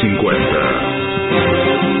 750.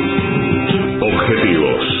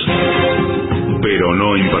 Objetivos, pero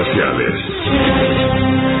no imparciales.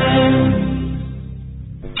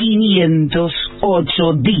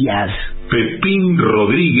 508 días. Pepín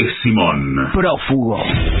Rodríguez Simón. Prófugo.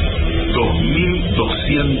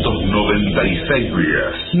 2296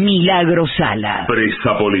 días. Milagro Sala.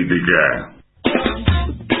 Presa política.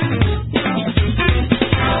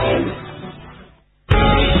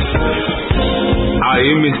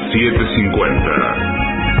 AM 750.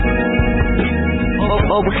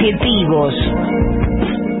 Objetivos,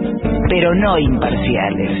 pero no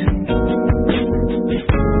imparciales.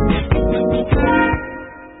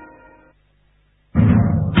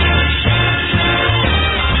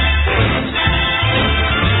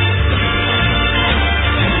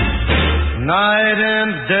 Night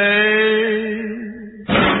and day,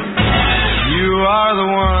 you are the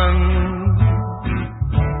one.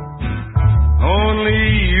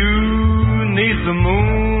 Only you need the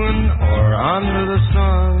moon or under the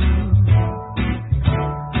sun.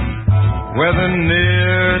 Whether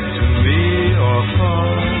near to me or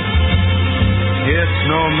far, it's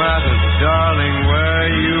no matter, darling, where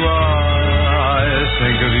you are. I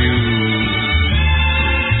think of you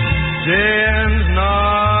day and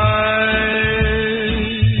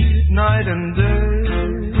night and day.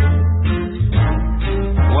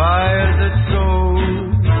 Why is it so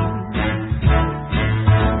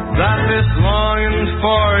that this longing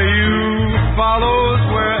for you follows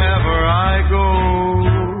wherever I go?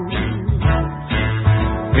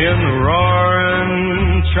 In the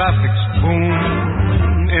roaring traffic's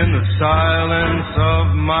boom, in the silence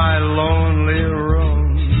of my lonely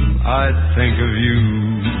room, I'd think of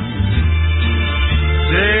you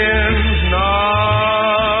day and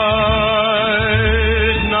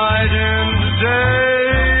night and day.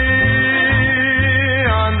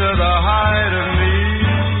 Under the hide of me,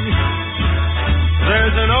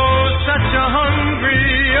 there's an oh such a hungry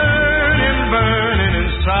yearning burning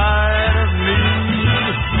inside of me,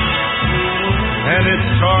 and its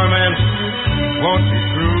torment won't be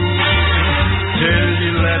through till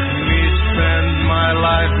you let me spend my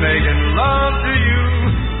life making love to you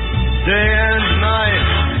day and night,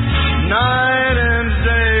 night and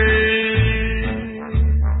day.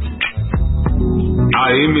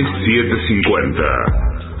 AM 750.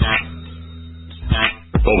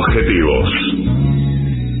 Objetivos,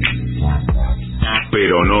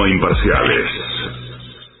 pero no imparciales.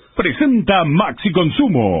 Presenta Maxi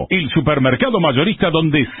Consumo, el supermercado mayorista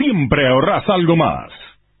donde siempre ahorrás algo más.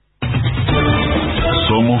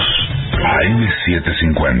 Somos AM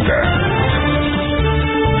 750.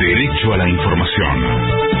 Derecho a la información.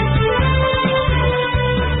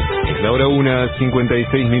 La hora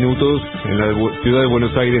 1:56. En la ciudad de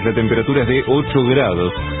Buenos Aires la temperatura es de 8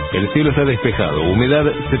 grados. El cielo está despejado. Humedad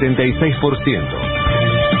 76%.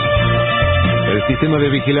 El sistema de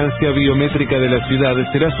vigilancia biométrica de la ciudad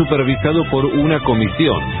será supervisado por una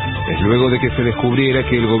comisión. Es luego de que se descubriera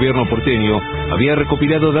que el gobierno porteño había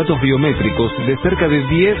recopilado datos biométricos de cerca de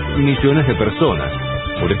 10 millones de personas.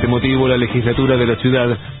 Por este motivo, la legislatura de la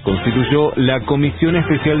ciudad constituyó la Comisión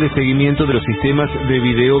Especial de Seguimiento de los Sistemas de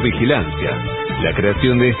Videovigilancia. La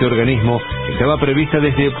creación de este organismo estaba prevista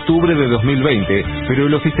desde octubre de 2020, pero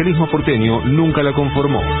el oficialismo porteño nunca la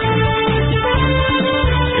conformó.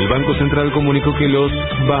 El Banco Central comunicó que los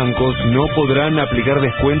bancos no podrán aplicar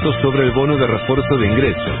descuentos sobre el bono de refuerzo de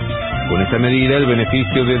ingresos. Con esta medida, el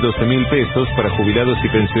beneficio de 12.000 pesos para jubilados y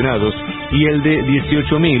pensionados y el de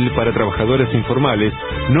 18.000 para trabajadores informales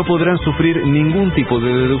no podrán sufrir ningún tipo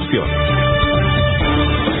de deducción.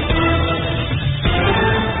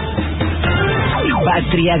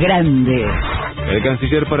 Patria Grande. El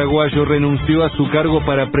canciller paraguayo renunció a su cargo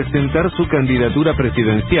para presentar su candidatura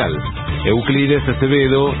presidencial. Euclides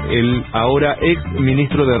Acevedo, el ahora ex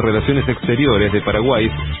ministro de Relaciones Exteriores de Paraguay,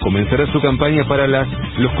 comenzará su campaña para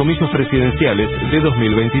los comicios presidenciales de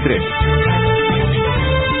 2023.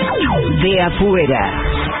 De afuera.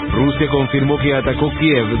 Rusia confirmó que atacó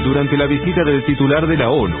Kiev durante la visita del titular de la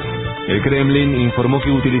ONU. El Kremlin informó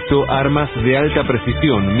que utilizó armas de alta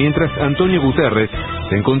precisión, mientras Antonio Guterres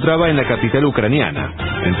se encontraba en la capital ucraniana.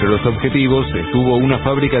 Entre los objetivos estuvo una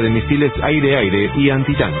fábrica de misiles aire-aire y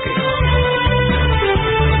antitanque.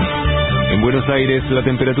 En Buenos Aires la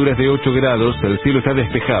temperatura es de 8 grados, el cielo está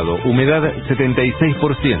despejado, humedad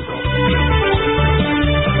 76%.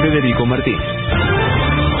 Federico Martínez.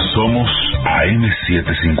 Somos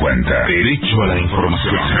AM750. Derecho a la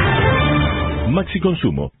información. Maxi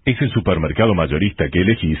Consumo es el supermercado mayorista que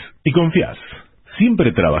elegís y confías.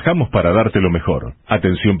 Siempre trabajamos para darte lo mejor.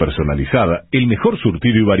 Atención personalizada, el mejor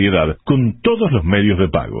surtido y variedad con todos los medios de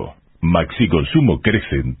pago. Maxi Consumo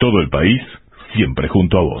crece en todo el país, siempre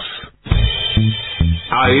junto a vos.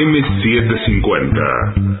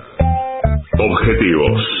 AM750.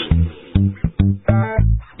 Objetivos,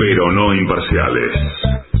 pero no imparciales.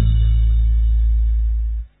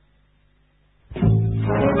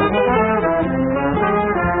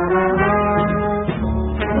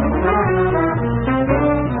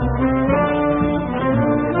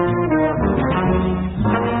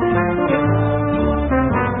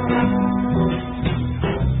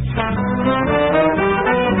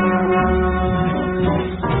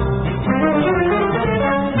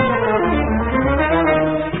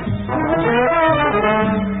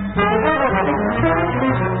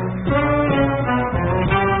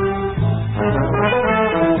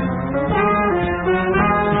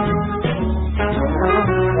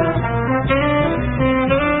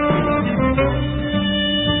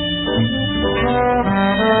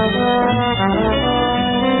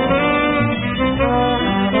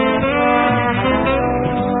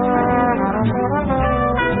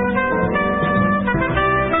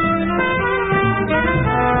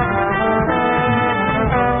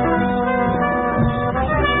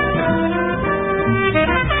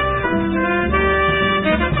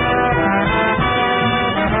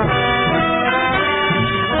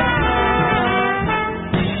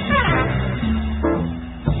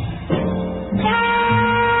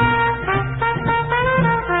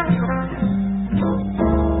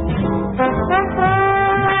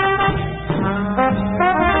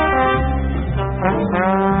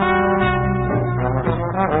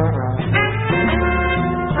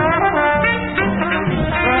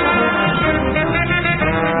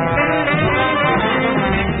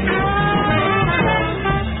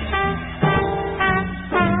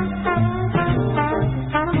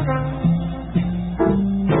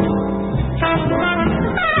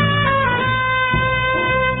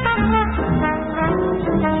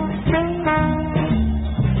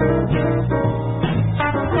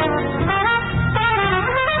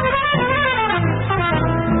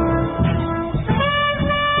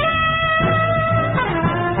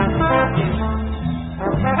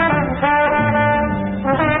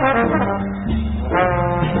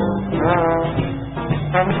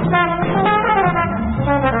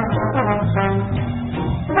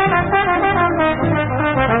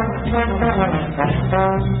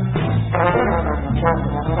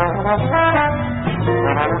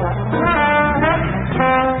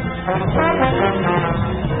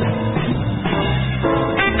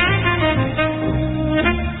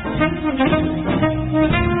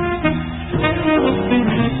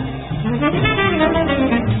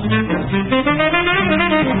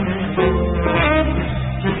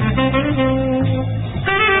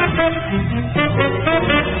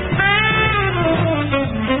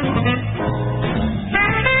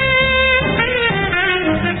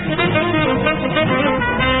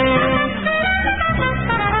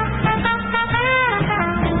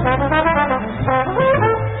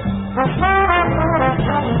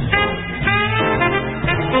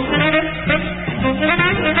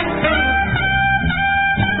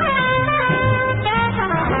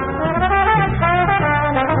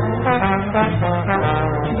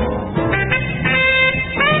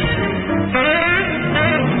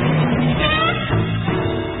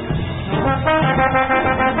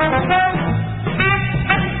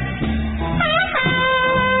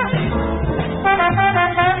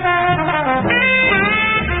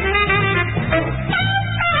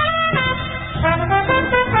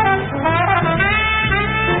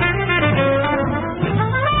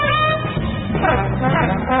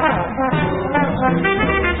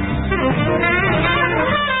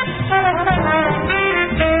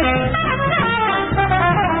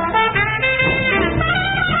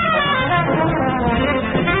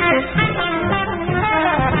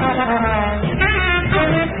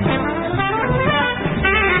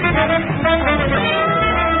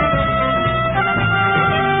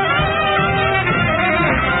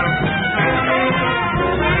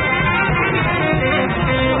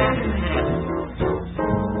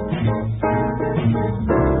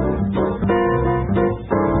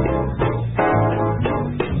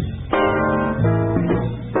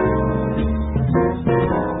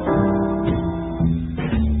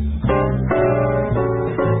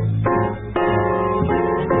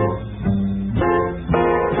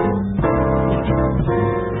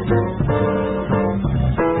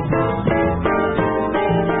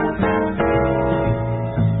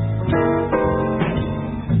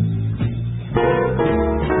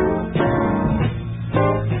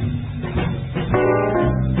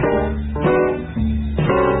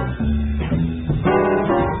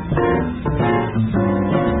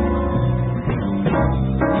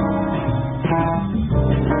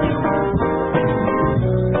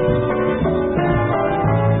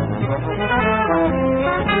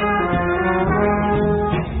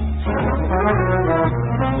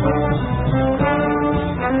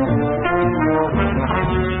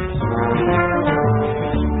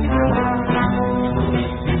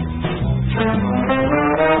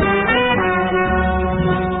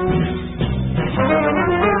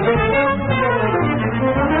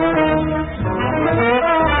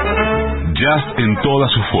 en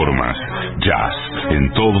todas sus formas, jazz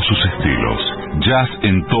en todos sus estilos, jazz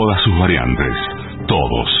en todas sus variantes,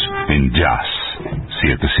 todos en Jazz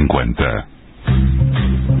 750.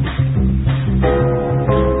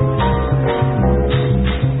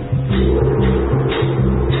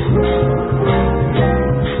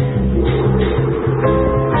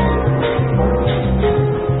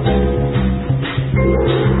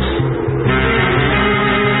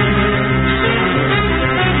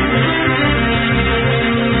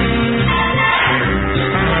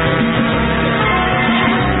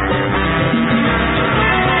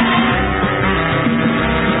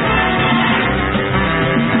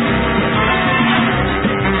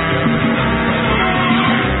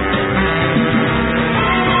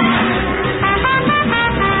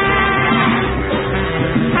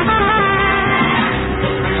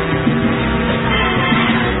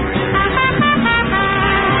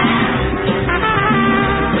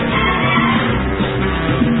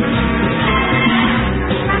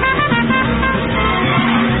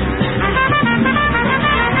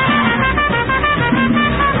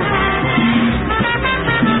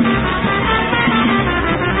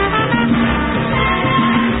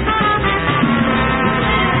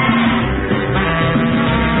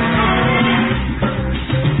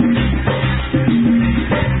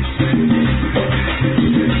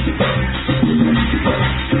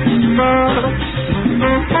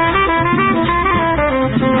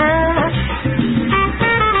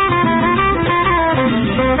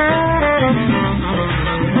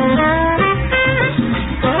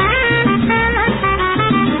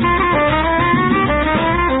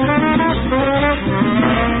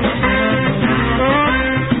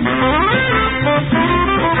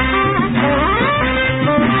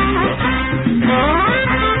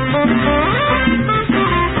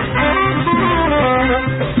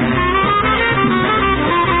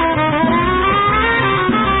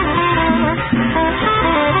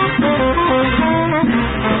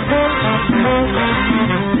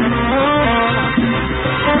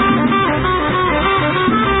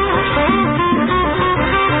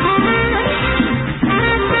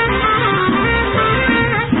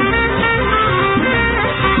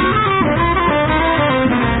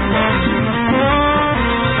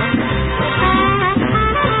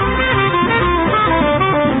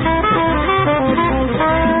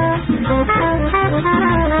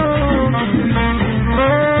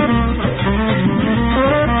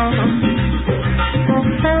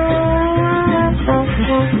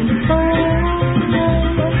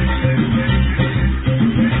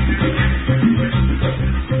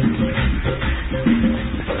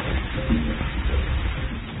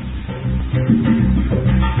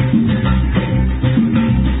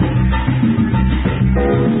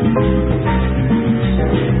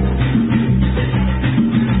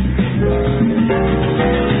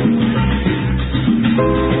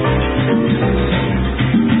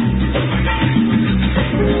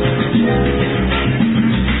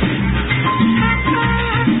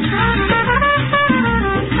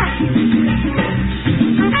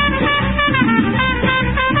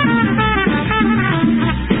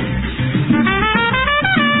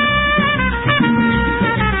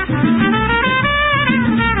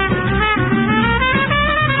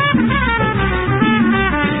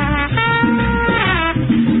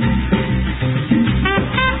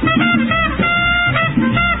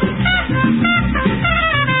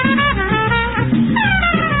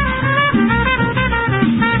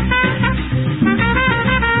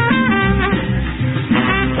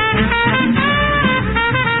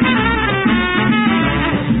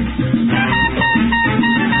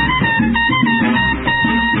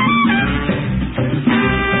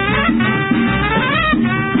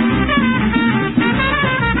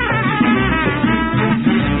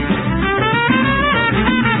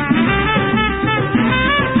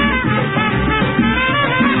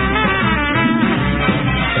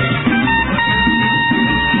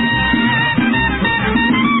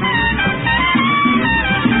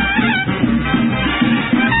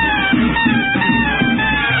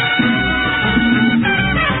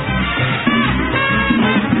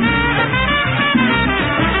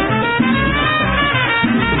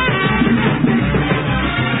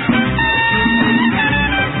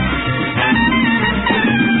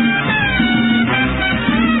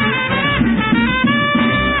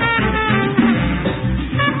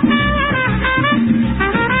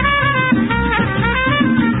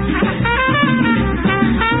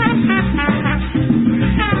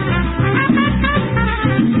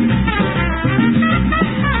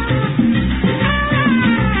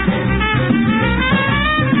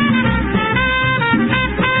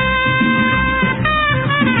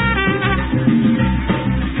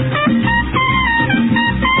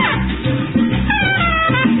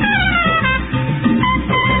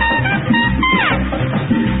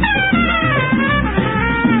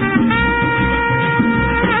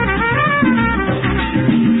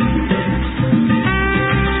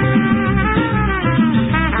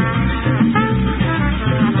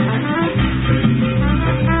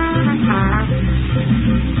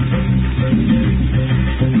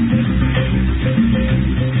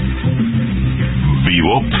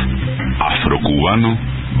 urbano,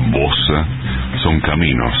 bossa, son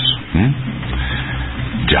caminos.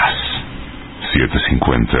 Jazz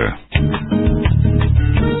 750.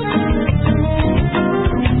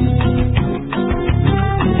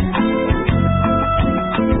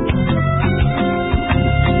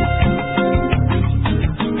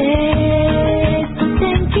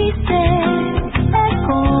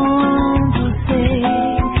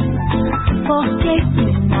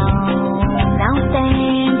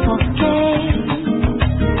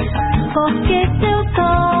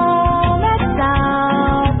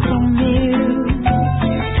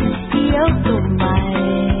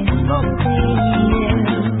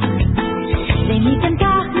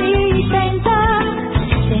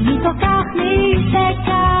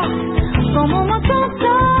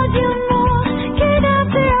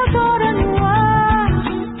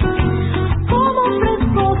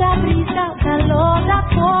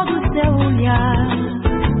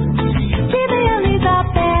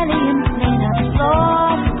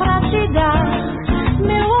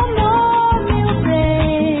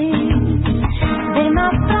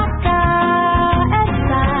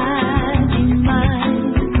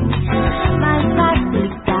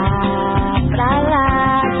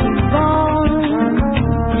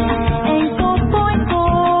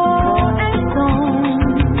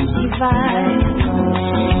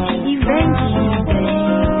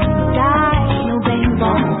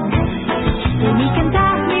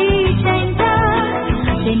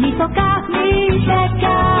 Tocar, me